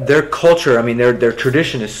like their culture. I mean, their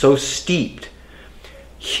tradition is so steeped.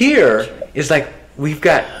 Here is like we've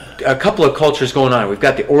got a couple of cultures going on. We've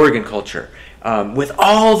got the Oregon culture with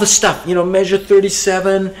all the stuff. Measure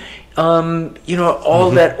 37.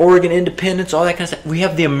 All that Oregon independence, all that kind of stuff. We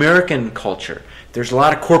have the American culture. There's a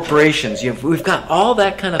lot of corporations. We've got all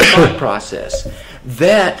that kind of thought process.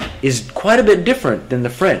 That is quite a bit different than the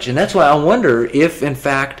French, and that's why I wonder if, in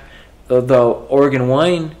fact, the Oregon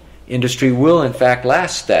wine industry will, in fact,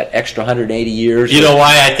 last that extra 180 years. You know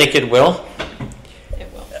why I think it will? It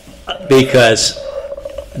will. Because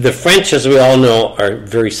the French, as we all know, are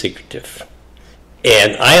very secretive.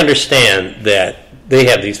 And I understand that they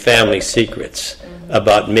have these family secrets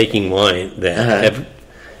about making wine that have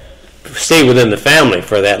stayed within the family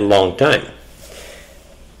for that long time.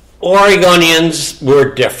 Oregonians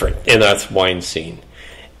were different in our wine scene.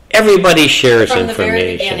 Everybody shares From information. the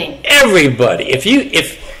very beginning. Everybody. If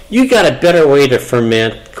you got a better way to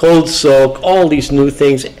ferment, cold soak, all these new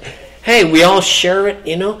things, hey, we all share it,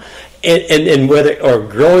 and whether or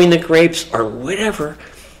growing the grapes or whatever,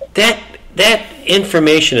 that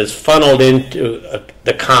information is funneled into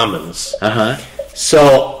the commons.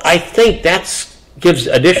 So I think that gives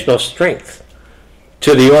additional strength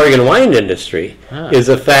to the Oregon wine industry, is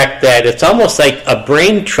the fact that it's almost like a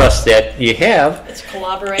brain trust that you have. It's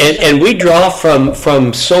collaboration. And we draw from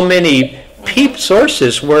so many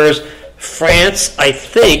sources, whereas France, I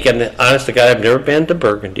think, and honest to God, I've never been to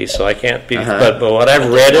Burgundy, so I can't be, but what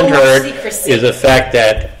I've read and heard is the fact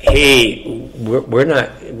that, hey,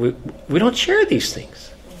 we don't share these things.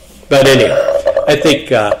 But anyway, I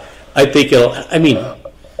think it'll,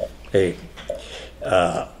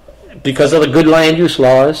 because of the good land use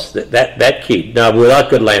laws, that key. Now, without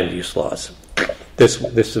good land use laws,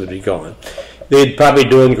 this would be gone. They'd probably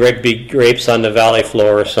doing big grapes on the valley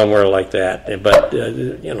floor or somewhere like that. But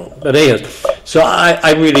but anyways, so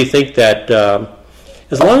I really think that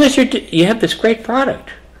as long as you have this great product,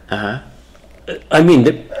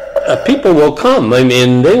 people will come.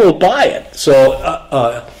 They will buy it.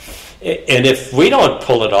 So and if we don't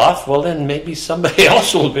pull it off, well, then maybe somebody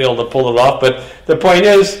else will be able to pull it off. But the point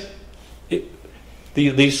is,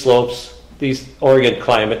 these slopes, these Oregon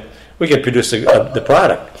climate, we can produce the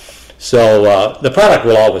product. So the product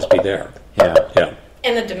will always be there. Yeah.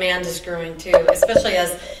 And the demand is growing too, especially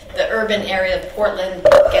as the urban area of Portland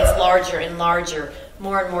gets larger and larger.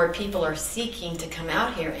 More and more people are seeking to come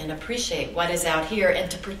out here and appreciate what is out here and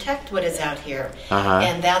to protect what is out here.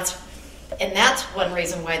 And that's one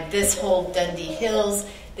reason why this whole Dundee Hills,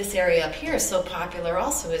 this area up here is so popular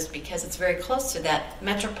also, is because it's very close to that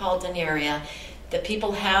metropolitan area. That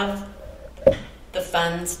people have the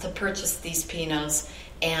funds to purchase these Pinots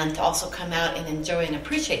and to also come out and enjoy and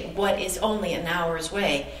appreciate what is only an hour's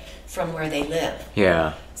way from where they live.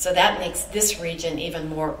 Yeah. So that makes this region even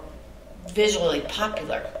more visually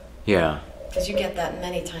popular. Yeah. Because you get that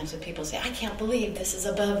many times when people say, I can't believe this is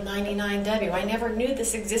above 99W. I never knew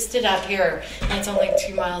this existed out here. And it's only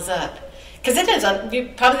 2 miles up. Because it is.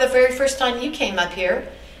 Probably the very first time you came up here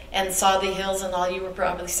and saw the hills and all, you were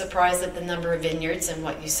probably surprised at the number of vineyards and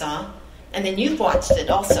what you saw. And then you've watched it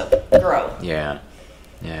also grow. Yeah.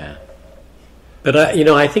 But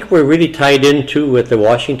I think we're really tied into with the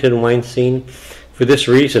Washington wine scene for this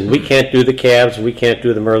reason. We can't do the Cabs, we can't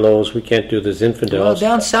do the Merlots, we can't do the Zinfandels. Well,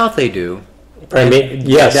 down south they do.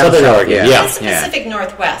 Southern Oregon. The Pacific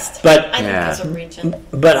Northwest. But I think that's a region.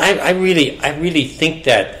 But I really think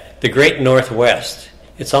that the Great Northwest,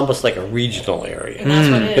 it's almost like a regional area. And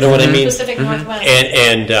that's what it is. You know what I mean? Pacific Northwest.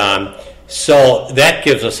 And so that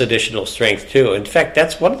gives us additional strength too. In fact,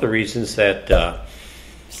 that's one of the reasons that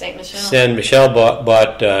Saint Michel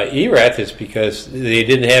bought Erath, is because they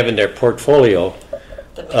didn't have in their portfolio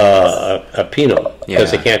a Pinot,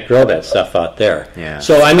 because they can't grow that stuff out there. Yeah.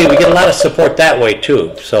 So we get a lot of support that way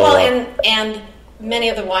too. So and many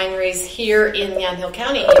of the wineries here in Yamhill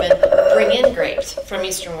County even bring in grapes from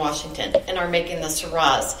Eastern Washington and are making the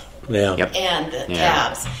Syrahs and the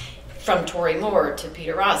Cabs. From Tory Moore to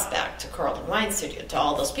Peter Rosbach to Carlton Wine Studio to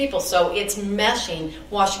all those people. So it's meshing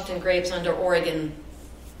Washington grapes under Oregon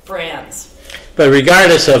brands. But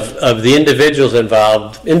regardless of the individuals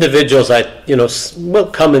involved, individuals will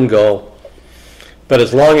come and go. But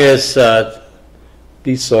as long as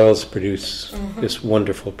these soils produce this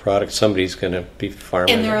wonderful product, somebody's going to be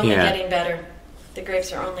farming. And they're only getting better. The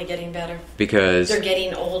grapes are only getting better. Because they're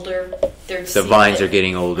getting older. The vines are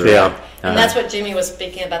getting older. Yeah. And that's what Jimmy was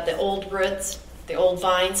speaking about, the old roots, the old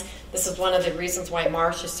vines. This is one of the reasons why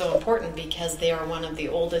Marsh is so important, because they are one of the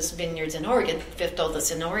oldest vineyards in Oregon, fifth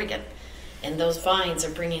oldest in Oregon. And those vines are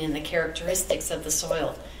bringing in the characteristics of the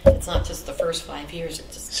soil. It's not just the first 5 years.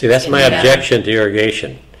 It's just See, that's my objection to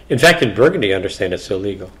irrigation. In fact, in Burgundy, I understand it's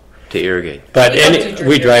illegal to irrigate. But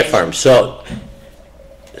we dry farm. So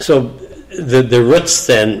the roots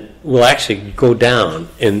then will actually go down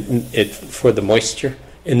for the moisture,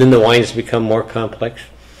 and then the wines become more complex.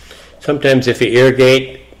 Sometimes if you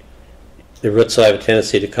irrigate, the roots will have a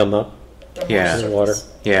tendency to come up in the water.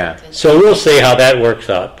 Yeah. So we'll see how that works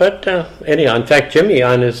out. But anyhow, in fact, Jimmy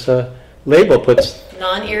on his label puts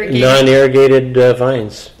non-irrigated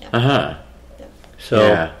vines. Uh-huh.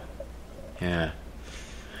 So yeah.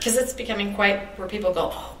 Because it's becoming quite where people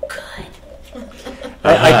go, oh, good.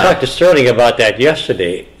 I talked to Sterling about that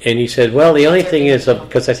yesterday, and he said, well, the only thing is,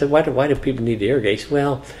 because I said, why do people need to irrigate? He said,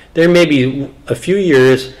 well, there may be a few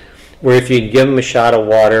years where if you give them a shot of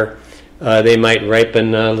water, they might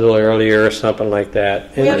ripen a little earlier or something like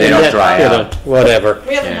that. And they don't dry out. Whatever.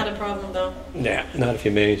 We haven't had a problem, though. Yeah, not if you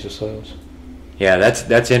manage the soils. Yeah,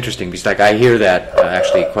 that's interesting, because I hear that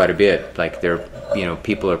actually quite a bit. Like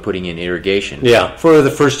people are putting in irrigation. Yeah. For the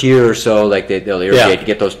first year or so, like they'll irrigate to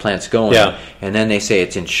get those plants going. Yeah. And then they say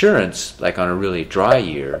it's insurance, like on a really dry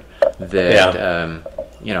year, that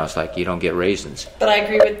it's like you don't get raisins. But I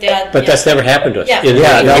agree with Dad. But that's never happened to us. Yeah.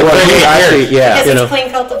 Because it's plain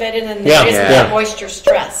cultivated and there isn't that moisture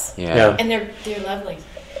stress. Yeah. And they're lovely.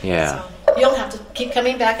 Yeah. So you'll have to keep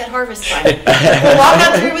coming back at harvest time. We'll walk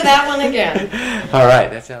on through with that one again. All right,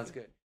 that sounds good.